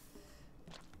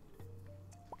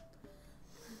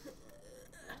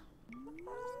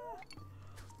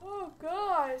 Oh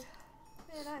god. god.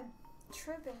 Man, I'm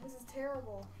tripping. This is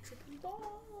terrible. Tripping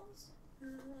balls.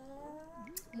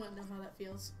 Want to know how that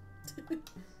feels?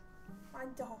 I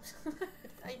don't.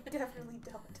 I definitely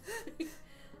don't.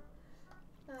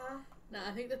 No,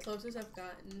 I think the closest I've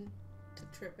gotten to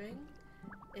tripping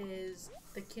is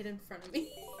the kid in front of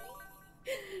me.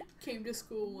 Came to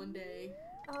school one day.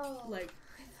 Oh. Like,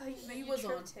 I thought he you was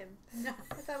tripped on. him. No.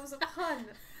 I thought it was a pun.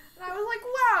 And I was like,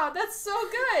 wow, that's so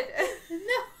good.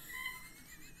 No.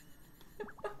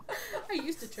 I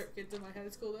used to trip kids in my high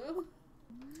school though.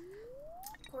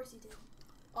 Of course you did.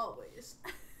 Always.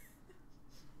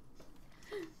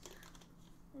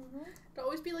 Mm-hmm. It'd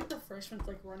always be like the freshmen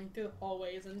like running through the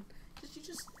hallways and you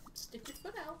just stick your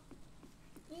foot out.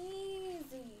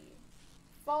 Easy.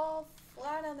 Fall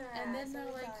flat on their ass. And then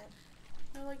every time.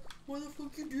 they're like, why the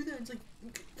fuck you do that? It's like,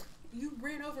 you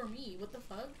ran over me. What the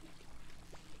fuck?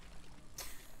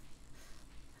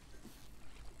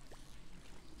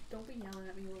 Don't be yelling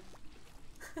at me.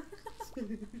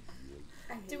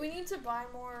 Do we need to buy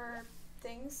more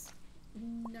things?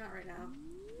 Not right now.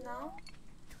 No?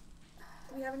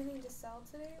 Do we have anything to sell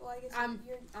today? Well, I guess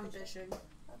you're fishing.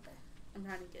 Okay. I'm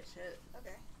trying to get shit.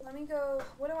 Okay. Let me go.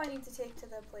 What do I need to take to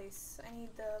the place? I need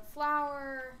the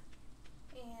flour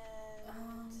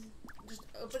and... Just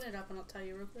open it up and I'll tell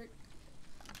you real quick.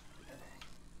 Okay.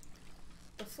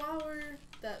 The flour,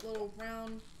 that little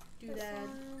round doodad.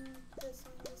 This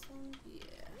one. Yeah.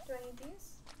 Do I need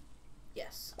these?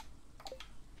 Yes.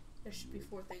 There should be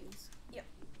 4 things. Yep.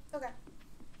 Okay.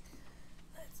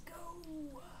 Let's go.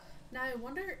 Now I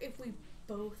wonder if we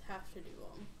both have to do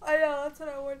them. I know, that's what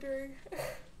I'm wondering.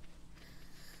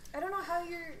 I don't know how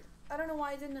I don't know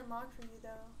why it didn't unlock for you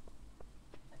though.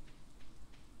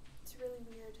 It's really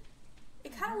weird.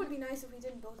 It kind of would be nice if we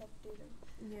didn't both have to do them.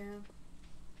 Yeah.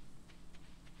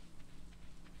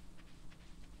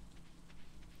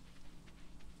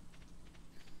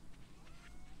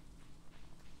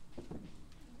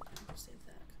 I'll save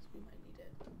that because we might need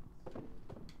it.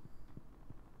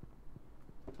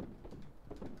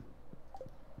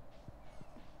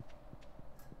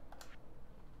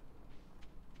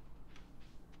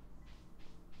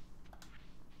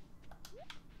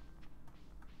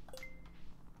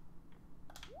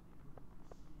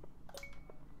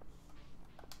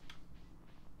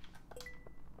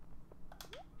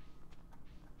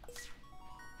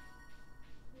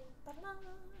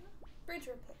 Bridge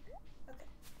repair. Okay.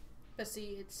 But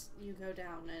see, it's, you go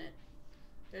down and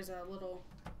there's a little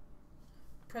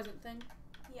present thing.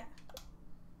 Yeah.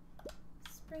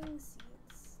 Spring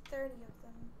seeds. 30 of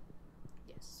them.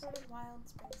 Yes. Sort of wild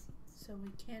spring seeds. So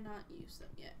we cannot use them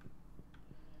yet.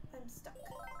 I'm stuck.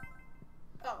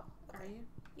 Oh, okay. Are you?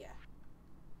 Yeah.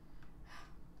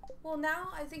 Well,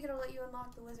 now I think it'll let you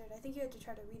unlock the wizard. I think you had to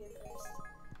try to read it first.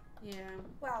 Yeah.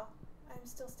 Wow. I'm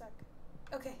still stuck.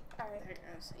 Okay, alright. There it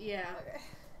goes. Yeah. Okay.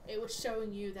 It was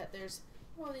showing you that there's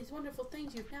all these wonderful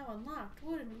things you've now unlocked.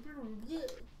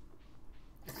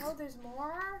 Oh, there's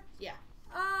more? Yeah.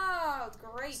 Oh,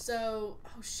 great. So,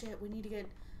 oh shit, we need to get...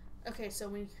 Okay,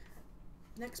 so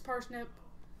next parsnip,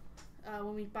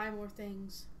 when we buy more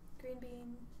things... Green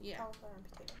bean, yeah. cauliflower, and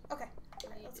potato. Okay,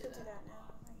 alright, let's go do that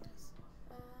now, I guess.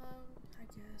 I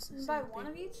guess. Let's buy one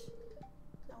of each?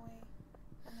 No way.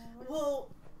 And then what well,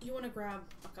 you want to grab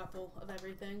a couple of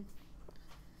everything.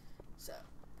 So.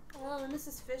 Oh, and this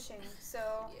is fishing, so...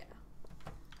 Yeah.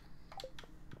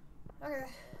 Okay.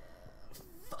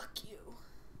 Fuck you.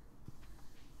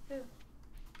 Who?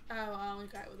 Oh, the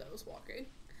guy that was walking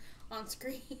on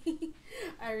screen.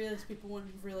 I realized people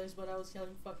wouldn't realize what I was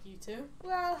yelling fuck you to.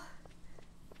 Well,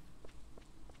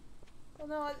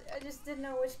 no, I just didn't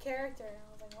know which character. And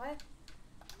I was like, what?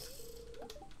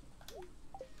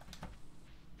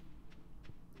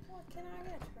 What can I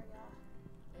get for y'all?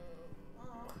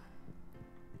 Oh.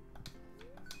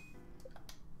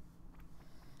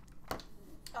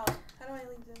 Oh, how do I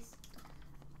leave this?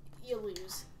 You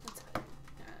lose.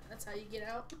 That's how you get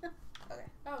out. Okay.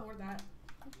 Oh, we're that.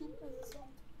 What is this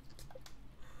one?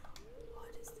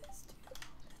 What is this do?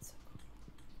 That's so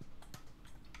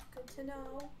cool. Good to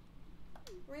know.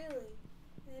 Really?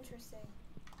 Interesting.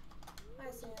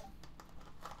 Hi, Sam.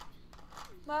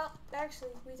 Well,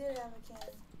 actually, we did have a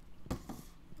can.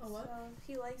 Oh, what? So,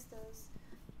 he likes those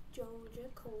Georgia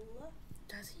Cola.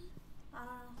 Does he? I don't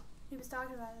know. He was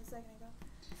talking about it a second ago.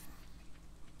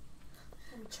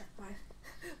 Let me check my...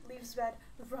 Leaves bed,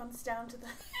 runs down to the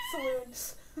saloon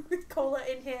with cola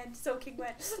in hand, soaking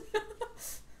wet.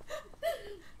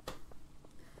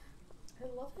 I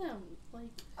love him.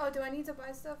 Like... Oh, do I need to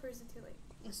buy stuff or is it too late?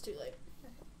 It's too late.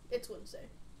 Okay. It's Wednesday.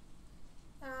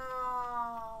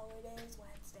 Oh, it is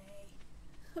Wednesday.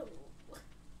 Oh.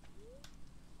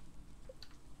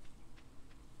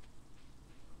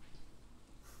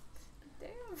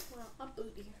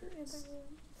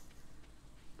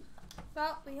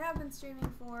 we have been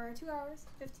streaming for 2 hours,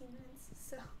 15 minutes,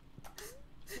 so.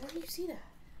 Where do you see that?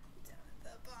 Down at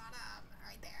the bottom,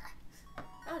 right there.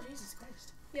 Oh, Jesus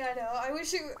Christ. Yeah, I know. I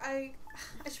wish I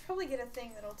should probably get a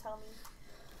thing that'll tell me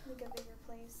make a bigger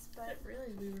place, but.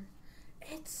 Really, we were.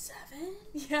 It's 7?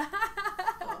 Yeah.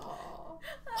 Oh.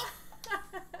 Time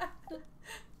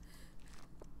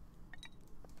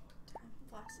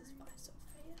flashes by so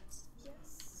fast.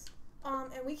 Yes.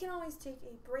 And we can always take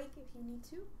a break if you need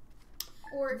to.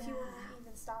 Or if you want to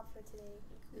even stop for today.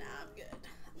 Nah, I'm good.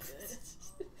 I'm good.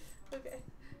 Okay.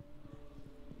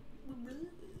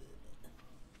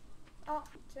 Oh,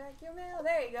 check your mail.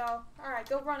 There you go. Alright,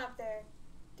 go run up there.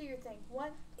 Do your thing.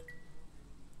 What?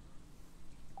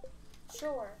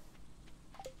 Sure.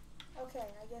 Okay,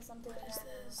 I guess I'm doing What is that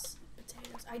now. this?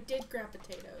 Potatoes. I did grab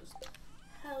potatoes.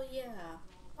 Hell yeah.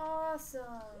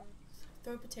 Awesome.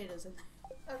 Throw potatoes in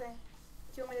there. Okay.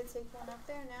 Do you want me to take one up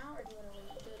there now, or do you want to wait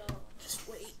and do it all? Just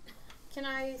wait. Can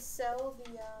I sell the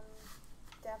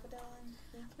daffodil and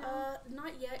leek now?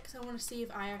 Not yet, because I want to see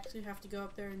if I actually have to go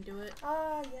up there and do it.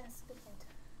 Yes, good point.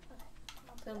 Okay.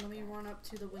 Then let me run up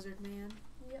to the wizard man.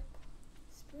 Yep.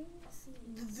 Spring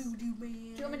seeds. The voodoo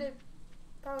man. Do you want me to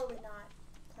probably not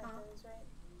plant those, right?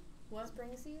 What?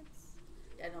 Spring seeds?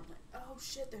 Yeah, don't plant. Oh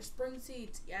shit, there's spring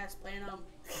seeds. Yes, plant them.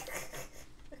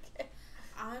 Okay.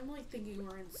 I'm like thinking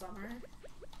we're in summer.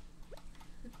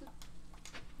 Okay.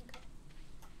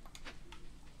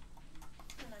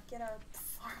 I'm gonna get our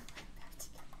farmland back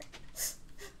together.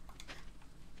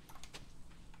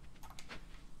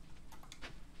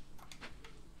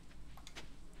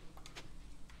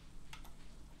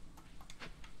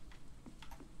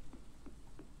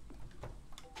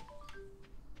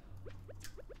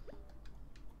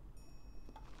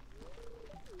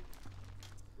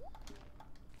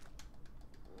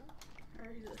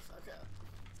 Hurry the fuck up.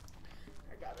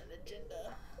 I got an agenda.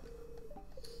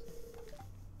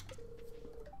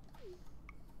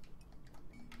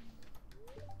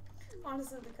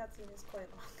 Honestly, the cutscene is quite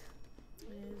long.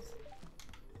 It is.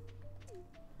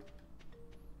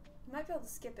 You might be able to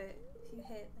skip it if you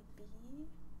hit like B.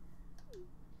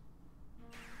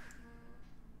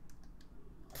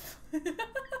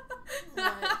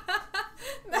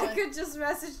 Mecca just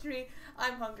messaged me,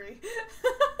 I'm hungry.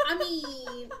 I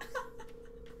mean...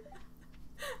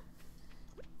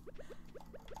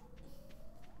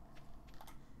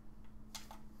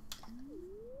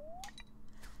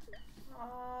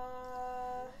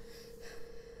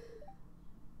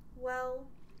 Well...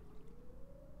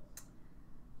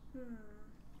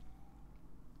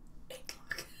 8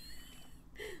 o'clock.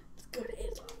 Let's go to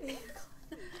 8 o'clock. 8 o'clock.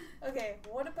 Okay,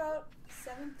 what about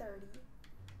 7:30?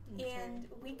 Okay. And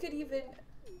we could even...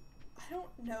 I don't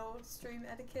know stream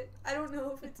etiquette. I don't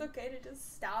know if it's okay to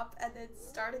just stop and then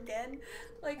start again.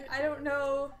 Like, I don't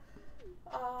know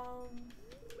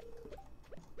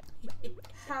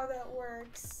how that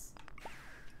works.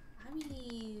 I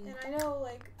mean... And I know,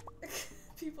 like,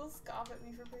 people scoff at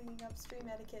me for bringing up stream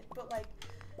etiquette, but, like,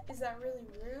 is that really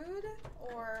rude?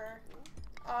 Or,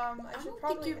 I should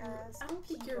probably ask. I don't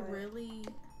think you're Kiva. really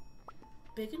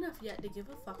big enough yet to give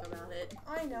a fuck about it.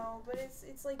 I know, but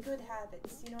it's like good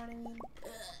habits, you know what I mean?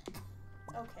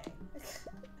 Okay.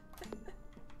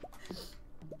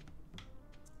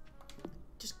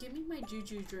 Just give me my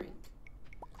juju drink.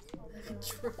 Oh I can God.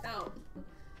 trip out.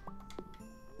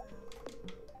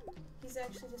 He's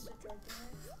actually just a drug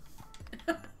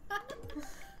dealer.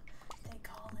 They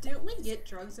call it. Didn't we get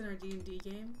drugs in our D&D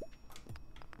game?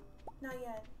 Not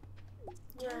yet.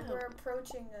 Yeah. We're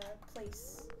approaching a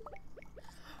place.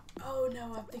 Oh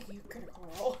no, I'm thinking of Critical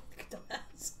Role.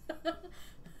 Dumbass.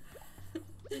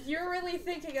 You're really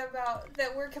thinking about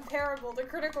that we're comparable to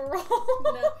Critical Role.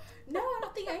 No, I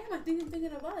don't think I am. I think I'm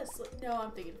thinking of us. No,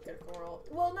 I'm thinking of Critical Role.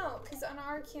 Well, no, because on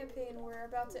our campaign we're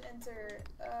about to enter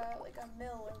like a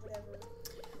mill or whatever.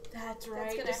 That's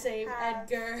right. gonna To save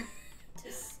have- Edgar.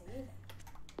 To save it.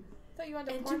 I thought you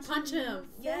wanted to And punch, to punch him. in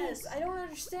the Yes. face. I don't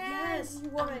understand. Yes. You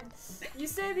woman. You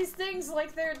say these things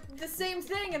like they're the same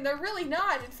thing, and they're really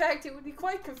not. In fact, it would be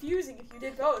quite confusing if you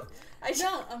did both.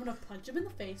 No, I'm gonna punch him in the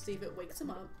face, see if it wakes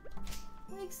him up.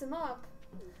 Wakes him up.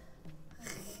 I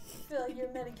feel like you're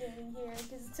metagaming here,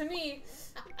 because to me,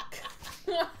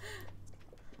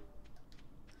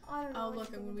 I don't know. Oh what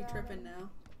look, you I'm think gonna be about tripping him. now.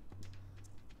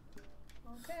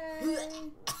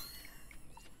 Okay.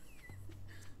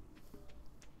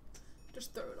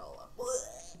 Just throw it all up.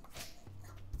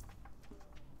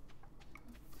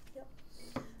 Yep.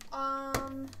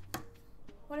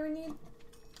 What do we need?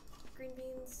 Green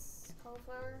beans,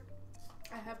 cauliflower.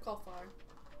 I have cauliflower.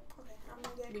 Okay, I'm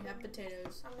gonna get. We have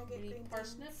potatoes. I'm gonna get We need green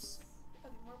parsnips.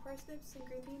 Okay, more parsnips and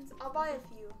green beans. I'll buy a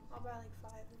few. I'll buy like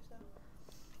 5 or so.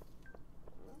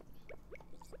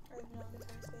 I have no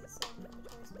inventory space. I have no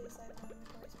inventory space. I have no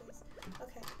inventory space.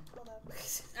 Okay, hold up.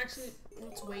 Actually,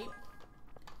 let's wait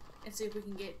and see if we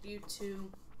can get you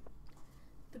to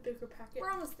the bigger packet.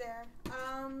 We're almost there.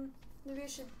 Maybe I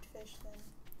should fish then,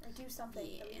 or do something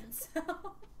that we can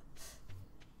sell.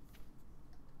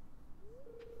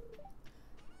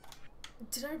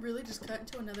 Did I really just cut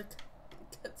into another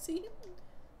cutscene?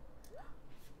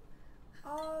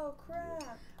 Oh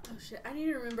crap! Oh shit! I need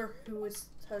to remember who was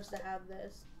supposed to have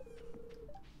this.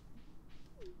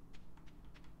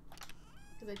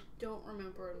 Because I don't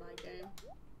remember in my game.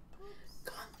 Oops.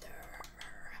 Gunther!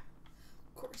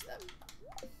 Of course that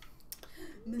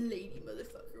milady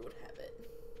motherfucker would have it.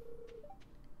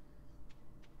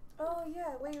 Oh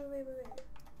yeah, wait.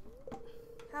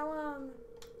 How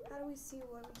do we see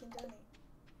what we can donate?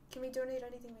 Can we donate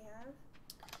anything we have?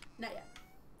 Not yet.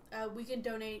 We can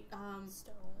donate,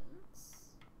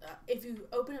 Stones. if you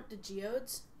open up the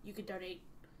geodes, you can donate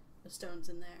the stones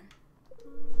in there.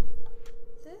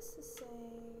 This is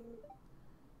saying...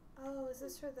 Oh, is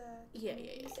this for the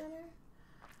community center?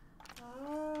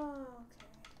 Oh, okay.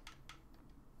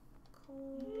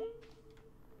 Coal.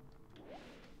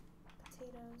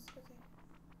 Potatoes, okay.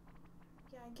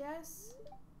 Yeah, I guess...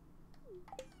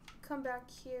 Come back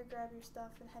here, grab your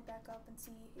stuff, and head back up and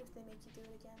see if they make you do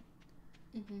it again.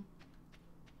 Mm-hmm.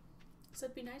 So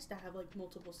it'd be nice to have, like,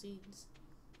 multiple seeds.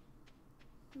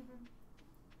 Mm-hmm.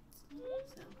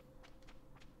 So.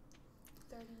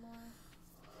 30 more.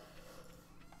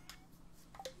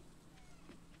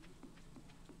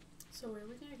 So where are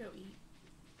we gonna go eat?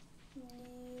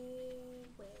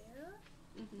 Where?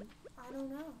 Mm-hmm. I don't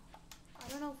know. I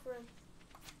don't know if we're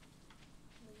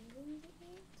leaving to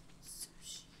eat.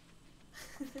 Sushi.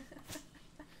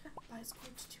 Buys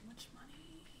Coach too much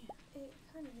money. It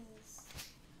kind of is.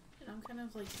 And I'm kind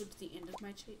of like towards the end of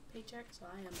my paycheck, so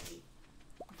I am a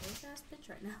broke ass bitch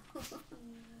right now. Yeah.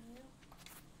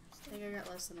 I think I got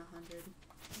less than 100 in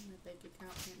my bank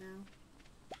account right now.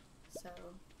 So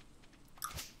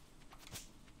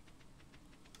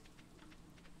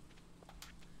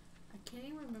I can't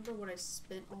even remember what I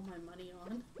spent all my money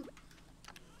on.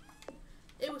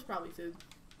 It was probably food.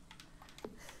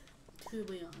 To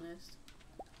be honest.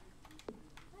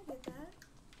 I get that.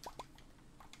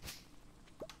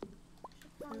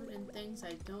 Food and things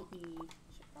I don't need.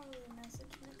 Should probably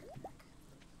message Nick back.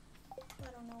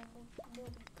 Let him know we'll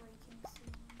be breaking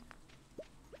soon.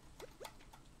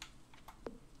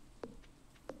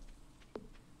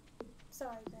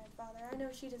 Sorry, grandfather. I know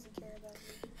she doesn't care about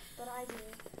you, but I do.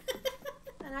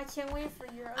 And I can't wait for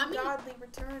your ungodly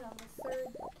return on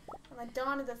the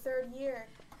dawn of the 3rd year.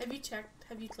 Have you checked?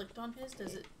 Have you clicked on his?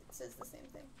 Does it? It says the same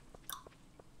thing.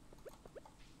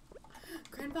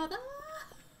 Grandfather!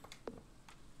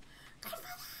 Grandfather!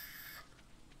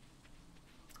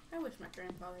 I wish my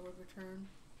grandfather would return.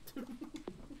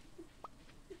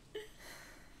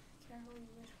 Careful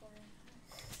you wish for it.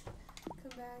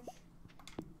 Come back.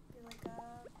 Be like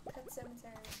a pet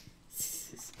cemetery.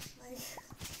 Like...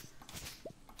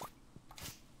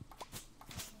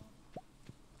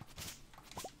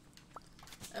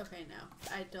 Okay, no.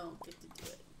 I don't get to do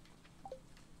it.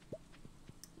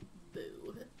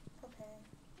 Boo. Okay.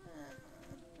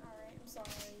 Alright, I'm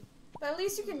sorry. But at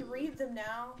least you can read them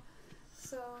now.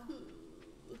 So...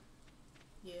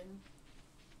 Yeah.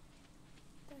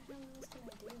 What the hell else can I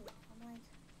do? I'm like...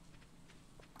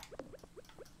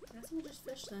 I guess we'll just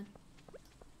fish then.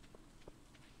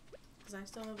 Because I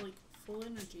still have, like, full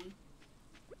energy.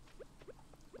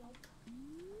 Nope.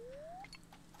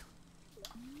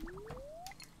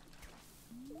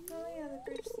 Oh yeah, the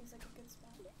bridge seems like a good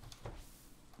spot.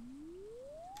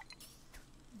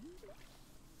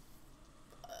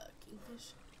 Fucking fish.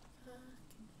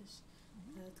 Fucking fish.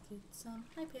 Let's get some.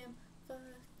 Hi, Pam.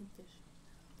 Fucking fish.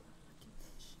 Fucking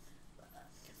fish.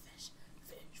 Fucking fish.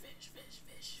 Fish, fish, fish,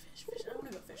 fish, fish, fish. I want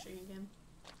to go fishing again.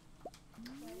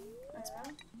 IRL?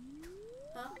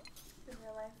 Huh? In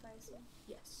real life, I assume.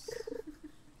 Yes.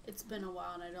 It's been a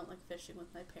while and I don't like fishing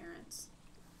with my parents.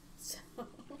 So.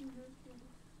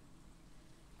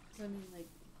 I mean, like,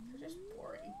 they're just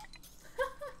boring.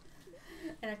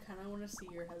 And I kind of want to see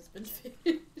your husband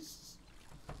fish.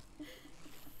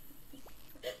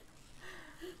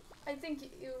 I think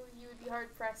you would be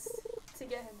hard pressed to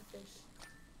get him to fish.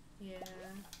 Yeah.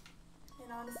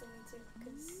 And honestly, me too,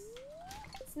 because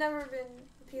it's never been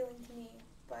appealing to me,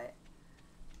 but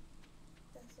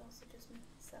that's also just me,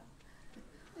 so.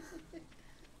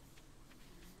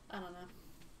 I don't know.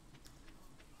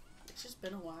 It's just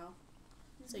been a while.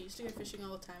 So I used to go fishing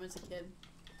all the time as a kid.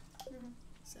 Mm-hmm.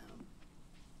 So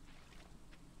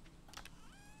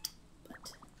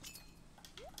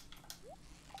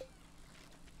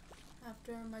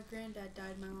after my granddad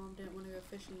died, my mom didn't want to go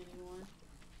fishing anymore.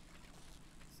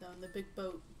 So the big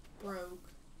boat broke.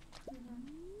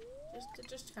 It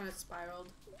just kind of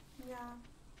spiraled. Yeah.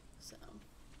 So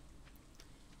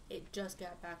it just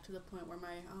got back to the point where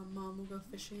my mom will go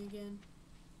fishing again.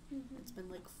 It's been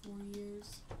like 4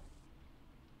 years.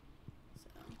 So.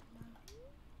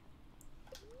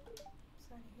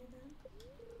 Sorry to hear that.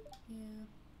 Yeah.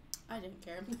 I didn't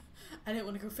care. I didn't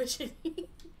want to go fishing.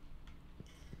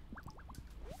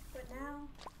 But now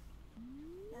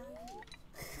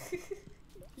you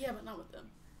Yeah, but not with them.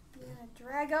 You're gonna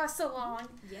drag us along.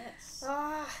 Yes.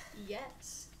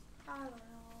 Yes. I don't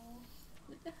know.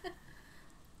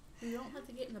 We don't have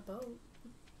to get in a boat.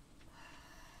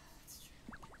 That's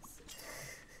true, I guess.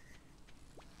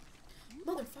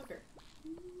 Motherfucker.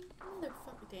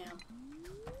 Motherfucker, damn.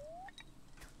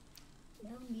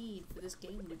 No need for this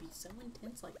game to be so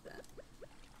intense like that.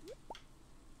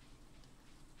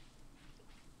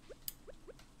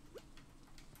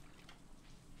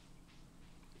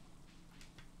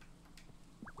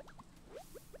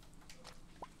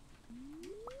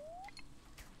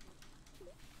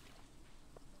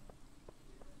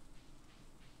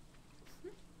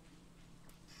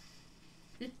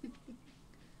 That's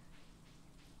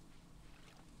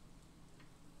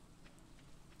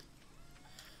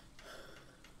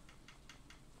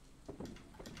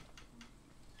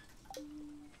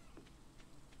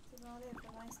about it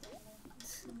for my stuff.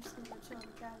 I'm just gonna go chill in the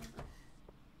cabin.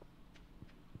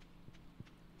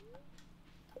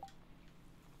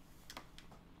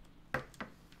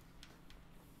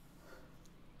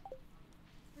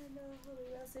 And holy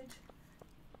message.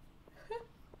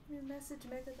 New message,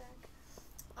 mega back.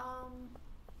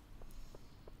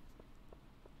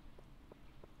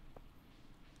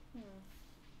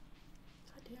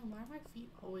 God damn, why are my feet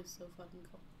always so fucking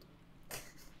cold?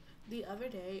 The other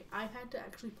day, I had to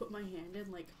actually put my hand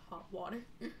in like hot water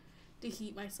to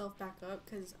heat myself back up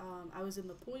because I was in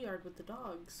the pool yard with the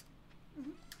dogs,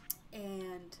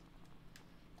 and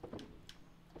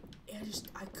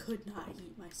I could not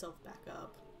heat myself back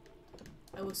up.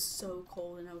 I was so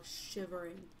cold and I was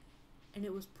shivering, and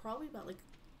it was probably about like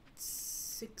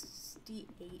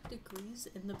 68 degrees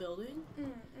in the building,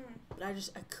 but I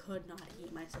could not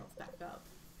heat myself back up.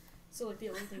 So like the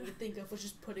only thing to think of was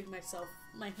just putting my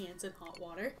hands in hot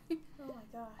water. Oh my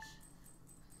gosh.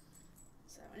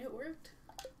 So, and it worked.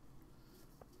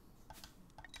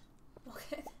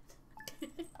 Okay.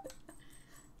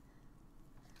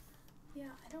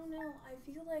 Yeah, I don't know. I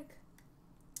feel like,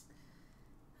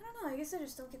 I don't know, I guess I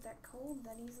just don't get that cold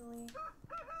that easily.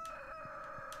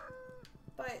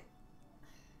 But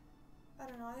I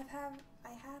don't know, I have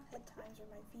had times where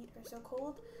my feet are so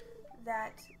cold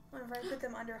that whenever I put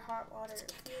them under hot water,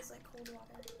 it feels like cold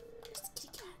water.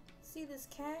 See this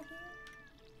cat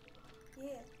here?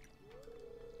 Yeah.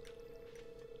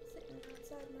 Sitting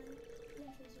outside my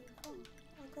entrance room. Oh,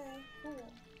 okay,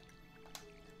 cool.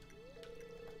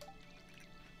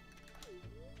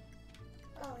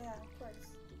 Oh yeah, of course.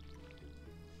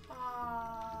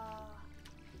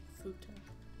 Futa.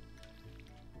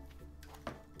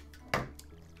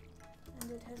 And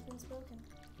it has been spoken.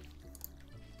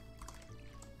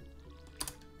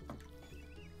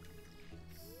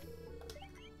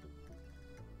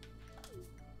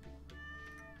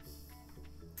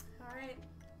 Alright.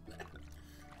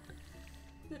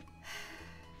 No,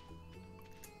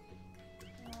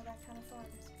 that kind of far, I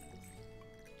suppose.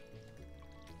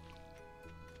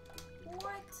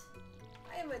 What?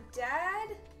 I am a dad?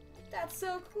 That's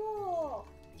so cool!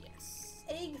 Yes.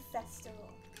 Egg festival.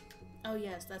 Oh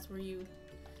yes, that's where you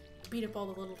beat up all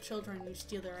the little children and you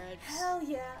steal their eggs. Hell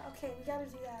yeah! Okay, we gotta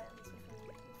do that at least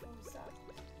before we stop.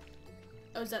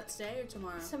 Oh, is that today or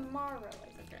tomorrow? Tomorrow, I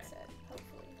think Okay. it said.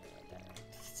 Hopefully.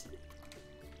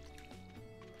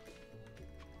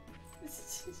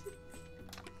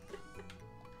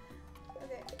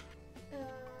 Okay.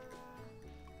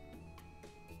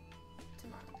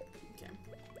 Tomorrow. Okay.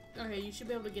 Okay, you should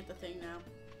be able to get the thing now.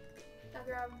 I'll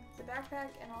grab the backpack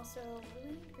and also, what do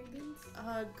we need? Green beans?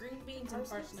 Green beans and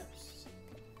Parsnips?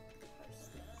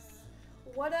 parsnips.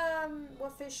 What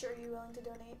fish are you willing to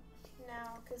donate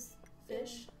now? Cause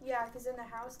Fish? Yeah, because in the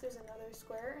house there's another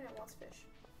square and it wants fish.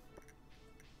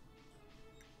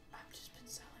 I've just been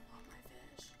selling all my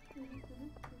fish.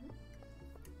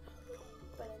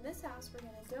 But in this house, we're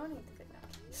gonna donate the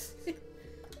fish.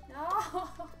 No!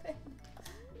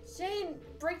 Shane,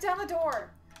 break down the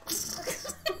door!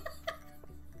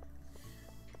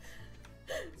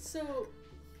 So,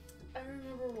 I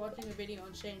remember watching a video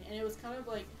on Shane, and it was kind of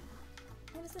like,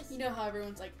 What is this? you know how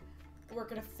everyone's like, we're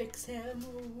gonna fix him,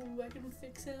 ooh, I can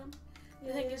fix him.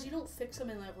 The thing is, you don't fix him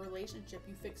in a relationship.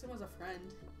 You fix him as a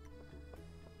friend.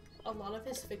 A lot of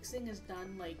his fixing is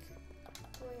done like.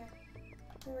 Over here.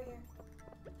 Over here.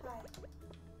 Hi.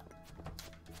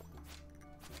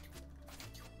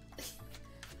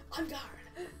 I'm guard.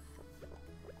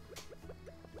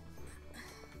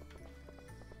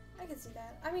 I can see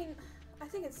that. I mean, I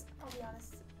think it's, I'll be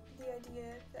honest, the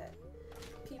idea that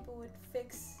people would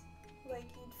fix, like,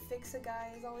 you'd fix a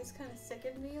guy is always kind of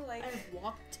sickened me. Like, I've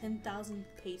walked 10,000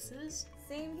 paces.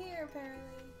 Same here,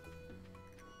 apparently.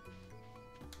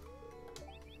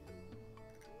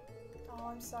 Oh,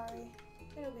 I'm sorry.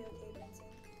 It'll be okay, Benson.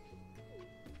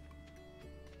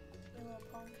 You little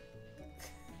punk.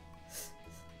 It's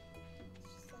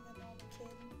just like a normal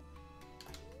kid.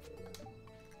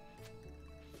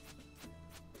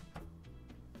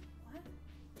 What?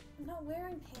 I'm not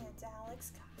wearing pants,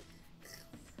 Alex. God.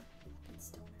 Fucking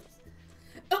stoners.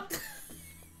 Oh.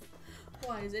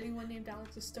 Why, is anyone named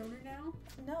Alex a stoner now?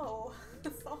 No.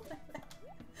 That's all I meant.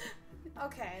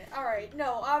 Okay, alright.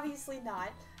 No, obviously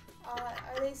not.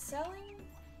 Are they selling?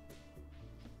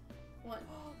 What?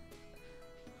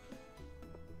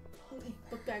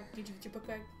 Book bag. Did you get your book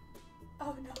bag?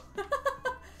 Oh no.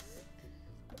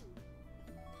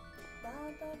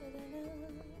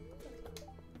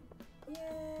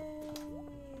 Yay!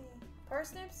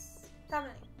 Parsnips? How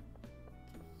many?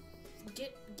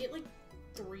 Get like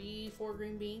 3-4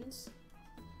 green beans.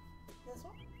 This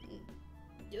one?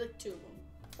 Get like 2 of them.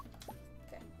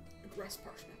 Okay. Rest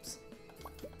parsnips.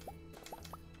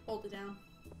 Hold it down.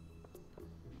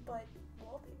 But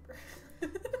wallpaper. We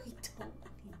don't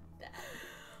need that.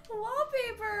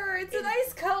 Wallpaper! It's a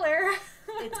nice color.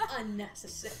 It's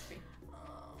unnecessary.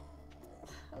 Oh,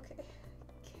 okay.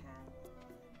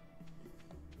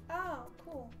 Oh,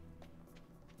 cool.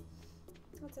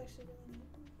 That's actually really neat.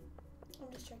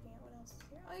 I'm just checking out what else is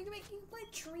here. Oh, you can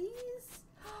plant trees?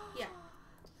 Yeah.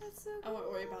 That's so cool. I won't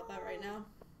worry about that right now.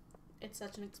 It's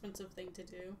such an expensive thing to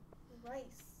do.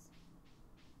 Rice.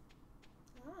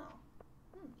 Oh.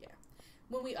 Yeah.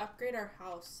 When we upgrade our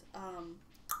house,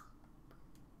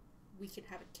 we can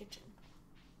have a kitchen.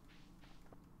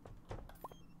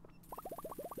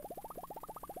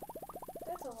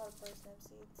 That's a lot of parsnip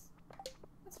seeds.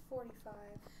 That's 45.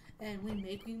 And we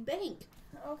make green bank.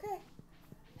 Okay.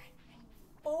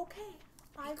 Okay.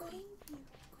 I believe you.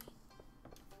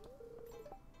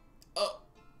 Oh.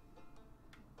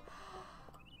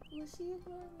 Will she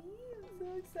ignore me? I'm so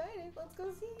excited. Let's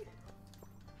go see.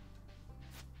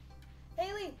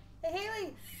 Haley! Hey,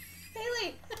 Haley!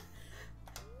 Haley!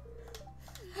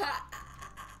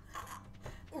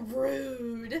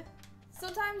 Rude.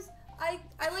 Sometimes I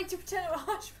like to pretend I'm a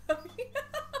hush puppy.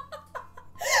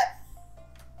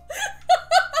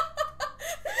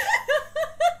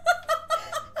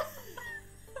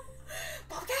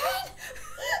 Pumpkin!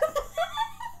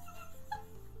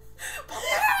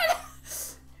 Pumpkin!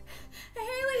 Hey,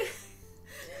 Haley!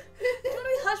 You want to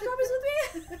be hush puppies with me?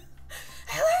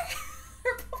 Haley!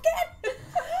 Or Pumpkin!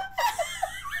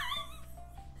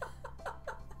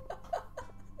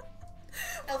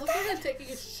 I look like I'm taking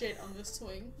a shit on the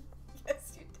swing.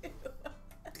 Yes, you do.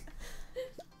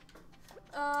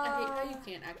 I hate how you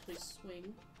can't actually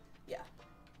swing. Yeah.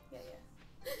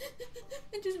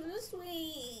 I just want to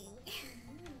swing.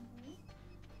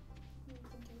 You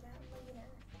can do that later.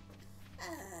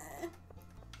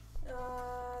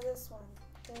 This one.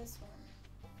 This one.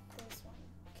 This one.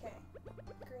 Okay.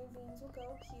 Green beans will go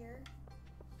here.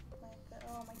 Plant the,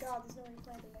 oh my god, there's nowhere to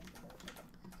plant them next to them. Okay.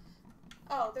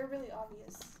 Oh, they're really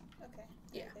obvious. Okay.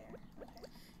 Yeah. There. Okay.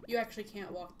 You actually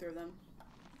can't walk through them.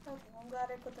 Okay, well I'm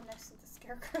glad I put them next to the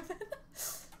scarecrow then.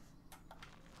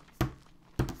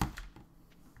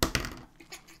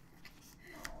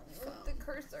 With the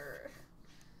cursor.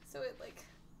 So it like,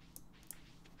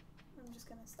 I'm just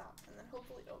gonna stop and then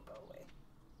hopefully it'll go away.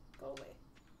 Go away.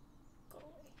 Go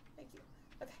away. Thank you.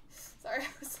 Okay. Sorry, I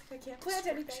was like, I can't plant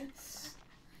anything.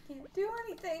 Can't do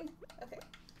anything. Okay.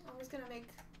 I'm just gonna make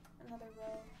another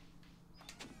row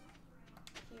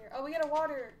here. Oh, we gotta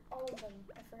water all of them.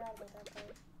 I forgot about that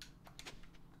part.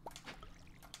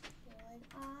 You're like,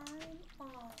 I'm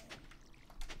on.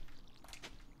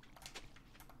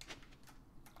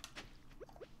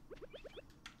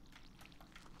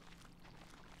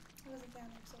 I wasn't down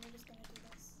there, so we're just gonna do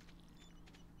this.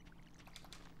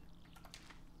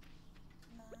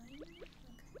 9. Okay.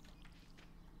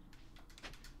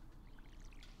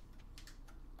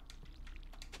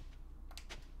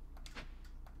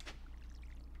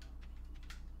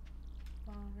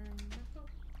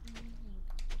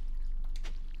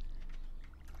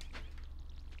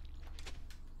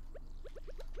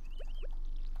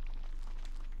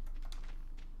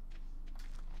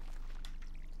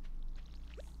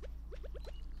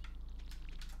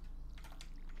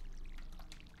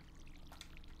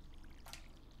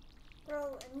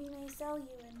 Grow, and we may sell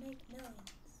you and make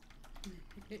millions.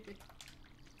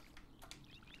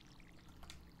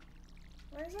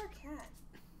 Where's our cat?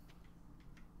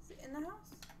 Is it in the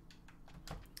house?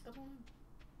 I don't know.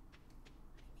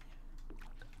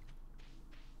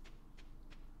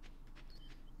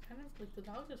 Kind of like the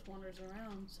dog just wanders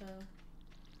around, so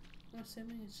I'm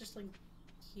assuming it's just like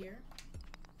here.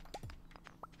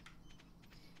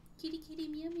 Kitty kitty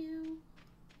meow meow.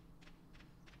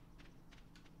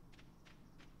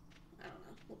 I don't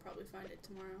know. We'll probably find it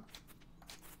tomorrow.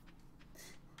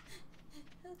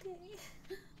 Okay.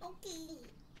 Okay.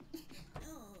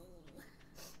 Oh.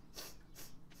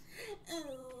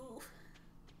 Oh.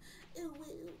 Ooh.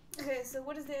 Okay, so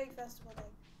what is the egg festival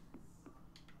thing?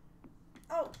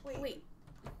 Oh, wait.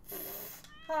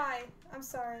 Hi, I'm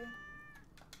sorry.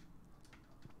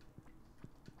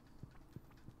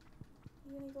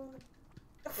 You gonna go in the...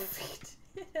 Oh, wait.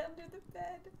 Under the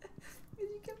bed. Because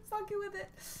you kept fucking with it.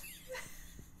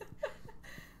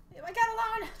 Leave my cat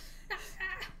alone!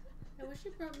 I wish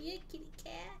you brought me a kitty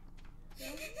cat.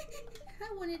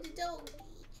 I wanted a dog.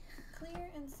 Clear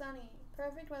and sunny.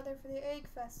 Perfect weather for the egg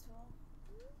festival.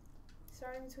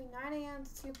 Starting between 9 a.m.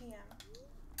 to 2 p.m.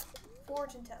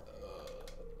 Fortune telling.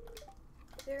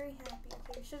 Very happy.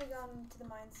 Okay, we should have gone to the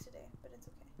mines today, but it's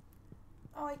okay.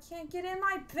 Oh, I can't get in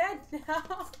my bed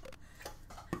now.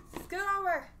 Scoot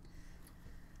over.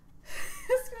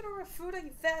 Scoot over, food,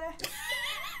 you fat ass.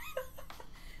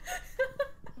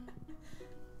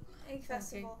 Egg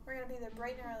festival. Okay. We're gonna be there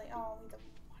bright and early. Oh, we gotta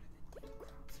water the damn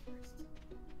crops first.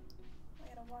 I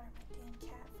gotta water my damn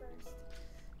cat first.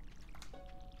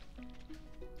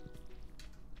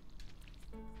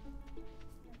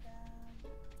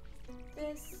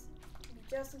 This will be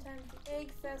just in time for the egg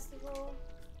festival.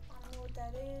 I don't know what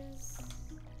that is.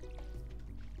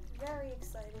 Very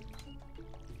excited.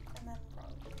 And then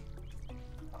probably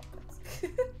popcorns.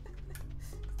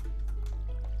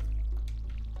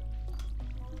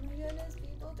 Oh my goodness,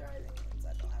 people driving in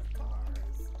such loud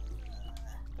cars.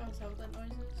 Oh, is that what that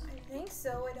noise is? I think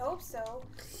so, I'd hope so.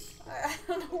 I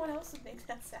don't know what else would make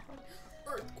that sound.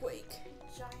 Earthquake.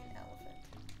 Giant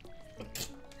elephant.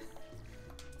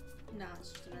 Nah,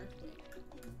 it's just an earthquake.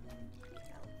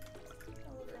 Elephant would be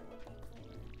cooler.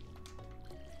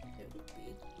 It would be.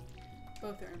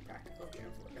 Both are impractical here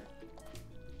in Florida.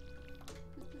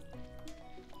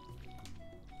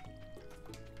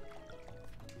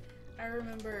 I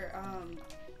remember, I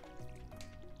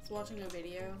was watching a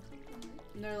video,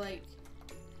 and they're like,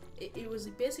 it was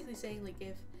basically saying, like,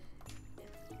 if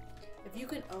you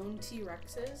can own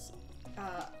T-Rexes,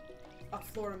 a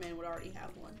Florida man would already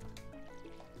have one.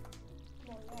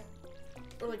 Well, yeah.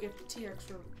 Or, like, if T-Rexes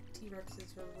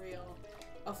were real,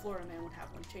 a Florida man would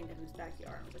have one chained in his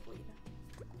backyard. I was like, well, yeah.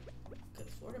 Good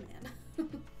Florida man.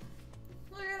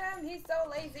 Look at him, he's so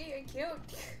lazy and cute.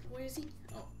 Where is he?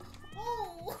 Oh.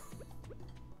 Oh!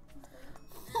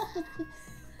 Oh.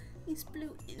 He's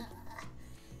splooting.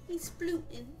 He's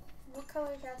splooting. What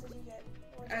color cat did you get?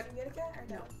 Or did you get a cat or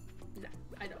no. dog? No,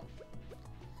 I don't.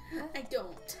 Huh? I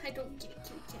don't get a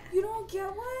cute cat. You don't get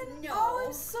one? No. Oh,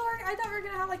 I'm sorry. I thought we were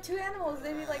gonna have like two animals.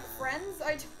 They'd be like friends.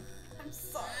 I'm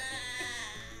sorry.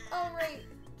 Oh, right.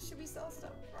 Should we sell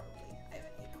stuff? Probably. I have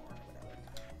an acorn or whatever.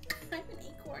 I have an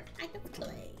acorn. I have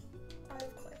clay. I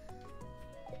have clay.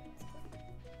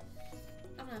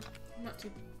 I'm not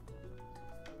too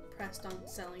pressed on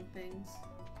selling things.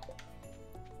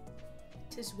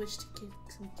 Just wish to kick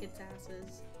some kids'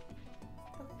 asses.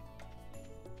 Okay.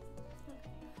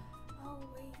 Oh,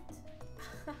 wait.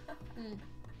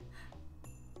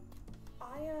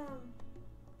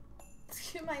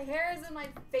 My hair is in my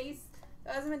face.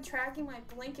 It hasn't been tracking my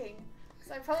blinking.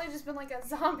 So I've probably just been like a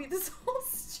zombie this whole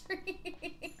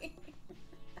stream.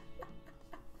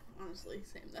 Honestly,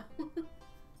 same though.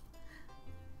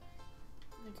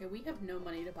 Okay, we have no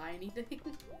money to buy anything.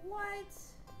 What?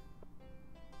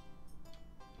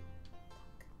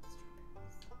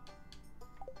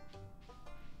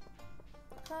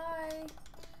 Hi.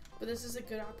 But this is a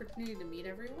good opportunity to meet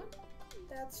everyone.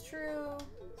 That's true.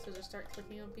 So just start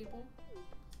clicking on people.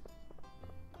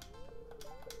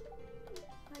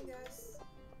 Hi, Gus.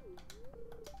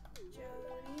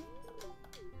 Jody.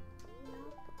 No.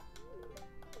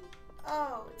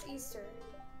 Oh, it's Easter.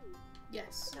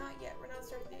 Yes. Not yet. We're not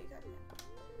starting the egg hunt yet.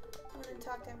 I'm gonna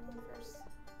talk to everyone first.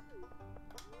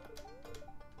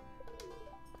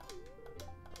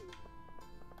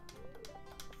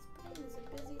 Spring is a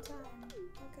busy time.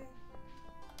 Okay.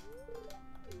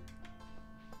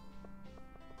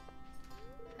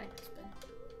 Hi, husband.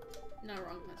 No,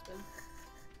 wrong husband.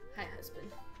 Hi,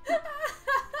 husband.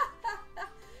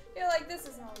 You're like, this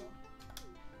is normal.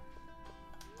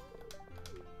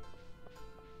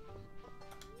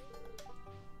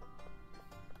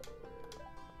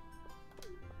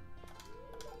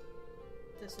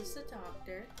 this is the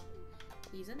doctor.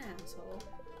 He's an asshole.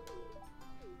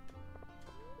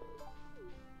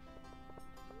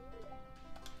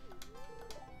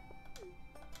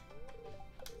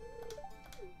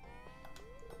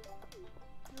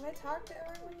 Have I talked to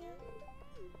everyone yet?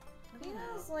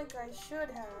 Feels like I should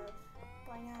have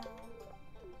by now.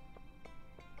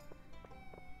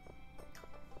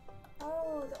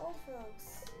 Oh, the old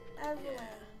folks. Evelyn. Yeah.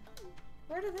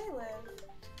 Where do they live?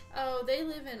 Oh, they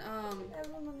live in,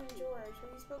 Evelyn and George.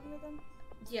 Have you spoken to them?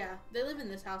 yeah, they live in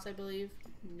this house, I believe.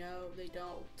 No, they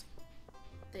don't.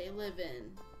 They live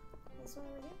in... This one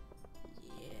over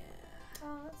here? Yeah.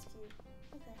 Oh, that's cute.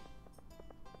 Okay.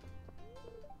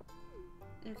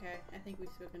 Okay, I think we've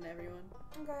spoken to everyone.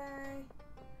 Okay.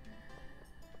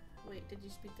 Wait, did you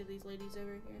speak to these ladies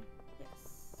over here?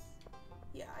 Yes.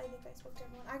 Yeah, I think I spoke to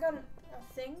everyone. I got a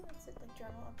thing that said like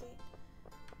journal update.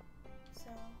 So.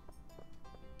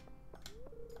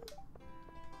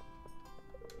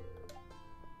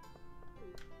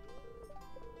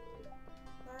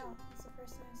 Wow, that's the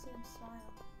first time I've seen him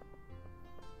smile.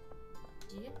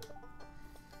 Yeah.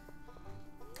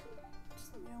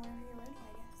 Just let me know whenever you're ready, I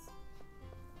guess.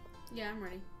 Yeah, I'm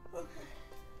ready. Okay.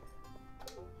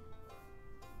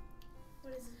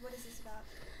 What is this about?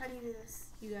 How do you do this?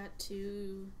 You got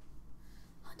to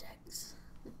hunt eggs.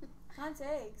 Hunt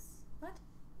eggs. What?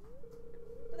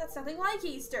 That's something like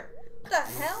Easter. What the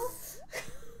hell?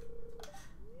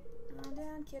 Calm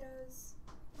down, kiddos.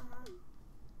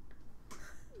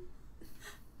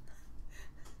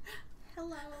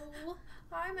 Hello.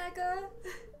 Hi, Mecca.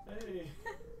 Hey.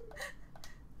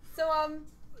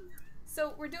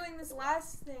 So we're doing this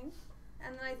last thing,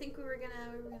 and then I think we were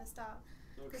gonna stop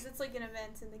because it's like an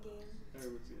event in the game.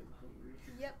 Everyone's getting hungry.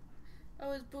 Yep.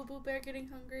 Oh, is Boo Boo Bear getting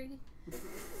hungry? Ew.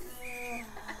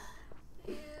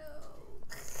 God,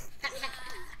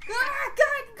 you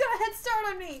got a head start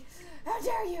on me. How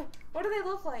dare you? What do they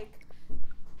look like?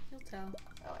 You'll tell.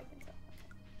 Oh, I can tell.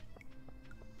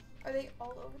 Are they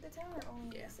all over the town or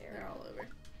only in this area? They're all over. Okay.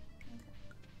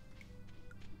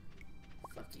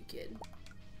 Fuck you, kid.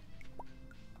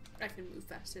 I can move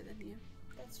faster than you.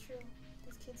 That's true.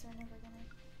 These kids are never gonna.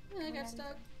 I got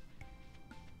stuck.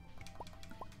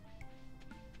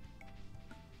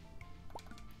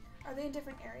 Are they in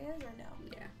different areas or no?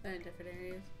 Yeah, they're in different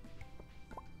areas.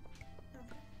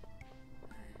 Okay.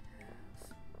 I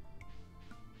have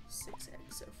 6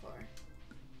 eggs so far.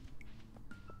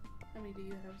 How many do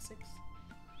you have? 6? 7.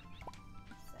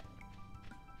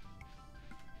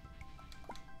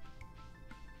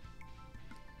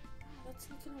 Oh, that's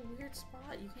like in a weird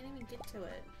spot. You can't even get to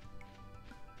it.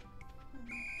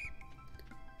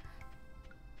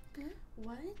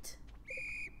 What? Okay.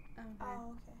 Oh,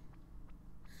 okay.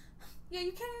 Yeah,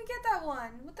 you can't even get that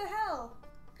one. What the hell?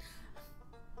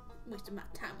 Wasted my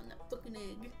time on that fucking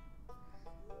egg.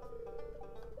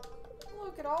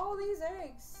 Look at all these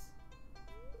eggs.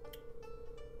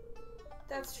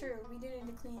 That's true. We do need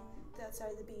to clean that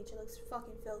side of the beach. It looks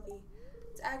fucking filthy.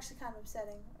 It's actually kind of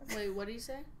upsetting. Wait, what do you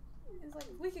say? It's like,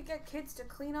 if we could get kids to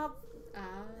clean up,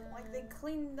 like they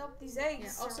cleaned up these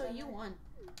eggs. Yeah, also, you won.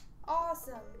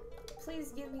 Awesome.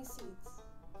 Please give me seeds.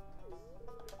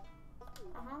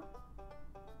 Uh-huh.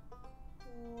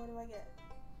 What do I get?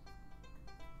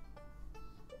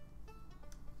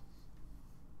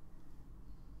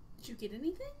 Did you get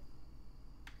anything?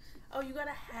 Oh, you got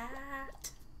a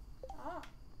hat. Ah.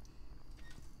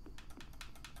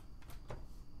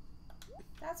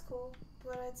 That's cool,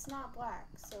 but it's not black,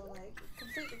 so like it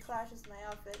completely clashes my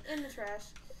outfit. In the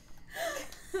trash.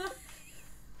 Ooh,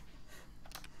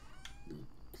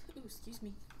 excuse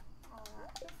me.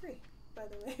 Feel free, by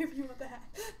the way, if you want the hat.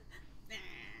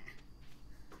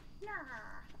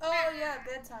 Oh yeah,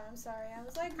 bedtime. I'm sorry. I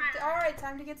was like, all right,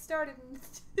 time to get started.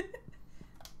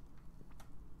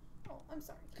 Oh, I'm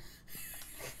sorry.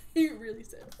 You really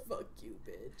said, "Fuck you,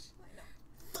 bitch." I know.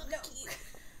 Fuck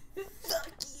you.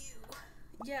 Fuck you.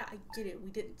 Yeah, I get it.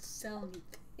 We didn't sell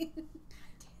anything.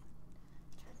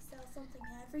 Try to sell something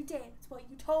every day. That's what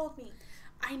you told me.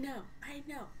 I know,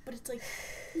 but it's like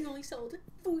you only sold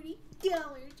 $40,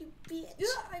 you bitch.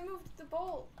 Yeah, I moved the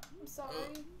bowl. I'm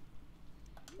sorry.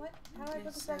 What? How do I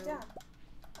put this back down?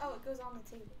 Oh, it goes on the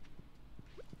table.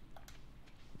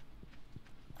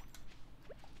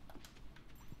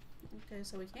 Okay,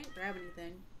 so we can't grab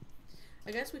anything.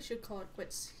 I guess we should call it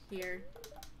quits here.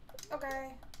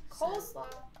 Okay. So-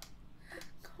 Coleslaw.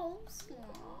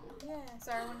 Coleslaw. Yeah.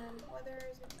 Sorry, when the weather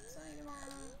is gonna be sunny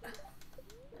tomorrow.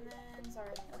 And then,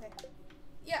 sorry. Okay.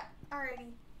 Yeah.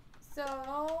 Alrighty. So,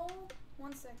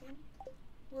 1 second.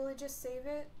 Will it just save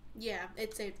it? Yeah,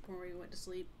 it saved before we went to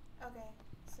sleep. Okay.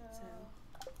 So.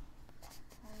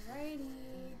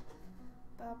 Alrighty.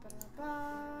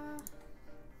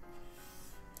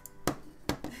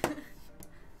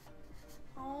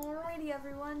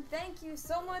 thank you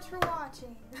so much for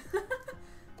watching.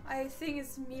 I think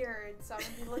it's mirrored, so I'm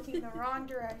gonna be looking in the wrong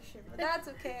direction, but that's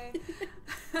okay.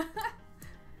 So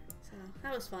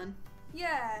that was fun.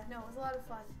 Yeah, no, it was a lot of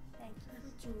fun. Thank you for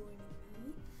joining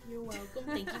me. You're welcome.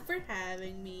 Thank you for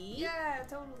having me. Yeah,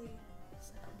 totally.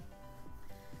 So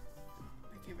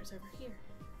my camera's over here.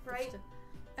 Right?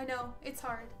 I know, it's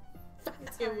hard.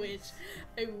 It's I hard.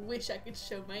 wish I could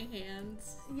show my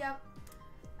hands. Yep.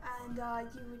 And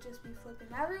you would just be flipping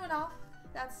everyone off.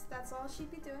 That's all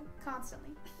she'd be doing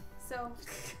constantly. So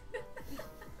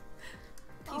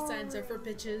Peace signs are for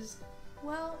bitches.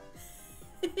 Well,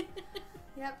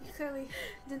 yep, you clearly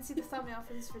didn't see the thumbnail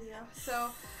for this video,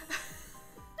 so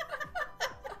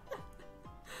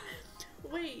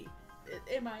Wait,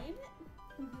 am I in it?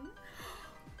 mm-hmm.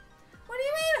 What do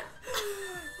you mean?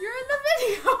 You're in the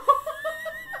video.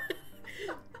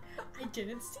 I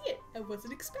didn't see it. I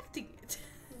wasn't expecting it.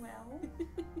 Well,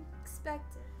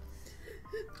 expect it.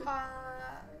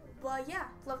 Well, yeah,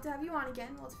 love to have you on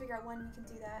again. Let's figure out when we can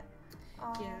do that.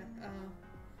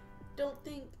 Don't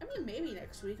think. I mean, maybe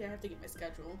next week. I have to get my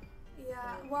schedule.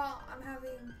 Yeah, well, I'm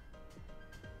having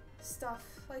stuff.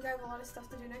 Like, I have a lot of stuff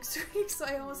to do next week, so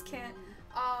I almost can't.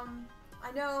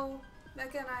 I know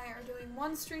Mecca and I are doing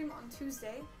one stream on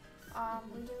Tuesday.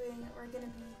 We're gonna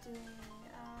be doing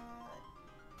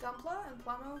Gunpla and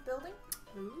Plummo building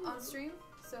on stream,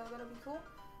 so that'll be cool.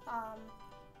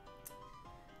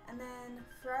 And then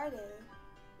Friday,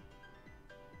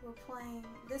 we're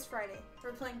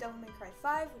playing Devil May Cry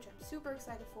 5, which I'm super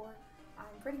excited for.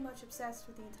 I'm pretty much obsessed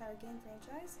with the entire game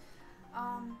franchise.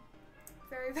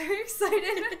 Very, very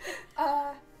excited.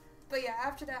 But yeah,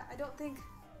 after that, I don't think,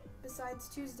 besides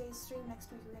Tuesday's stream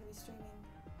next week, we're going to be streaming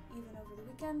even over the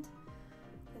weekend,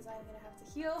 because I'm going to have to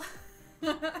heal.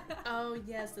 Oh,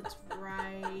 yes, that's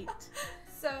right.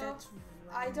 So, That's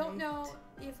right. I don't know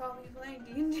if I'll be playing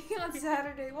D&D on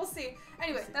Saturday. We'll see.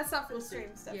 Anyway, that's not for the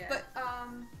stream stuff. Yeah. But,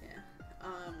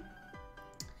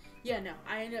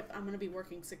 I'm gonna be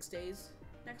working 6 days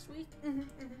next week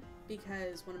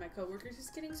because one of my coworkers is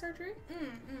getting surgery,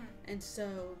 and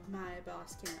so my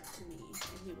boss came up to me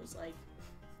and he was like,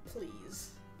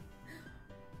 "Please,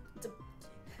 I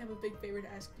have a big favor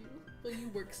to ask you. Will you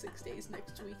work 6 days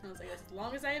next week?" And I was like, "As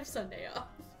long as I have Sunday off."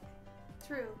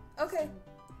 True. Okay.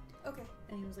 Okay.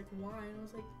 And he was like, "Why?" And I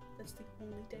was like, "That's the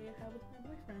only day I have with my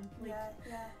boyfriend." Like,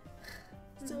 Yeah.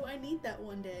 so I need that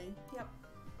one day. Yep.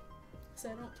 So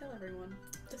I don't tell everyone.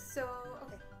 So,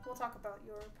 okay, we'll talk about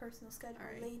your personal schedule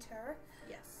later.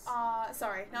 Yes.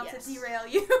 Sorry, not Yes. to derail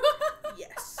you.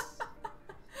 Yes.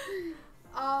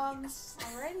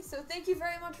 Alrighty, so thank you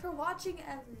very much for watching,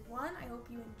 everyone. I hope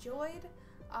you enjoyed.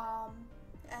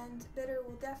 And Bitter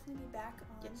will definitely be back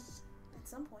on at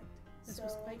some point. This so,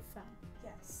 was quite fun.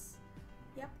 Yes.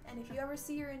 Yep, and if you ever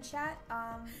see her in chat,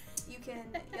 you can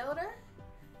yell at her,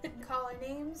 you can call her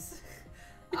names.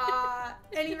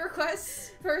 Any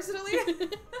requests personally?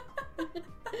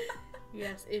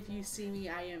 Yes, if you see me,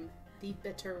 I am the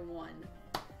bitter one.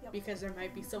 Yep. Because there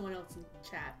might be someone else in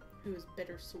chat who is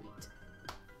bittersweet.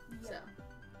 Yep.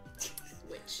 So,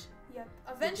 which? Yep.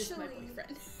 Which Eventually, is my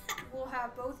boyfriend. we'll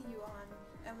have both of you on,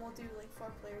 and we'll do like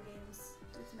 4-player games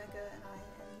with Mecca and I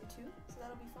and you two. So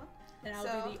that'll be fun. And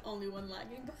I'll be the only one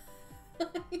lagging.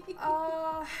 Depending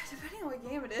on what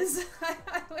game it is,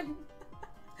 I wouldn't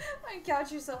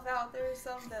count yourself out. There are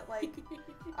some that like,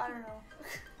 I don't know.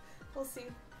 We'll see.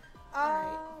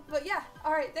 Alright. But yeah,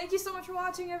 alright. Thank you so much for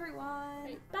watching, everyone.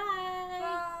 Right,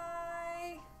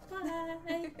 bye. Bye.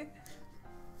 Bye.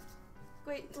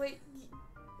 Wait.